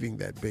not leaving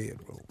that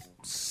bedroom.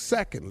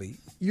 Secondly,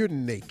 you're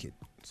naked.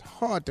 It's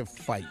hard to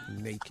fight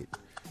naked.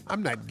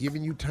 I'm not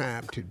giving you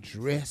time to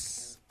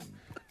dress.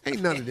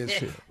 Ain't none of this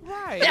here.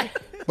 Right.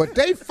 But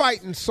they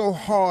fighting so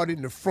hard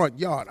in the front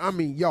yard. I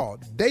mean, y'all,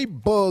 they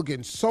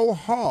bugging so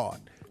hard.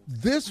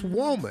 This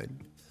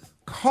woman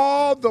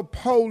called the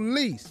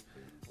police.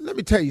 Let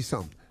me tell you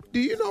something. Do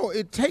you know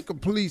it take a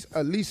police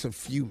at least a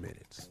few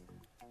minutes?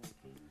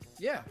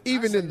 Yeah.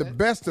 Even in the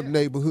best of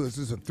neighborhoods,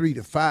 it's a 3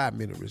 to 5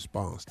 minute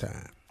response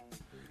time.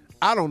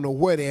 I don't know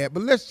where they're at,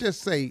 but let's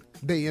just say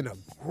they in a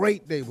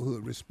great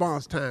neighborhood.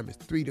 Response time is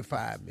 3 to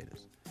 5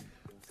 minutes.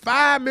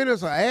 5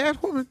 minutes of ass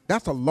woman?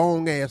 That's a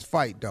long ass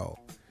fight, dog.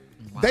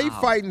 Wow. They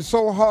fighting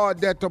so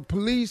hard that the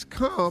police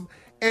come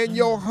and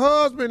your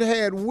husband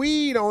had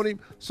weed on him,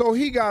 so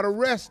he got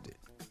arrested.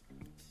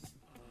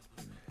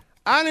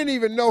 I didn't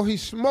even know he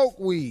smoked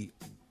weed.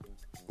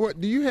 What,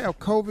 do you have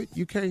COVID?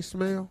 You can't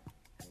smell?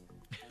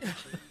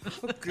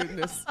 Oh,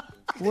 goodness.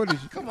 What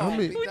is you? Come on,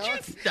 would you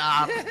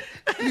stop?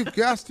 You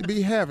got to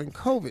be having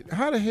COVID.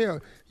 How the hell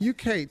you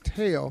can't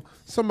tell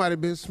somebody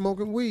been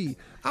smoking weed?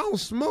 I don't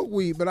smoke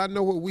weed, but I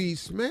know what weed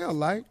smell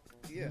like.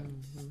 Yeah.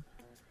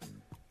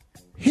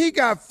 He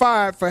got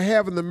fired for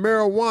having the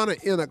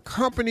marijuana in a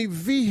company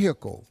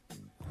vehicle.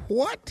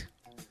 What?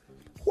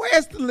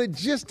 Where's the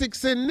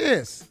logistics in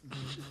this?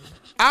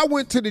 I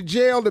went to the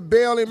jail to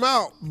bail him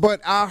out,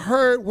 but I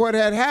heard what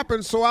had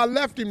happened, so I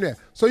left him there.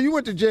 So you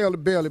went to jail to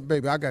bail him,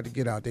 baby. I got to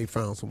get out. They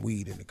found some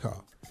weed in the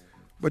car.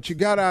 But you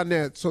got out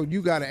there, so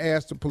you got to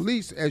ask the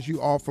police as you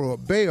offer a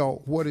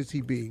bail, what is he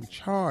being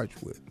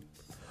charged with?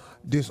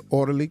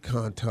 Disorderly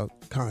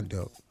conduct,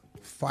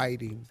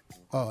 fighting,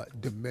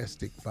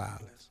 domestic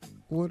violence.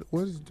 What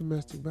is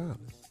domestic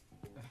violence?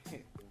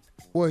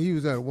 Well, he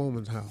was at a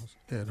woman's house,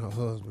 and her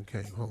husband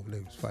came home. They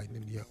was fighting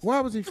in the yard.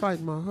 Why was he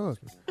fighting my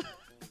husband?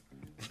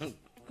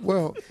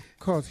 Well,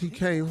 because he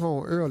came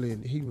home early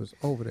and he was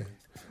over there.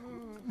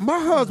 My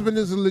husband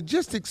is a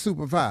logistics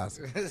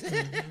supervisor.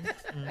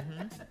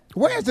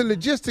 Where's the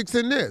logistics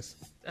in this?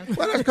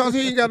 Well, that's because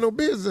he ain't got no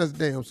business as a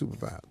damn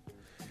supervisor.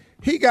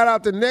 He got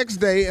out the next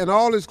day and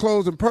all his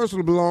clothes and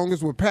personal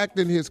belongings were packed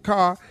in his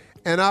car,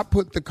 and I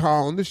put the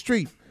car on the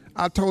street.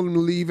 I told him to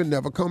leave and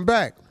never come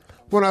back.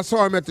 When I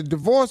saw him at the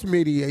divorce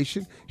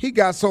mediation, he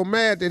got so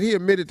mad that he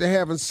admitted to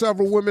having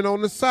several women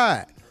on the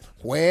side.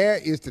 Where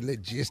is the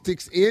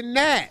logistics in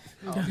that?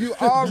 You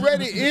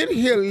already in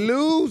here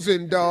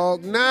losing,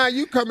 dog. Now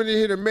you coming in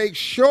here to make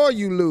sure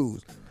you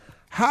lose.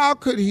 How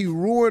could he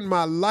ruin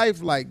my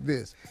life like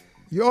this?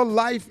 Your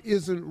life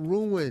isn't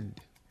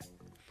ruined.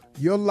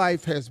 Your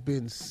life has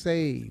been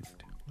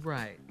saved.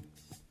 Right.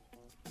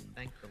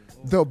 Thank the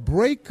Lord. The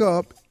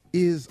breakup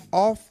is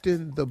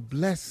often the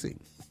blessing.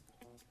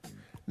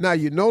 Now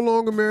you're no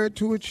longer married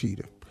to a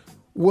cheater.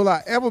 Will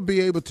I ever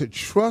be able to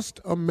trust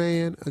a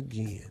man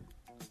again?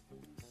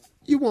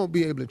 You won't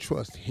be able to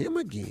trust him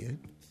again,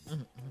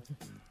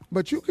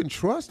 but you can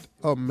trust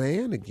a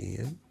man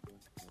again.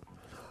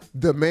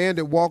 The man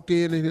that walked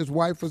in and his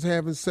wife was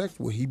having sex,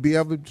 will he be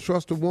able to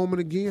trust a woman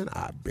again?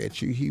 I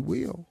bet you he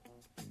will.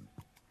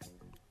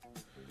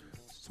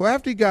 So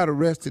after he got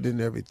arrested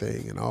and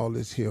everything and all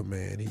this here,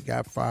 man, he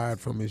got fired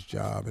from his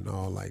job and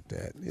all like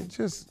that. It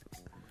just,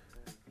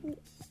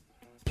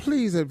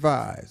 please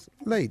advise,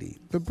 lady,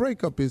 the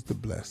breakup is the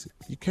blessing.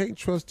 You can't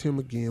trust him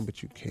again,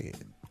 but you can.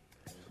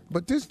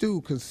 But this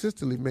dude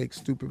consistently makes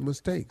stupid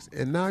mistakes,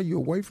 and now you're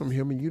away from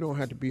him and you don't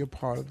have to be a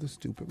part of the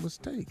stupid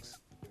mistakes.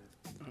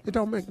 It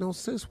don't make no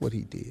sense what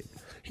he did.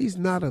 He's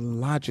not a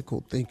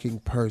logical thinking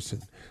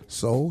person,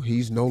 so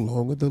he's no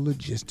longer the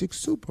logistics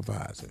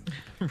supervisor.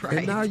 Right.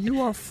 And now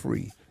you are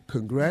free.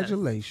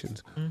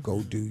 Congratulations. Yes.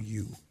 Go do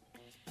you.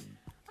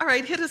 All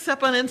right, hit us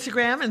up on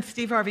Instagram and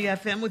Steve Harvey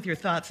FM with your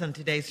thoughts on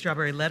today's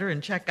Strawberry Letter,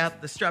 and check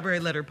out the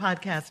Strawberry Letter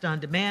podcast on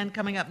demand.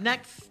 Coming up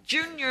next,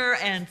 Junior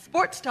and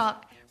Sports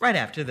Talk right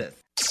after this.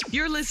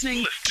 You're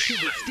listening to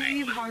the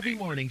Steve Harvey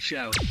Morning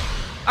Show.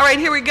 All right,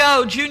 here we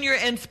go. Junior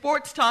and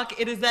Sports Talk.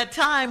 It is that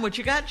time. What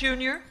you got,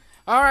 Junior?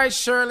 All right,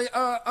 Shirley.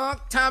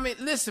 Tommy,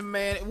 listen,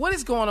 man. What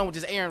is going on with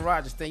this Aaron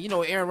Rodgers thing? You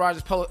know, Aaron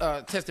Rodgers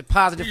tested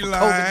positive for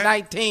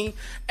COVID-19.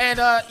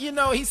 And,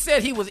 he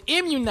said he was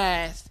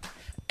immunized.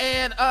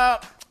 And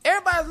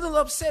everybody's a little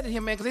upset at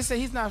him, man, because they say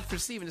he's not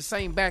receiving the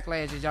same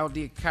backlash as y'all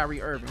did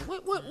Kyrie Irving.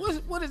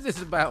 What is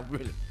this about,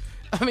 really?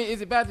 I mean,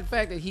 is it about the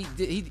fact that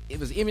it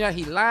was immunized,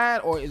 he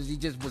lied, or is he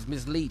just was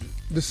misleading?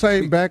 The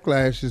same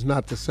backlash is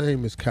not the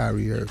same as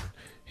Kyrie Irving.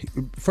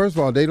 First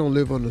of all, they don't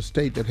live on a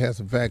state that has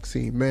a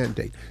vaccine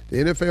mandate. The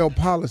NFL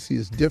policy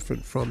is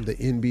different from the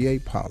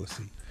NBA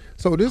policy.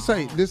 So this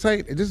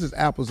is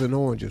apples and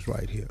oranges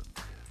right here.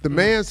 The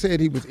man said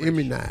he was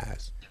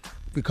immunized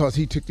because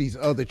he took these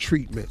other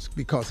treatments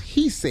because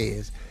he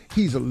says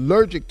he's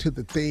allergic to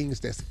the things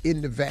that's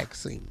in the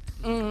vaccine.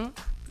 Mm-hmm.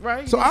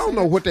 Right. So I don't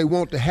know what they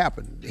want to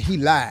happen. He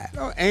lied.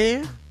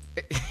 And?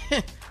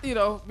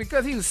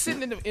 Because he was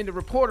sitting in the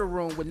reporter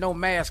room with no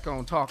mask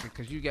on talking,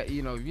 because you got, if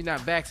you're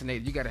not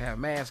vaccinated, you got to have a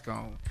mask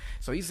on.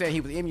 So he said he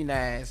was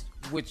immunized,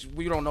 which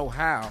we don't know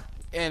how.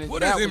 And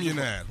what is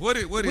immunized? What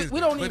is?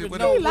 We don't even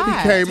know.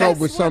 He came up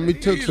with something.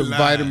 He took some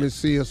vitamin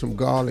C and some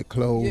garlic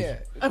cloves. Yeah.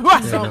 We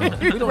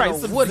don't know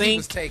what he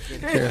was taking.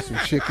 He had some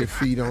chicken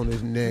feet on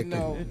his neck.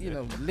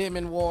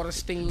 Lemon water,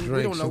 steam.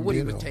 We don't know what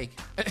he was taking.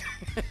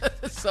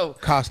 So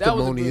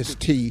Costamonious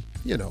tea,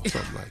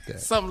 something like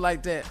that. Something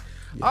like that.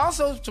 Yeah.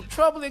 Also, some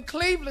trouble in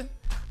Cleveland.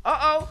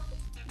 What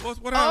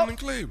happened in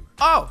Cleveland?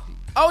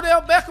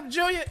 Odell Beckham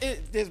Jr.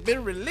 has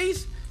been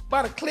released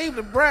by the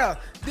Cleveland Browns.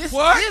 This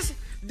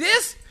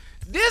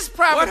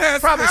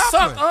probably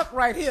sunk up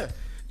right here.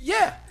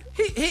 Yeah,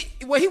 he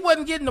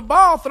wasn't getting the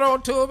ball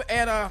thrown to him,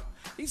 and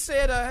he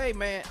said, "Hey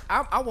man,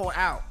 I want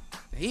out."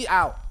 He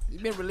out.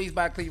 He's been released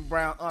by Cleveland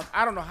Browns.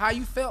 I don't know how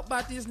you felt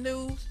about this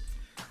news.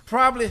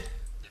 Probably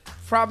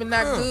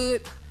not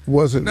good.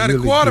 Wasn't now really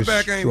the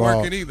quarterback distraught. Ain't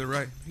working either,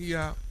 right? He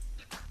out.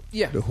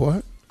 Yeah. The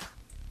what?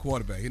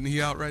 Quarterback, isn't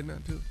he out right now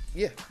too?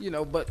 Yeah,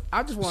 but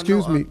I just want to know.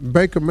 Excuse me,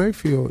 Baker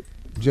Mayfield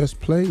just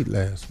played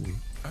last week.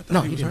 No,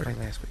 he didn't play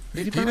last week.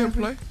 He didn't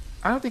play?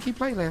 I don't think he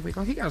played last week.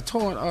 He got a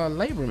torn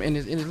labrum in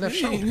his left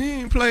shoulder. He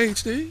ain't played,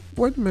 Steve.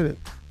 Wait a minute.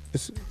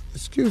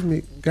 Excuse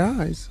me,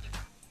 guys.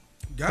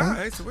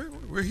 Guys,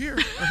 we're here.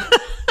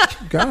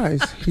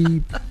 Guys,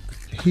 he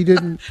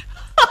didn't.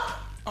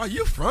 Are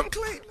you from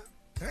Cleveland?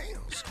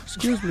 Damn.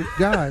 Excuse me,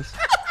 guys.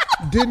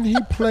 Didn't he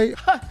play?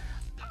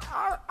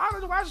 I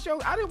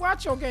didn't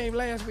watch your game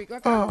last week. I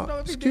don't know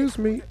if he excuse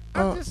did. me.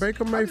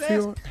 Baker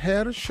Mayfield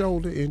had a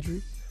shoulder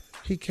injury.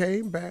 He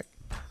came back.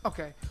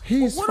 Okay.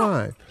 He's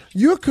fine.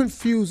 You're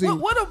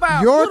confusing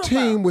your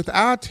team with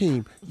our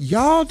team.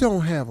 Y'all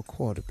don't have a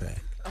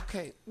quarterback.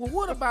 Okay. Well,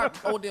 what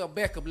about Odell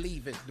Beckham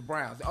leaving the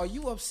Browns? Are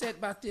you upset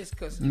about this?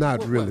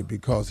 Not really,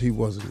 because he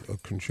wasn't a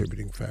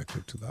contributing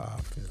factor to the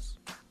offense.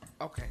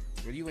 Okay.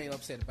 Well, you ain't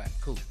upset about it.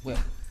 Cool. Well,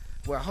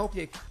 I hope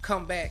you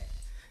come back.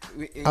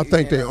 I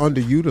think they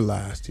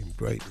underutilized him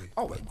greatly.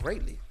 Oh,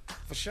 greatly.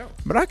 For sure.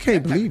 But I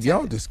can't believe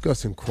y'all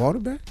discussing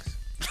quarterbacks.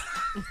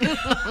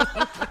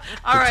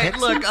 All right,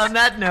 look, on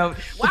that note,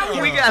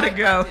 we got to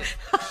go.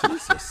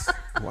 Jesus.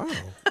 Wow.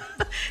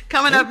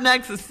 Coming up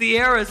next, a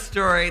Sierra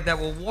story that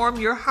will warm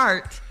your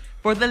heart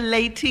for the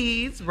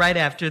ladies right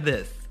after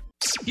this.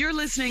 You're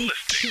listening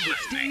to the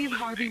Steve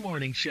Harvey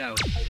Morning Show.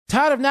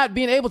 Tired of not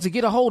being able to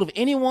get a hold of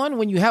anyone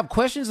when you have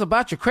questions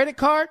about your credit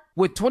card?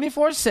 With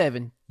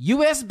 24/7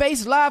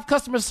 U.S.-based live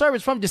customer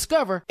service from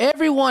Discover,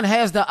 everyone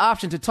has the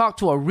option to talk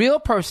to a real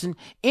person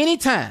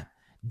anytime,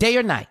 day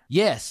or night.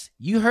 Yes,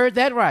 you heard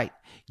that right.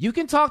 You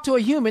can talk to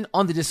a human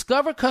on the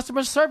Discover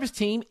customer service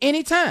team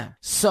anytime.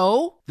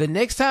 So, the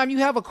next time you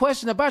have a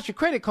question about your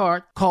credit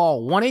card,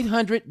 call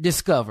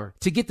 1-800-DISCOVER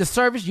to get the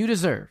service you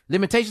deserve.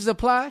 Limitations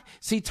apply.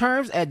 See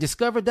terms at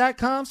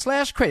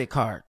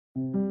discover.com/creditcard.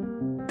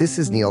 This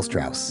is Neil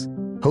Strauss,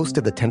 host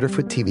of the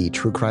Tenderfoot TV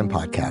True Crime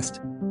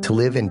Podcast, To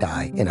Live and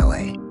Die in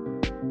L.A.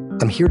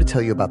 I'm here to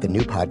tell you about the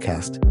new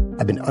podcast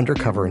I've been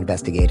undercover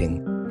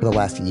investigating for the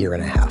last year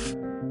and a half.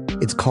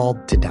 It's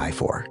called To Die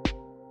For.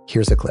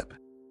 Here's a clip.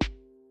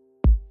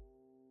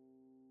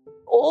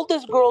 All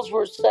these girls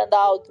were sent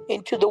out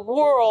into the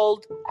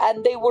world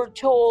and they were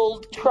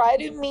told, try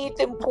to meet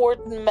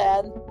important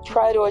men,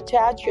 try to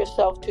attach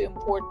yourself to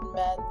important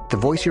men. The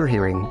voice you're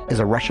hearing is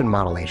a Russian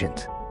model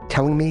agent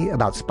telling me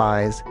about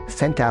spies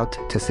sent out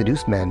to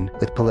seduce men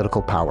with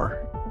political power.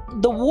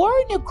 The war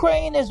in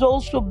Ukraine is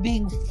also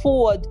being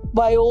fought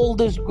by all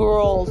these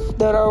girls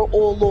that are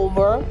all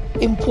over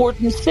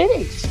important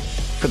cities.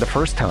 For the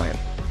first time,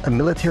 a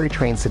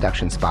military-trained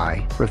seduction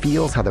spy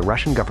reveals how the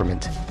Russian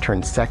government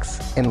turned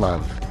sex and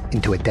love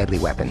into a deadly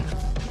weapon.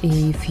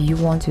 If you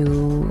want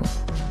to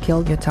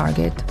kill your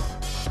target,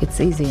 it's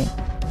easy.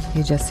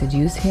 You just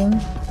seduce him,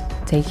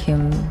 take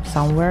him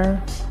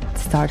somewhere,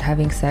 start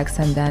having sex,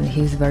 and then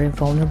he's very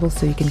vulnerable,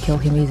 so you can kill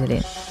him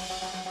easily.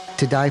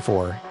 To Die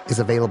For is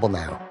available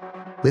now.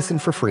 Listen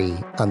for free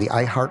on the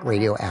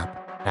iHeartRadio app,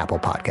 Apple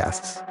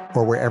Podcasts,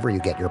 or wherever you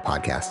get your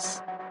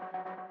podcasts.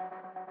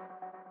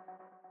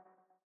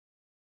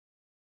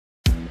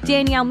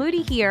 Danielle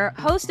Moody here,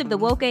 host of the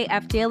Woke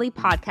AF Daily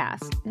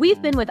podcast.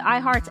 We've been with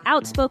iHeart's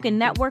Outspoken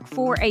Network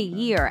for a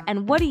year,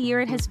 and what a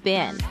year it has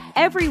been.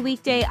 Every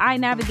weekday, I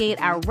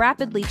navigate our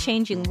rapidly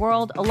changing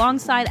world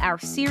alongside our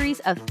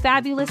series of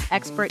fabulous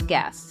expert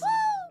guests.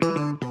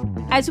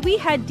 As we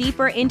head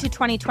deeper into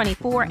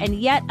 2024 and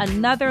yet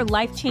another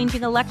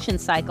life-changing election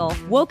cycle,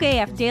 Woke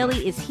AF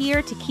Daily is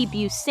here to keep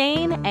you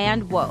sane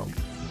and woke.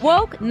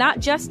 Woke not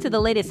just to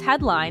the latest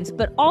headlines,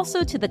 but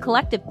also to the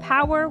collective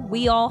power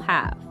we all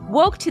have.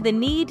 Woke to the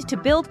need to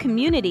build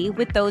community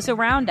with those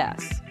around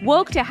us.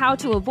 Woke to how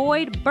to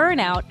avoid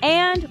burnout,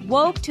 and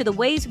woke to the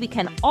ways we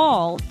can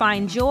all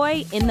find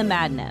joy in the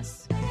madness.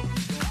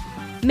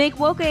 Make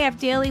Woke AF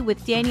Daily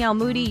with Danielle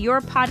Moody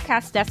your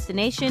podcast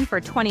destination for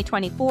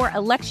 2024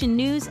 election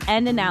news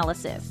and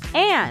analysis.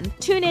 And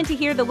tune in to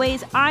hear the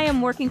ways I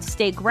am working to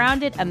stay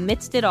grounded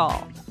amidst it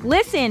all.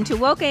 Listen to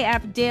Woke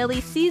AF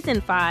Daily Season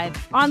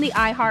 5 on the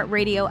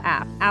iHeartRadio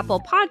app,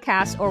 Apple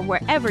Podcasts, or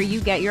wherever you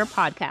get your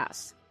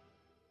podcasts.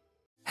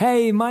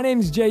 Hey, my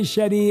name's Jay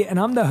Shetty, and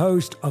I'm the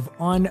host of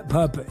On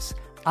Purpose.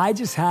 I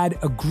just had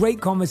a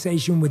great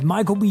conversation with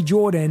Michael B.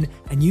 Jordan,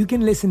 and you can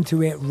listen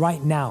to it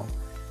right now.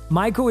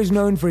 Michael is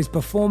known for his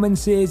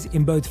performances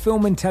in both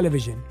film and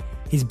television.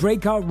 His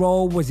breakout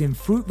role was in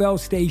Fruitvale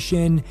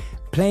Station,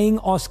 playing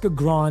Oscar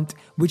Grant,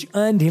 which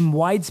earned him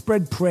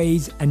widespread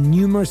praise and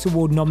numerous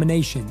award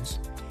nominations.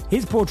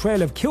 His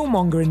portrayal of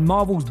Killmonger in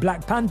Marvel's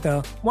Black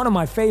Panther, one of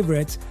my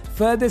favorites,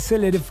 further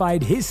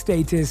solidified his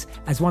status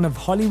as one of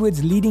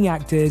Hollywood's leading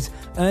actors,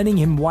 earning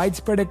him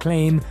widespread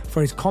acclaim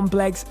for his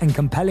complex and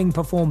compelling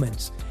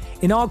performance.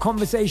 In our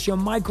conversation,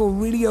 Michael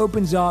really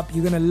opens up.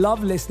 You're going to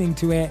love listening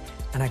to it,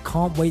 and I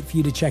can't wait for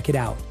you to check it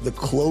out. The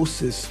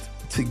closest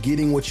to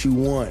getting what you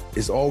want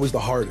is always the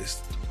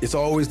hardest. It's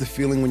always the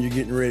feeling when you're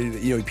getting ready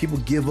to, people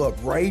give up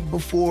right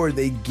before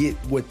they get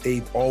what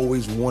they've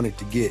always wanted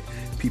to get.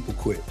 People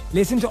quit.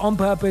 Listen to On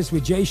Purpose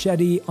with Jay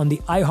Shetty on the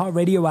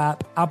iHeartRadio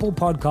app, Apple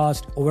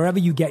Podcast, or wherever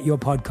you get your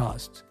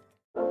podcasts.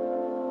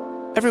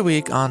 Every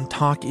week on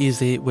Talk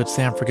Easy with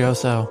Sam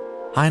Fragoso,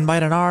 I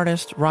invite an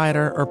artist,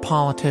 writer, or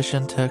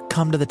politician to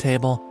come to the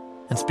table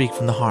and speak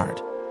from the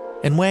heart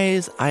in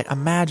ways I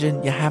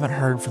imagine you haven't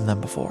heard from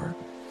them before.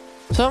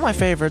 Some of my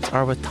favorites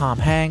are with Tom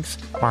Hanks,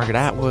 Margaret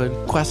Atwood,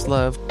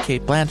 Questlove,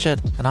 Cate Blanchett,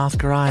 and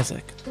Oscar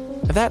Isaac.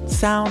 If that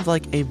sounds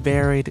like a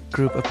varied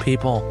group of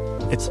people,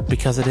 it's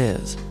because it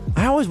is.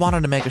 I always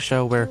wanted to make a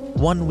show where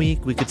one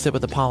week we could sit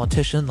with a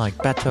politician like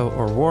Beto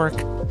or Rourke,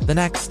 the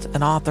next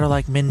an author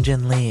like Min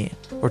Jin Lee,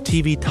 or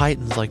TV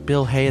titans like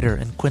Bill Hader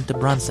and Quinta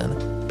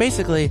Brunson.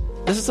 Basically,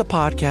 this is a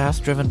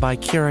podcast driven by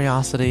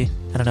curiosity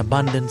and an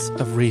abundance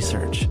of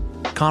research.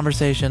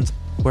 Conversations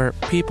where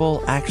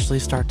people actually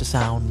start to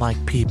sound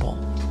like people.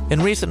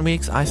 In recent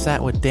weeks, I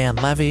sat with Dan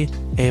Levy,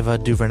 Ava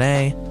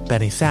DuVernay,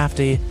 Benny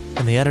Safdie,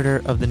 and the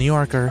editor of The New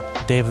Yorker,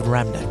 David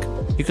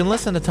Remnick. You can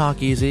listen to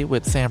Talk Easy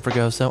with Sam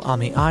Fragoso on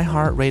the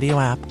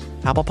iHeartRadio app,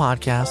 Apple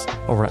Podcasts,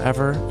 or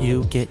wherever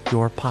you get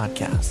your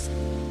podcasts.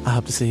 I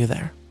hope to see you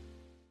there.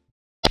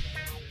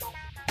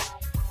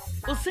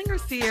 Well, singer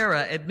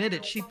Ciara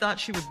admitted she thought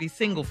she would be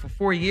single for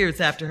 4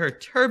 years after her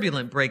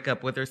turbulent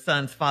breakup with her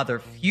son's father,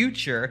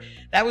 Future.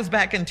 That was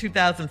back in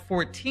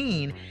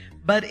 2014.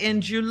 But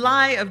in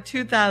July of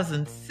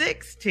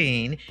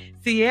 2016,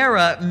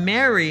 Ciara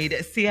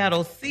married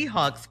Seattle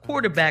Seahawks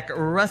quarterback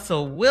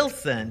Russell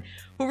Wilson,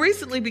 who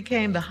recently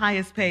became the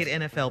highest paid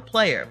NFL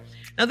player.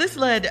 Now, this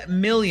led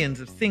millions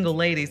of single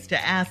ladies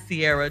to ask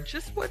Ciara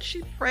just what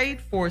she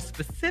prayed for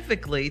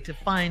specifically to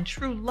find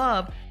true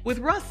love with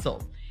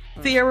Russell.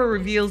 Ciara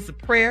reveals the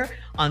prayer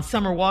on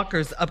Summer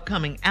Walker's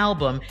upcoming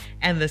album,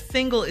 and the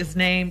single is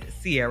named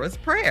Ciara's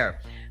Prayer.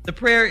 The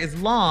prayer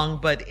is long,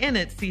 but in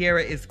it,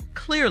 Ciara is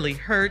clearly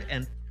hurt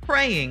and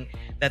praying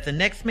that the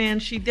next man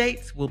she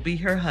dates will be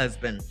her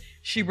husband.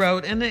 She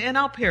wrote, and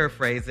I'll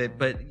paraphrase it,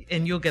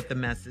 and you'll get the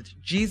message.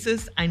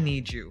 Jesus, I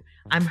need you.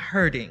 I'm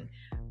hurting,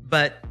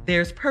 but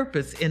there's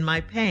purpose in my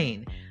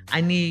pain. I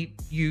need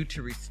you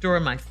to restore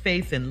my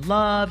faith in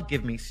love,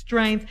 give me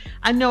strength.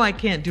 I know I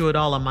can't do it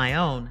all on my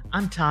own.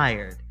 I'm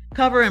tired.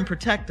 Cover and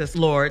protect us,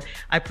 Lord.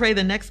 I pray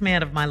the next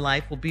man of my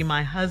life will be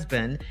my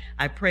husband.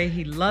 I pray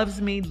he loves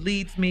me,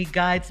 leads me,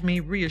 guides me,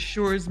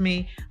 reassures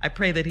me. I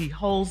pray that he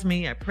holds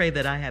me. I pray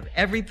that I have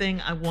everything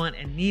I want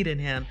and need in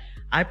him.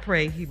 I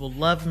pray he will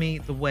love me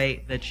the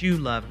way that you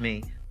love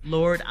me.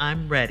 Lord,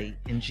 I'm ready.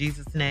 In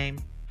Jesus' name,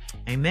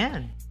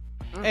 amen.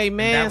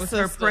 Amen. And that was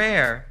sister. her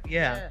prayer.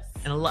 Yeah. Yes.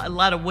 And a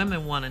lot of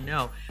women want to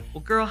know,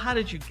 well, girl, how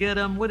did you get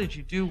them? What did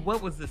you do?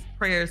 What was this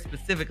prayer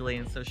specifically?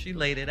 And so she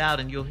laid it out,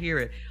 and you'll hear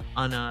it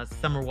on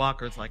Summer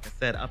Walker's, like I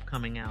said,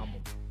 upcoming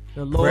album.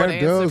 The Lord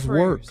prayer does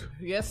work.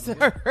 Yes,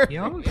 sir.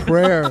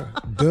 Prayer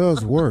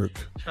does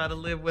work. Try to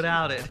live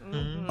without it.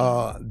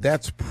 Mm-hmm.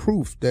 That's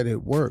proof that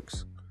it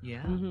works.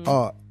 Yeah.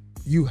 Mm-hmm.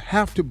 You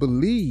have to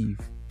believe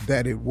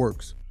that it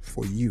works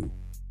for you.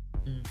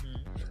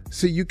 Mm-hmm.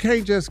 See, you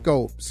can't just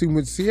go. See,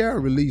 when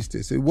Ciara released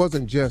this, it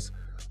wasn't just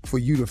for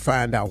you to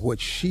find out what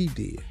she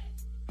did.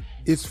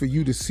 It's for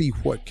you to see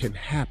what can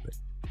happen.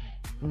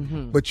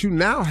 Mm-hmm. But you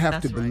now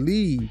have to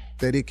believe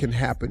that it can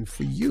happen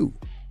for you.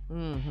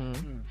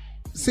 Mm-hmm.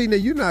 See, now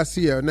you're not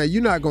Ciara. Now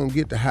you're not going to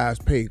get the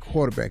highest paid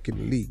quarterback in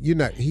the league. You're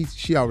not.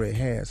 She already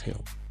has him,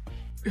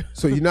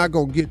 so you're not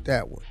going to get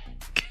that one.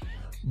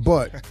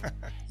 But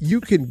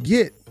you can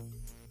get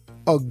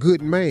a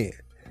good man.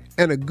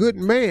 And a good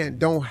man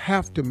don't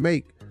have to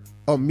make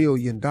 $1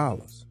 million.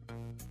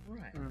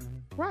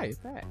 Right,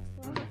 facts.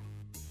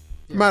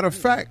 Matter of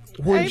fact,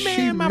 when Amen,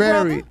 she my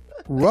married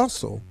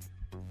Russell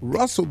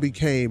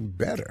became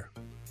better.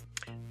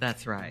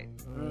 That's right.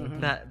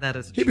 That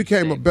is He true.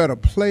 became a better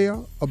player,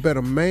 a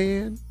better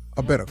man,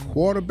 a better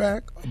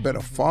quarterback, a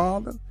better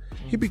father.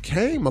 He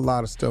became a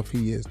lot of stuff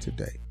he is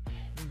today.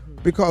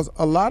 Because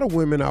a lot of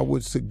women, I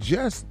would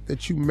suggest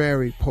that you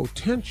marry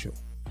potential.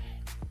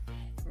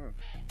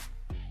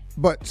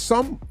 But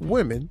some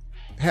women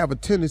have a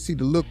tendency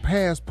to look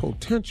past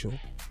potential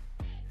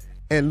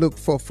and look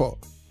for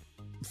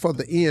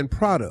the end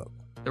product.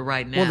 The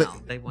right now.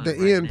 Well, they want the it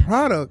right end now.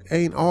 product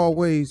ain't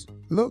always,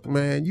 look,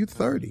 man, you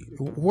 30.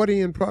 What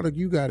end product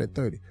you got at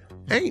 30?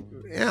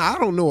 I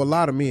don't know a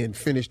lot of men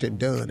finished and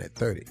done at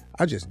 30.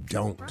 I just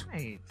don't.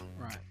 Right.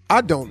 I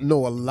don't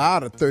know a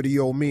lot of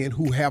 30-year-old men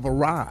who have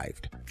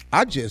arrived.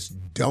 I just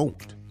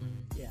don't.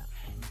 Yeah.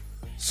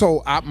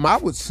 So my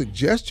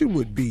suggestion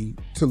would be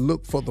to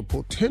look for the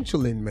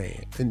potential in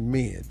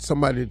men,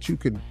 somebody that you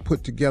can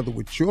put together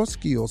with your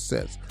skill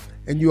sets,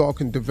 and you all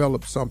can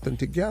develop something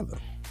together.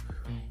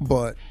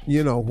 But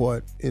you know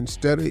what?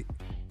 Instead of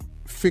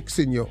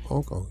fixing your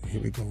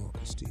here we go, Uncle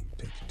Steve.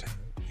 Take your time.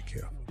 Be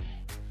careful.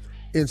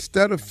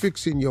 Instead of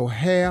fixing your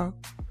hair,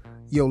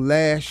 your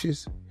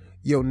lashes,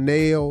 your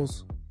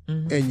nails,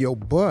 and your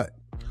butt,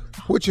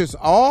 which is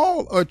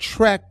all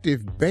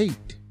attractive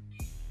bait.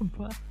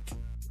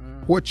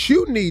 What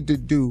you need to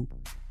do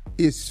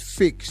is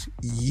fix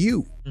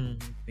you.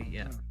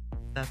 Yeah,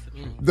 that's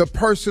the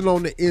person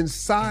on the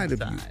inside of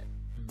you.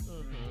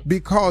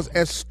 Because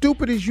as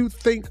stupid as you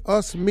think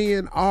us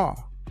men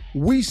are,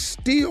 we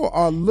still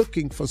are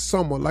looking for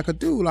someone. Like a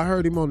dude, I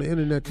heard him on the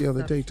internet the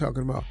other day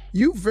talking about,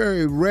 you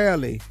very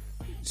rarely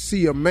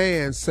see a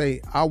man say,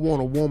 I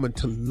want a woman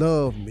to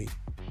love me.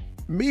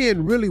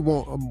 Men really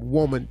want a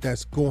woman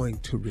that's going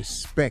to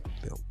respect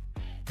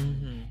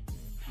them.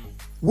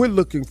 We're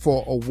looking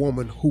for a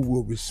woman who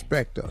will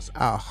respect us,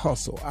 our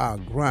hustle, our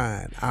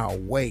grind, our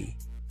way,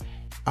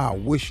 our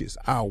wishes,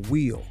 our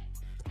will.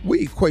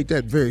 We equate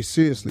that very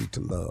seriously to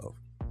love.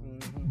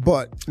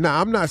 But now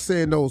I'm not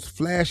saying those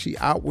flashy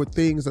outward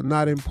things are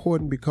not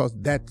important, because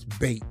that's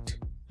bait.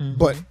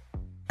 But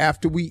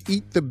after we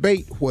eat the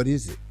bait, what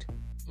is it?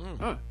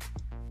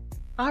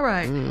 All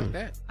right.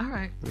 All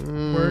right.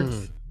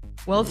 Words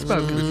well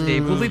spoken,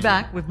 Steve. We'll be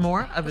back with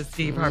more of the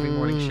Steve Harvey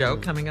Morning Show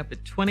coming up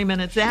at 20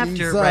 minutes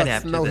after, right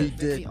after no, this. he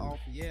did.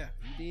 Yeah,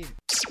 he did.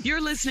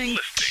 You're listening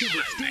to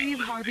the Steve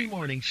Harvey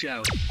Morning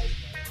Show.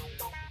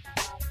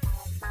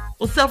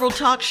 Well, several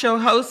talk show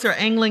hosts are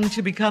angling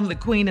to become the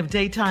queen of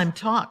daytime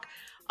talk.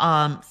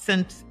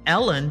 Since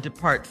Ellen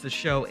departs the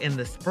show in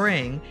the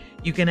spring,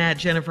 you can add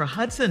Jennifer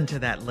Hudson to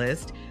that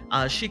list.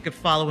 She could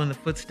follow in the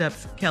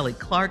footsteps of Kelly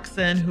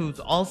Clarkson, who's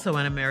also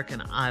an American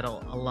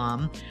Idol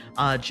alum.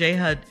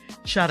 J-Hud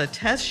shot a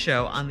test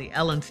show on the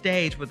Ellen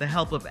stage with the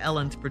help of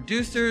Ellen's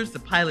producers. The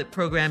pilot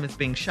program is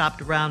being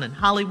shopped around in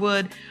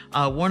Hollywood.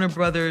 Warner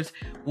Brothers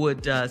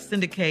would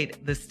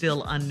syndicate the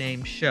still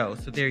unnamed show.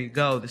 So there you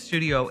go. The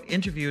studio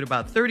interviewed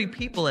about 30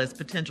 people as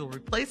potential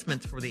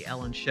replacements for the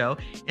Ellen show.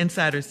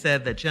 Insiders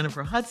said that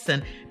Jennifer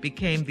Hudson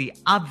became the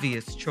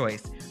obvious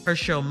choice. Her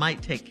show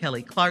might take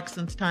Kelly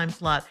Clarkson's time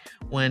slot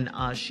when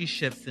she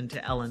shifts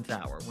into Ellen's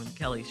hour, when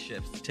Kelly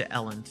shifts to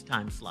Ellen's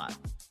time slot.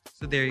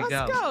 So there you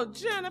go. Let's go,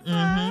 Jennifer.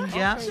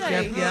 Yeah,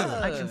 Okay. yeah,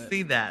 I can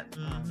see that.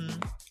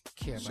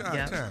 Care Shot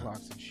about time. the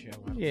Clarkson show.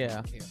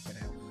 Yeah. Care for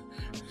that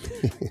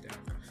one.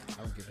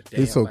 I don't give a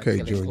damn It's about okay,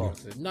 Kelly Junior.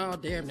 Clarkson. No,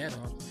 damn that.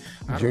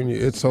 I don't- Junior,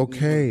 it's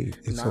okay.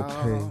 It's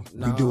okay.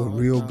 We doing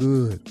real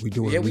good. We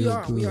doing Yeah, real we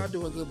are. good. We are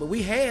doing good. But we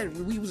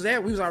was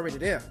there. We was already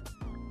there.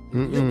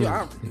 Mm-mm.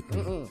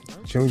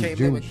 Junior, Can't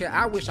live with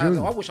I wish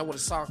I would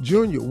have saw.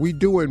 Junior, we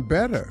doing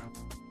better.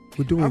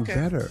 We're doing Okay.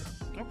 better.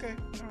 Okay,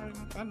 all right,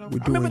 I know. We're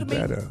I remember doing the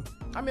meeting. better.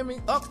 I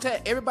remember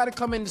everybody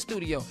come in the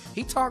studio.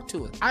 He talked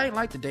to us. I ain't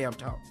like the damn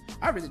talk.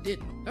 I really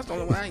didn't. That's the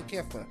only one I ain't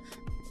care for.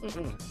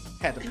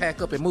 Had to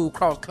pack up and move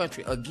cross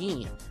country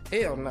again.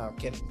 Hell no,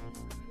 Kenny.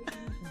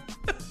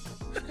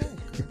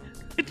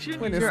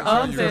 When it's Your up,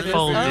 arms then are it's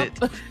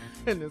folded. up.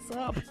 And it's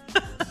up.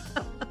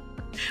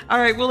 All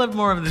right, we'll have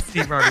more of the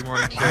Steve Harvey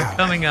Morning Show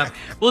coming up.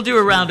 We'll do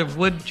a round of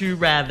Would You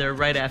Rather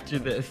right after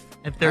this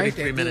at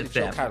 33 minutes I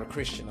ain't after. that kind of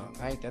Christian.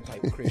 I ain't that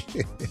type of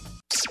Christian.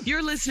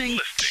 You're listening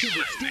to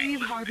the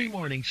Steve Harvey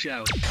Morning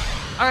Show.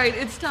 All right,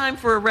 it's time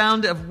for a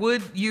round of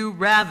Would You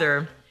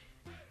Rather.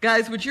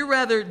 Guys, would you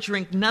rather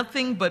drink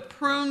nothing but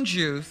prune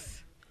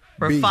juice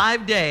for B.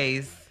 5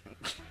 days,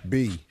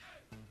 B.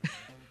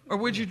 or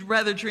would you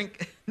rather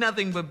drink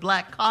nothing but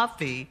black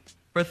coffee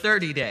for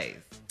 30 days?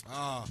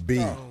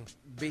 B.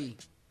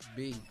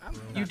 B. I'm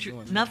You not doing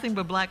that. nothing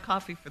but black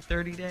coffee for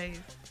 30 days?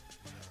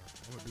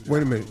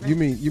 Wait a minute. You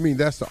mean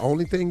that's the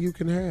only thing you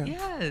can have?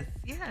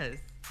 Yes.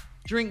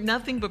 Drink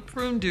nothing but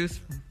prune juice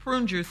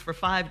for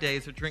 5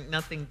 days, or drink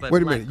nothing but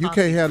Wait a black minute. You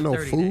coffee can't have for no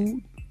 30 food?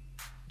 days.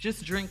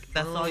 Just drink.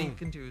 That's all you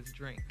can do is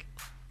drink.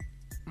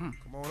 Come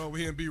on over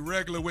here and be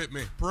regular with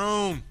me.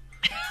 Prune.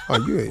 Oh,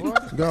 you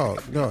ain't.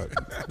 Dog. You're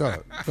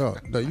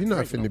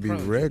not finna be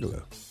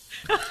regular.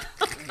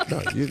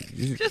 No,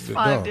 you just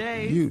 5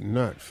 days. You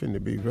not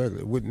finna be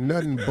regular with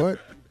nothing but.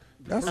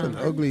 That's an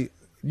ugly.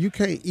 You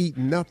can't eat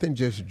nothing.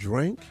 Just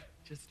drink.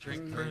 Just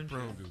drink prune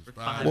juice for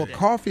 5 Well, days.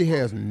 coffee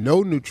has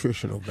no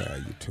nutritional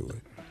value to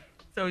it.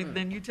 So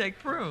then you take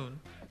prune.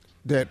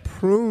 That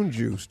prune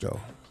juice, though.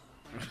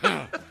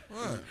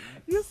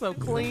 You're so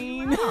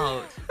clean.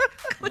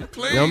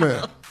 Clean.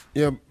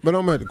 Yeah, but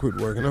I'm gonna have to quit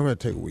working. I'm gonna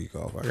take a week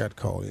off. I got to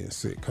call in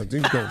sick because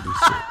he's gonna be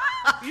sick.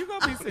 You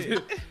gonna be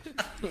sick.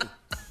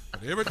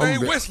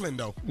 Everything whistling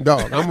though.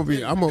 Dog, I'm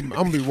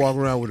gonna be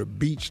walking around with a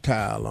beach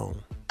towel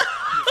on.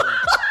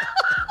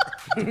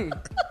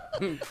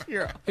 If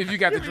you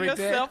got to Giving drink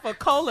that. yourself a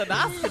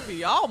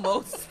colonoscopy,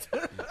 almost.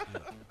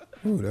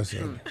 Ooh, that's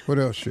ugly. What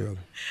else, Shirley?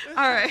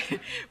 All right.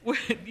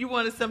 You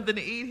wanted something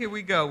to eat? Here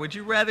we go. Would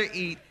you rather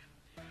eat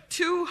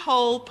 2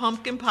 whole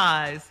pumpkin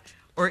pies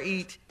or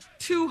eat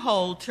 2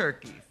 whole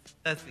turkeys?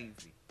 That's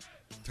easy.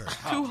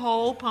 2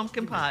 whole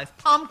pumpkin pies.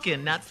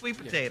 Pumpkin, not sweet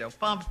potato.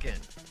 Pumpkin.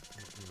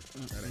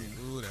 That ain't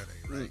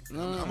right.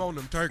 I'm on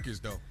them turkeys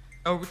though.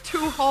 Over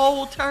 2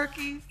 whole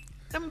turkeys?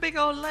 Them big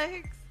old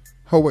legs?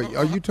 Oh wait,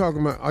 are you talking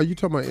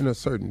about in a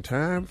certain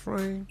time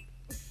frame?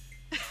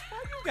 You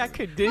got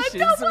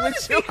conditions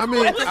with you. I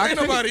mean, ain't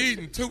nobody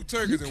eating 2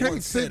 turkeys You in one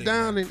can't sit sitting.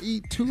 down and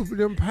eat 2 of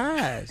them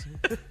pies.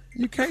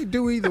 You can't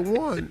do either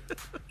one.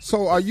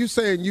 So are you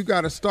saying you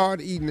got to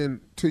start eating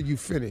until you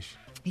finish?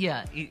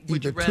 Yeah.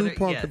 Would Either you rather, 2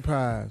 pumpkin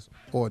pies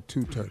or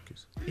 2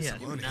 turkeys. Yeah.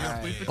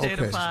 Not sweet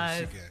potato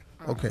pies.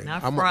 Okay.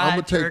 Not I'm fried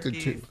gonna take the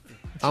turkeys. 2.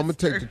 I'm gonna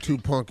take the 2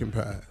 pumpkin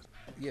pies.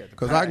 Yeah.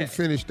 Because I can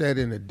finish that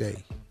in a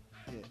day.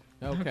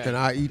 Okay. And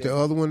I eat the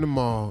other one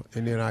tomorrow,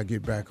 and then I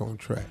get back on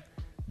track.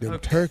 Them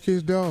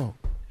turkeys, dog.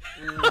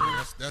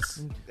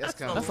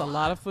 That's a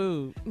lot of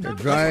food. The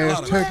dry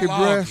ass turkey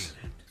breast.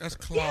 That's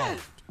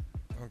clogged.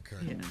 Okay.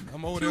 Yeah.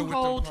 I'm over 2 there with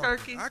whole them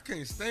turkeys. I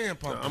can't stand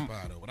pumpkin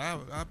pie though, but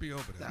I'll be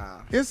over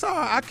there. It's all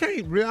right.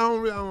 I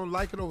don't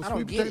like it over I don't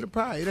sweet get potato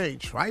pie. It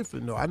ain't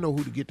trifling though. I know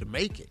who to get to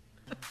make it.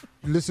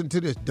 Listen to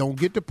this. Don't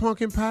get the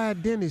pumpkin pie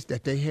Dennis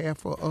that they have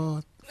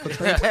for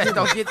Thanksgiving.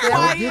 Don't get that.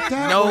 Don't get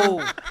that No.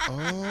 one.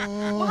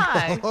 Oh,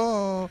 Why?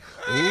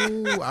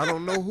 Ooh, I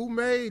don't know who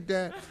made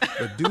that,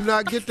 but do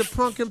not get the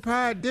pumpkin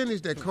pie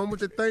Dennis that come with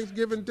the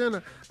Thanksgiving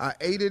dinner. I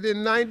ate it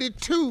in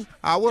 '92.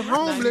 I was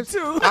homeless.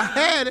 92. I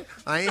had it.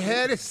 I ain't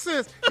had it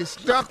since. It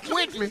stuck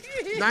with me.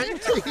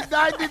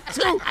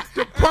 1992.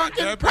 The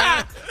pumpkin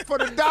pie for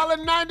the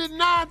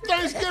 $1.99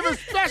 Thanksgiving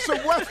special,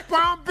 West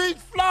Palm Beach,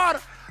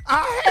 Florida.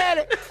 I had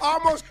it.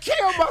 Almost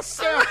killed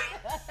myself.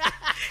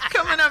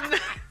 Coming up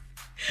next,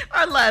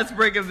 our last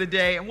break of the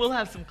day, and we'll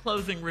have some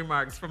closing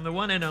remarks from the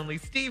one and only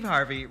Steve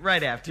Harvey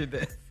right after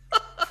this.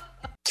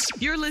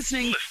 You're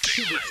listening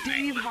to the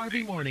Steve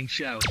Harvey Morning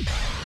Show.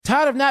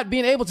 Tired of not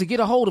being able to get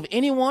a hold of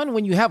anyone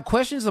when you have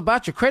questions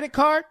about your credit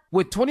card?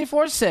 With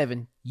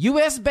 24/7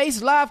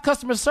 U.S.-based live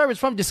customer service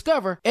from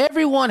Discover,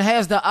 everyone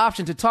has the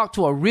option to talk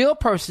to a real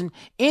person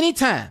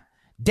anytime,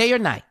 day or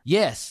night.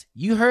 Yes,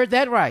 you heard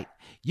that right.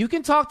 You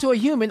can talk to a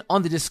human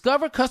on the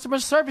Discover customer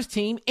service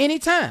team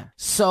anytime.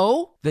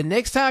 So, the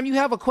next time you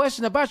have a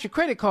question about your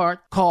credit card,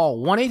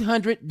 call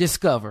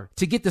 1-800-DISCOVER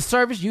to get the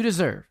service you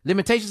deserve.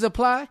 Limitations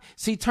apply.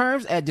 See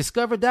terms at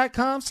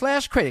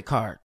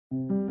discover.com/creditcard.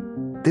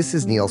 This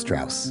is Neil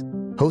Strauss,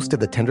 host of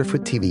the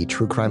Tenderfoot TV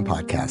True Crime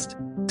Podcast,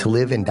 To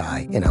Live and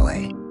Die in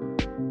LA.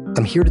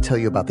 I'm here to tell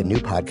you about the new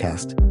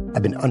podcast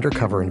I've been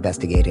undercover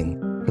investigating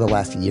for the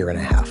last year and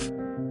a half.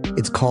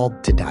 It's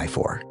called To Die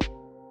For.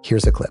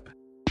 Here's a clip.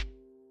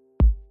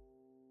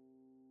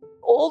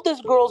 All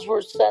these girls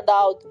were sent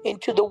out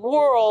into the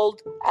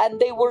world and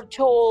they were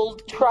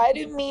told, try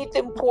to meet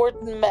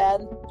important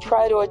men,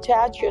 try to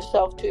attach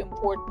yourself to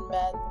important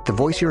men. The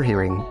voice you're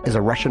hearing is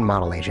a Russian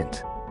model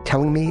agent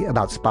telling me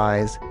about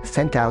spies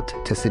sent out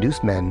to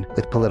seduce men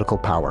with political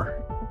power.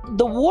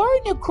 The war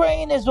in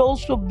Ukraine is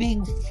also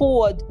being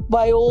fought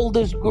by all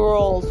these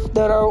girls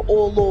that are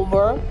all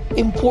over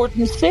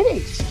important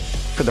cities.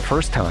 For the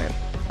first time,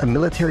 a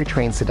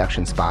military-trained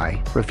seduction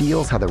spy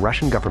reveals how the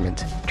Russian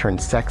government turned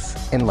sex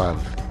and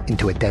love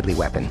into a deadly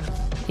weapon.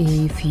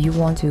 If you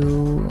want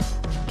to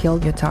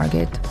kill your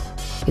target,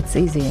 it's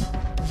easy.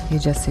 You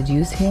just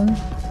seduce him,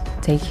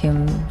 take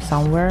him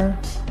somewhere,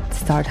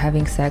 start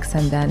having sex,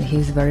 and then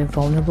he's very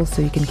vulnerable,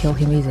 so you can kill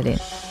him easily.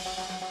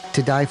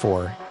 To Die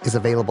For is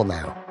available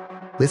now.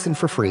 Listen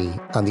for free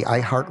on the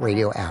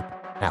iHeartRadio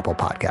app, Apple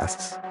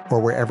Podcasts, or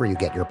wherever you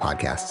get your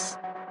podcasts.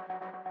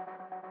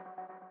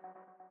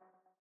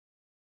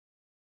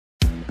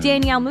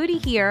 Danielle Moody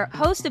here,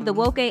 host of the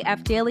Woke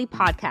AF Daily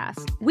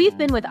podcast. We've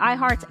been with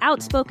iHeart's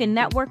Outspoken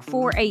Network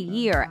for a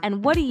year,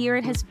 and what a year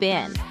it has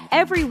been.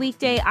 Every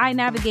weekday, I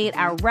navigate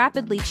our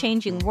rapidly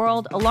changing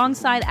world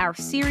alongside our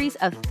series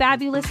of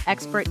fabulous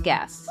expert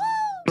guests.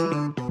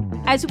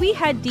 As we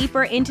head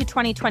deeper into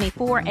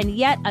 2024 and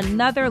yet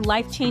another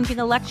life-changing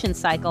election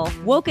cycle,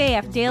 Woke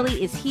AF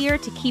Daily is here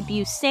to keep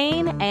you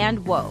sane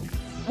and woke.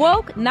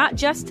 Woke not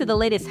just to the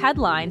latest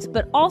headlines,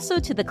 but also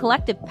to the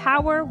collective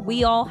power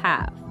we all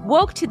have.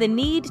 Woke to the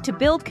need to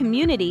build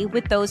community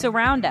with those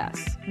around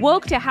us.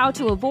 Woke to how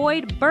to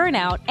avoid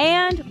burnout,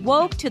 and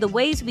woke to the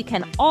ways we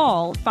can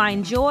all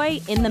find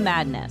joy in the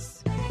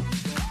madness.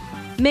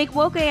 Make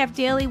Woke AF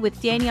Daily with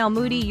Danielle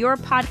Moody your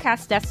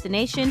podcast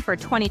destination for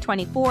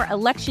 2024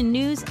 election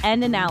news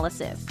and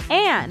analysis.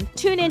 And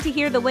tune in to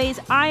hear the ways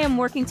I am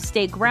working to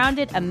stay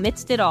grounded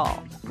amidst it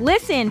all.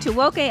 Listen to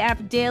Woke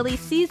AF Daily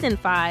Season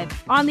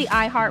 5 on the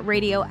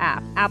iHeartRadio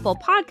app, Apple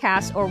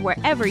Podcasts, or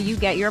wherever you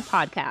get your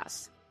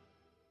podcasts.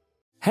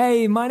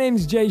 Hey, my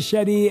name's Jay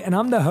Shetty, and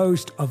I'm the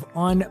host of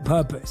On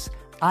Purpose.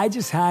 I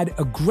just had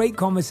a great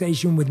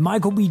conversation with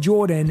Michael B.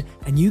 Jordan,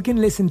 and you can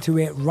listen to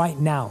it right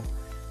now.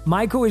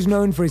 Michael is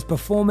known for his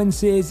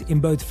performances in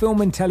both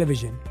film and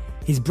television.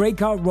 His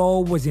breakout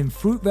role was in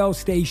Fruitvale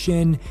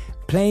Station,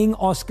 playing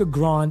Oscar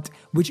Grant,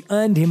 which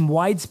earned him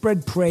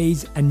widespread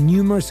praise and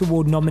numerous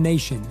award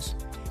nominations.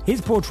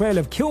 His portrayal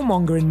of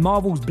Killmonger in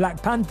Marvel's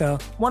Black Panther,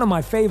 one of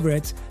my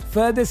favorites,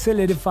 further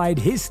solidified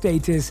his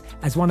status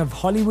as one of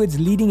Hollywood's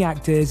leading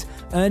actors,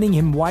 earning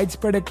him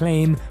widespread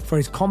acclaim for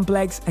his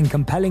complex and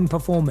compelling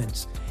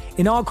performance.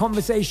 In our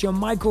conversation,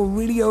 Michael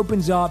really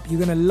opens up.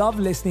 You're going to love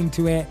listening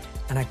to it,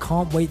 and I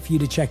can't wait for you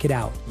to check it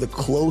out. The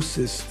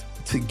closest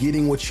to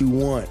getting what you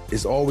want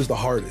is always the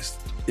hardest.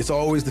 It's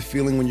always the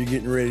feeling when you're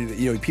getting ready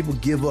to, people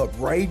give up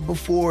right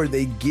before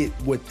they get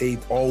what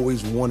they've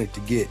always wanted to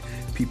get.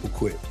 People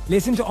quit.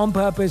 Listen to On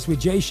Purpose with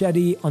Jay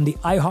Shetty on the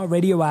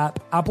iHeartRadio app,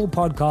 Apple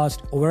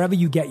Podcast, or wherever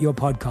you get your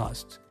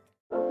podcasts.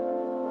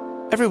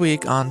 Every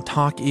week on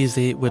Talk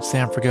Easy with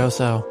Sam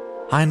Fragoso,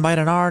 I invite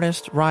an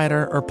artist,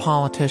 writer, or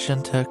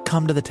politician to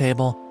come to the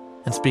table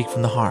and speak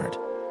from the heart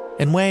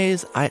in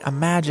ways I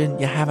imagine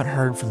you haven't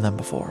heard from them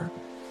before.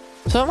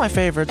 Some of my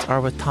favorites are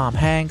with Tom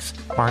Hanks,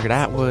 Margaret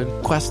Atwood,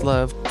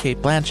 Questlove,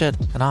 Cate Blanchett,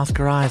 and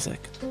Oscar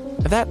Isaac.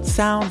 If that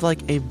sounds like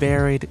a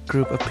varied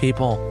group of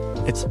people,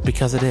 it's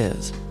because it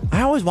is.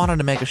 I always wanted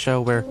to make a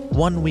show where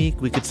one week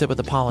we could sit with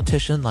a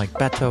politician like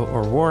Beto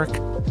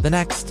O'Rourke, the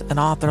next an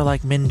author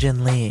like Min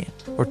Jin Lee,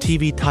 or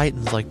TV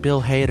titans like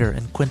Bill Hader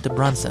and Quinta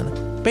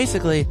Brunson.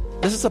 Basically,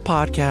 this is a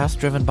podcast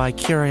driven by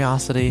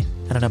curiosity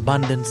and an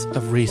abundance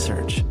of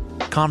research.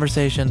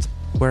 Conversations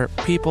where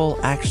people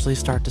actually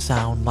start to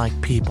sound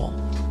like people.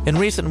 In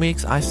recent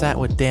weeks, I sat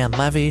with Dan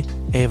Levy,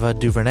 Ava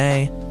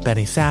DuVernay,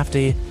 Benny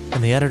Safdie,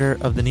 and the editor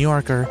of The New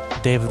Yorker,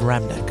 David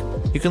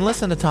Remnick. You can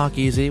listen to Talk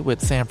Easy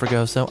with Sam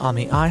Fragoso on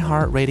the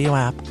iHeartRadio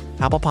app,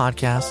 Apple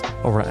Podcasts,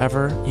 or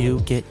wherever you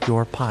get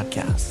your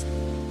podcasts.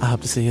 I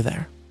hope to see you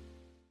there.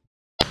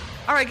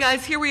 All right,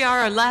 guys, here we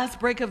are, our last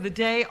break of the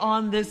day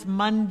on this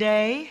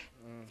Monday.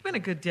 It's been a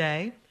good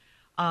day.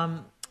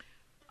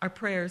 Our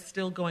prayers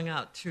still going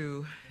out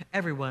to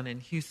everyone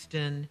in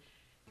Houston,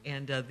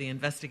 and the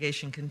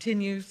investigation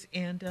continues,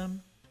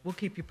 and we'll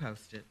keep you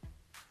posted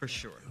for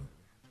sure.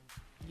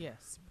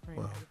 Yes,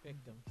 praying for the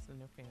victims and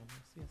their families.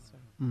 Yes, sir.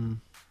 Mm.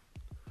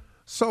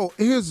 So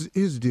here's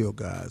the deal,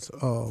 guys.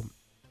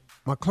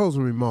 My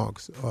closing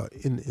remarks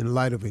in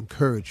light of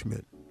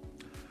encouragement.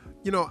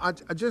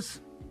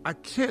 I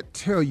can't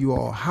tell you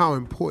all how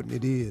important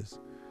it is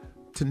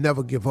to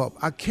never give up.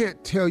 I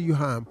can't tell you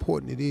how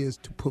important it is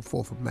to put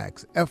forth a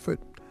max effort.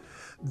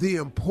 The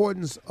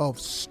importance of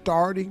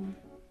starting,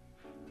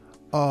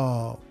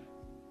 for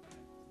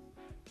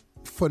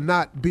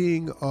not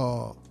being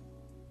a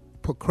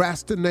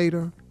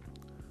procrastinator.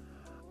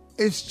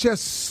 It's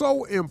just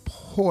so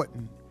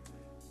important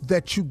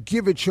that you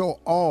give it your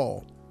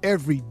all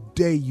every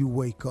day you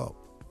wake up.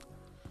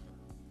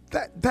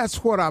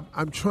 That's what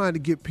I'm trying to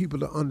get people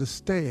to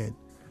understand.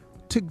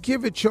 To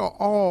give it your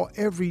all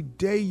every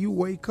day you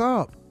wake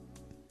up.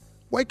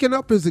 Waking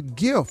up is a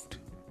gift.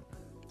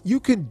 You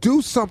can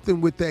do something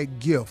with that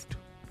gift.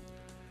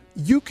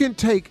 You can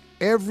take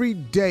every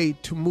day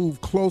to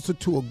move closer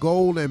to a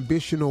goal,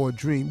 ambition, or a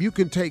dream. You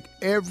can take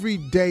every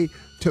day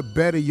to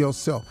better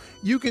yourself.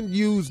 You can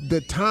use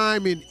the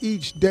time in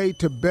each day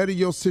to better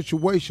your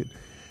situation.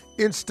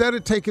 Instead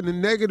of taking the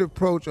negative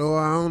approach, I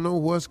don't know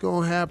what's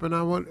going to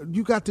happen.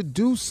 You got to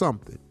do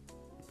something.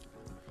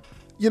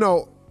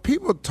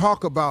 People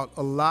talk about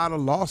a lot of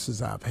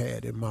losses I've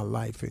had in my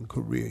life and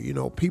career.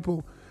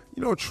 People,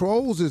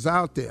 trolls is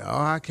out there.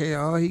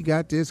 He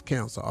got this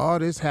cancer.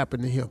 This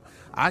happened to him.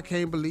 I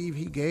can't believe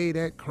he gave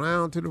that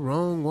crown to the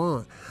wrong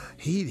one.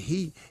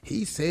 He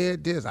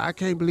said this. I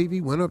can't believe he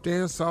went up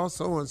there and saw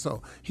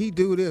so-and-so. He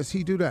do this,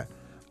 he do that.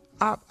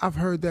 I've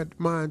heard that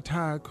my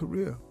entire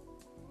career.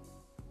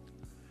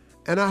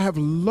 And I have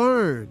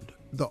learned,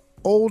 the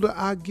older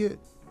I get,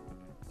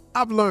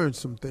 I've learned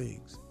some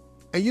things.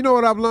 And you know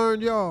what I've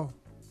learned, y'all?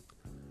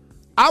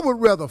 I would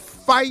rather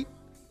fight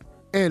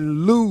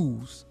and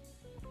lose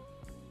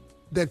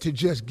than to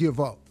just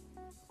give up.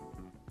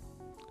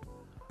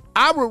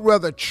 I would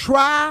rather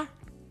try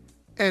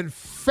and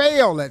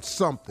fail at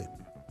something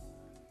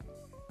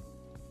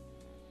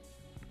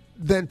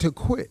than to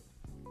quit.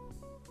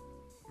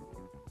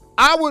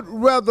 I would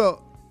rather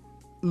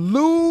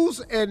lose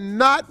and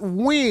not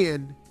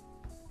win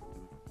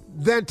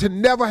than to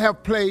never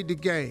have played the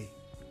game.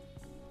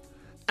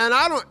 And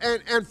I don't,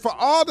 and for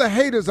all the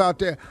haters out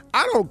there,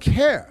 I don't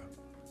care.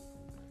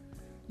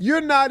 You're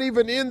not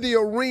even in the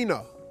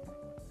arena.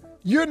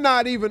 You're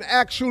not even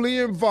actually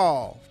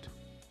involved.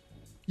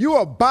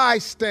 You're a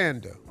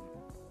bystander.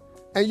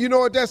 And you know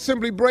what that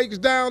simply breaks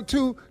down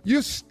to?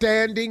 You're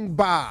standing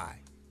by.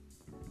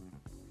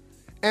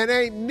 And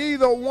ain't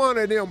neither one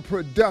of them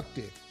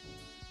productive.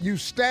 You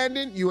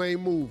standing, you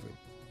ain't moving.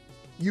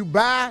 You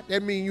by,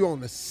 that means you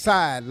on the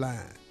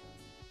sideline.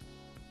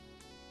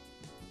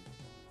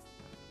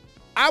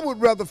 I would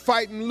rather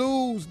fight and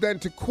lose than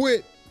to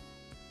quit.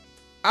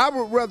 I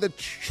would rather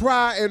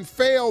try and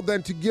fail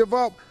than to give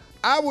up.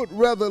 I would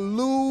rather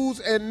lose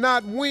and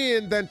not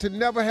win than to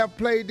never have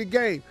played the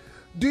game.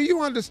 Do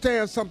you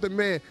understand something,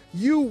 man?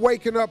 You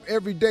waking up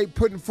every day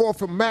putting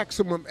forth a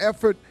maximum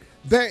effort,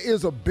 there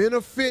is a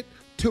benefit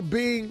to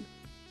being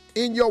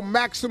in your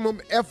maximum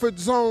effort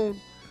zone.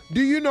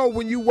 Do you know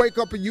when you wake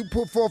up and you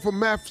put forth a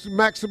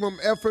maximum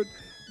effort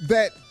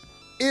that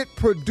it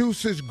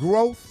produces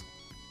growth?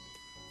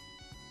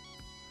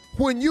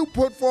 When you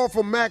put forth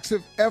a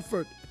massive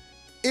effort,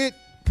 it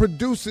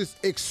produces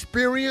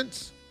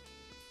experience.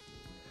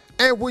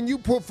 And when you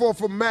put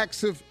forth a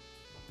massive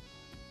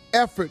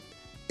effort,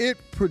 it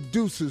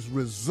produces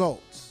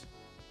results.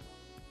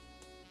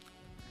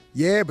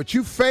 Yeah, but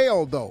you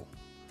failed though.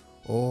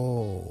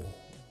 Oh,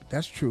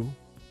 that's true.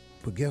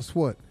 But guess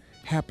what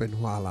happened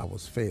while I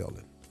was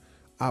failing?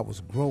 I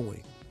was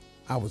growing.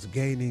 I was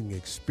gaining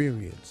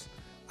experience.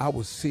 I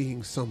was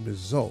seeing some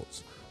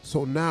results.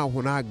 So now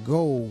when I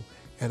go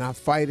and I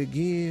fight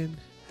again,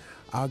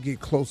 I'll get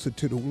closer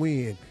to the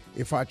win.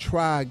 If I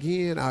try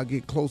again, I'll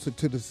get closer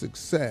to the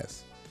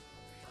success.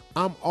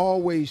 I'm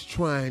always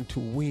trying to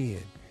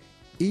win,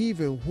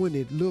 even when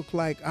it look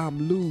like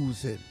I'm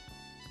losing.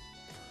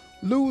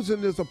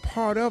 Losing is a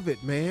part of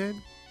it,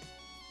 man.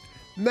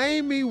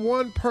 Name me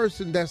one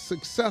person that's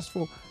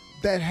successful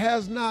that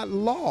has not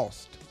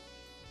lost.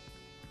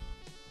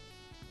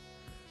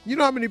 You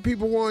know how many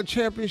people won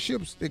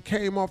championships that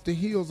came off the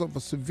heels of a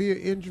severe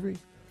injury?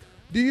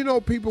 Do you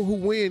know people who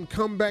win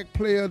comeback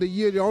player of the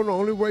year? The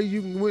only way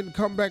you can win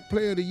comeback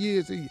player of the year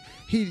is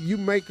you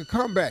make a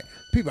comeback.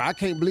 People, I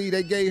can't believe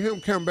they gave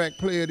him comeback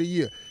player of the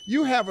year.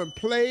 You haven't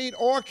played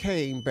or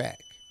came back.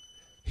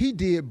 He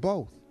did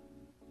both.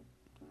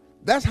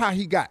 That's how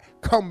he got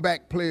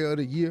comeback player of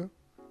the year.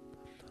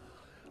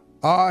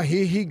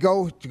 Here he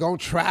go, gonna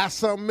try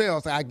something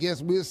else. I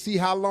guess we'll see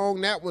how long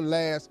that one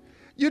lasts.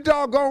 You're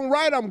doggone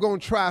right I'm gonna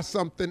try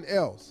something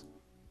else.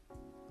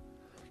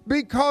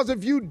 Because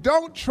if you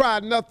don't try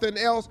nothing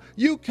else,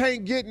 you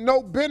can't get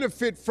no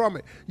benefit from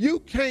it. You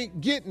can't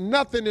get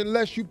nothing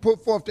unless you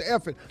put forth the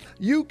effort.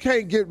 You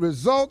can't get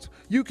results,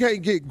 you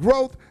can't get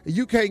growth,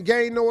 you can't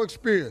gain no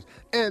experience.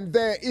 And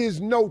there is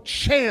no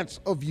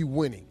chance of you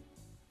winning.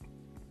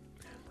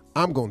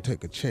 I'm gonna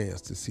take a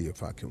chance to see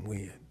if I can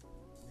win.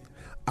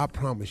 I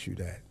promise you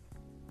that.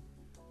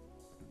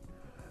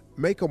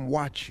 Make them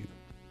watch you.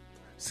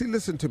 See,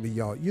 listen to me,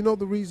 y'all. You know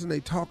the reason they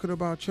talking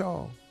about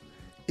y'all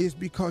is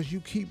because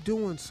you keep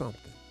doing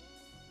something.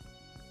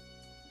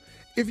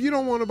 If you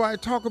don't want nobody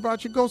to talk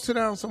about you, go sit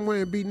down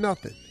somewhere and be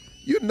nothing.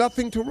 You're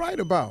nothing to write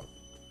about.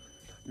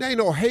 There ain't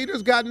no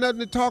haters got nothing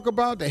to talk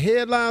about. The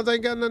headlines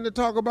ain't got nothing to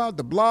talk about.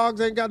 The blogs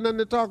ain't got nothing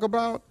to talk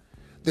about.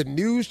 The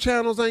news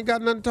channels ain't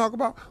got nothing to talk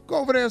about. Go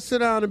over there and sit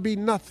down and be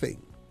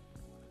nothing.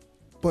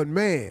 But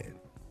man,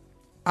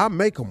 I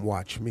make them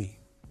watch me.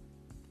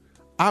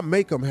 I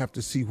make them have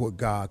to see what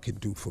God can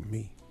do for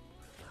me.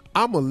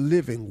 I'm a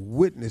living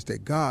witness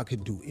that God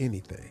can do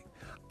anything.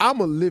 I'm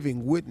a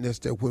living witness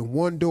that when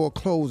one door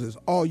closes,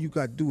 all you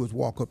got to do is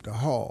walk up the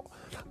hall.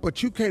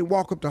 But you can't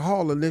walk up the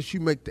hall unless you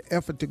make the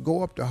effort to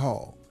go up the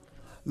hall.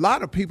 A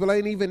lot of people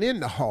ain't even in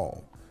the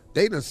hall.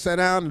 They done sat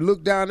down and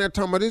looked down there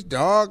talking about this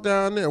dog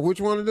down there.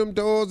 Which one of them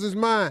doors is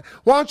mine?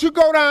 Why don't you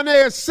go down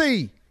there and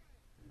see?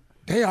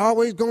 They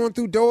always going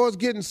through doors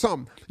getting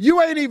something.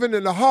 You ain't even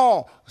in the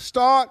hall.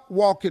 Start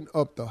walking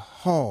up the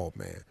hall,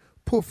 man.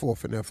 Put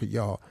forth an effort,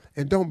 y'all.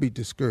 And don't be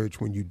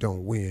discouraged when you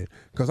don't win.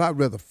 Because I'd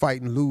rather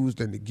fight and lose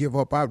than to give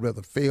up. I'd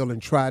rather fail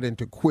and try than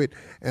to quit.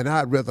 And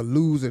I'd rather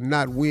lose and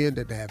not win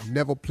than to have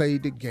never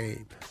played the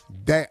game.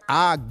 That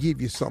I'll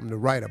give you something to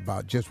write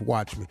about. Just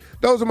watch me.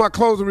 Those are my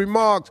closing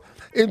remarks.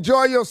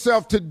 Enjoy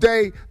yourself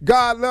today.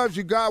 God loves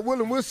you. God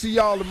willing. We'll see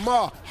y'all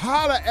tomorrow.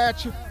 Holla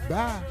at you.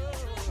 Bye.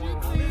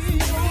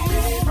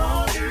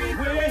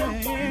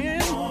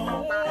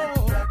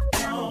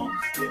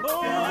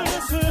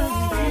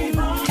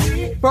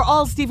 For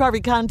all Steve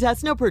Harvey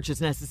contests, no purchase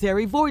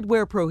necessary, void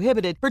where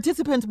prohibited.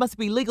 Participants must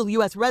be legal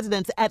U.S.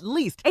 residents at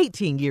least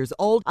 18 years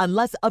old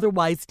unless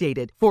otherwise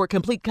stated. For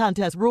complete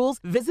contest rules,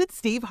 visit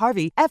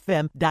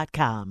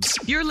SteveHarveyFM.com.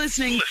 You're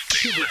listening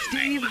to the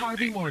Steve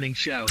Harvey Morning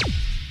Show.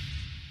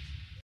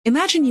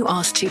 Imagine you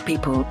ask two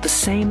people the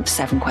same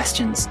 7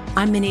 questions.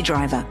 I'm Minnie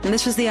Driver, and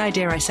this was the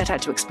idea I set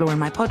out to explore in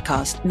my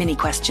podcast, Mini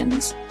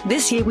Questions.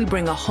 This year, we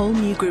bring a whole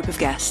new group of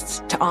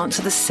guests to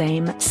answer the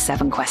same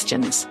 7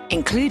 questions,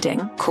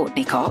 including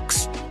Courtney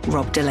Cox,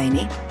 Rob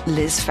Delaney,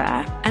 Liz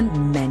Phair,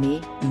 and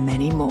many,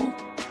 many more.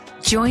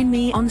 Join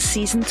me on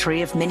Season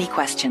 3 of Mini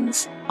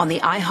Questions on the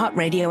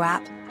iHeartRadio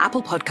app,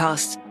 Apple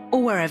Podcasts,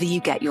 or wherever you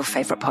get your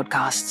favorite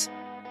podcasts.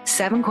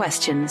 7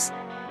 questions,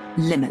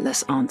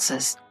 limitless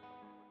answers.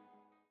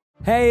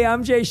 Hey,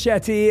 I'm Jay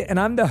Shetty, and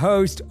I'm the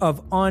host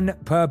of On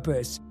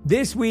Purpose.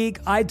 This week,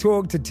 I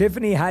talked to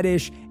Tiffany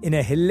Haddish in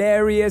a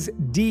hilarious,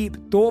 deep,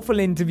 thoughtful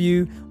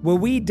interview where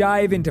we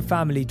dive into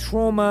family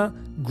trauma,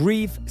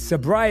 grief,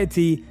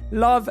 sobriety,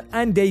 love,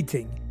 and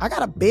dating. I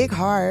got a big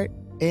heart,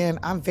 and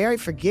I'm very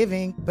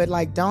forgiving, but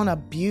don't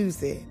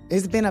abuse it.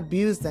 It's been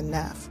abused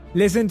enough.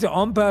 Listen to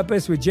On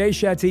Purpose with Jay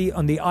Shetty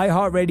on the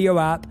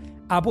iHeartRadio app,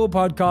 Apple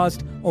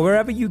Podcast, or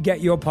wherever you get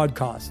your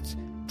podcasts.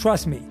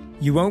 Trust me,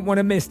 you won't want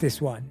to miss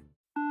this one.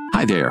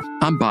 Hi there,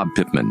 I'm Bob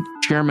Pittman,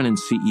 Chairman and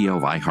CEO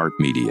of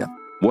iHeartMedia.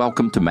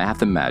 Welcome to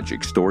Math and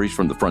Magic, Stories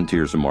from the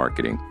Frontiers of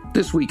Marketing.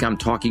 This week I'm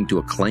talking to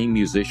acclaimed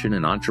musician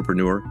and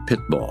entrepreneur,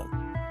 Pitbull.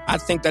 I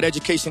think that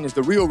education is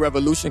the real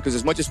revolution, because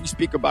as much as we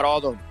speak about all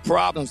the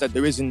problems that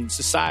there is in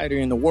society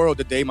and in the world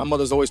today, my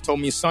mother's always told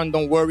me, son,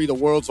 don't worry, the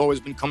world's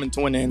always been coming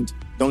to an end.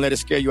 Don't let it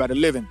scare you out of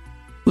living.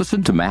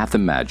 Listen to Math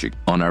and Magic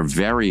on our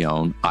very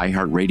own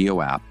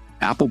iHeartRadio app,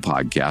 Apple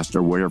Podcast,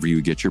 or wherever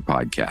you get your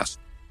podcasts.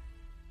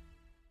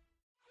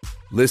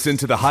 Listen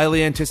to the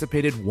highly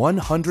anticipated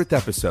 100th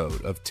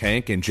episode of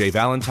Tank and Jay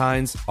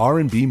Valentine's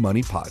R&B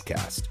Money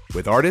Podcast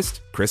with artist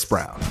Chris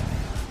Brown.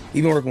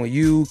 Even working with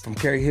you, from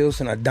Carrie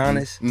Hilson,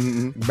 Adonis,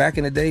 back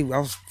in the day, I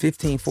was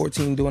 15,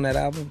 14 doing that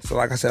album. So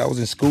like I said, I was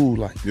in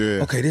school,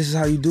 okay, this is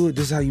how you do it.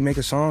 This is how you make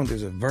a song.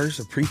 There's a verse,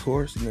 a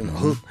pre-chorus, and then a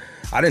hook.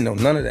 I didn't know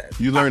none of that.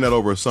 You learned that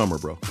over a summer,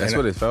 bro. That's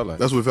what it felt like.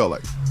 That's what it felt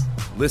like.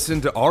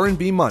 Listen to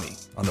R&B Money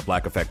on the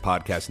Black Effect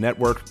Podcast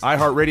Network,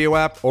 iHeartRadio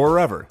app, or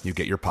wherever you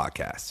get your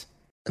podcasts.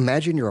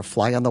 Imagine you're a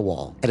fly on the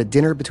wall at a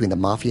dinner between the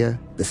mafia,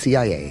 the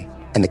CIA,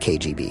 and the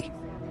KGB.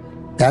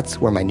 That's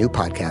where my new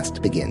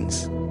podcast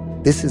begins.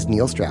 This is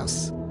Neil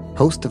Strauss,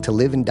 host of To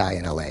Live and Die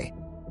in LA,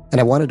 and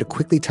I wanted to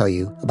quickly tell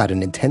you about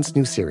an intense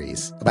new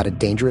series about a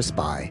dangerous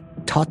spy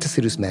taught to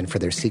seduce men for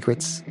their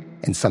secrets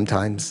and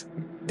sometimes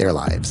their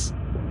lives.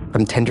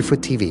 From Tenderfoot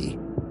TV,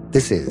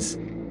 this is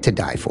To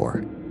Die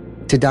For.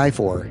 To Die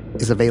For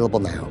is available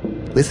now.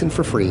 Listen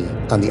for free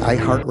on the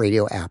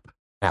iHeartRadio app,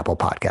 Apple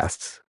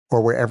Podcasts,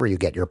 or wherever you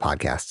get your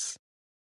podcasts.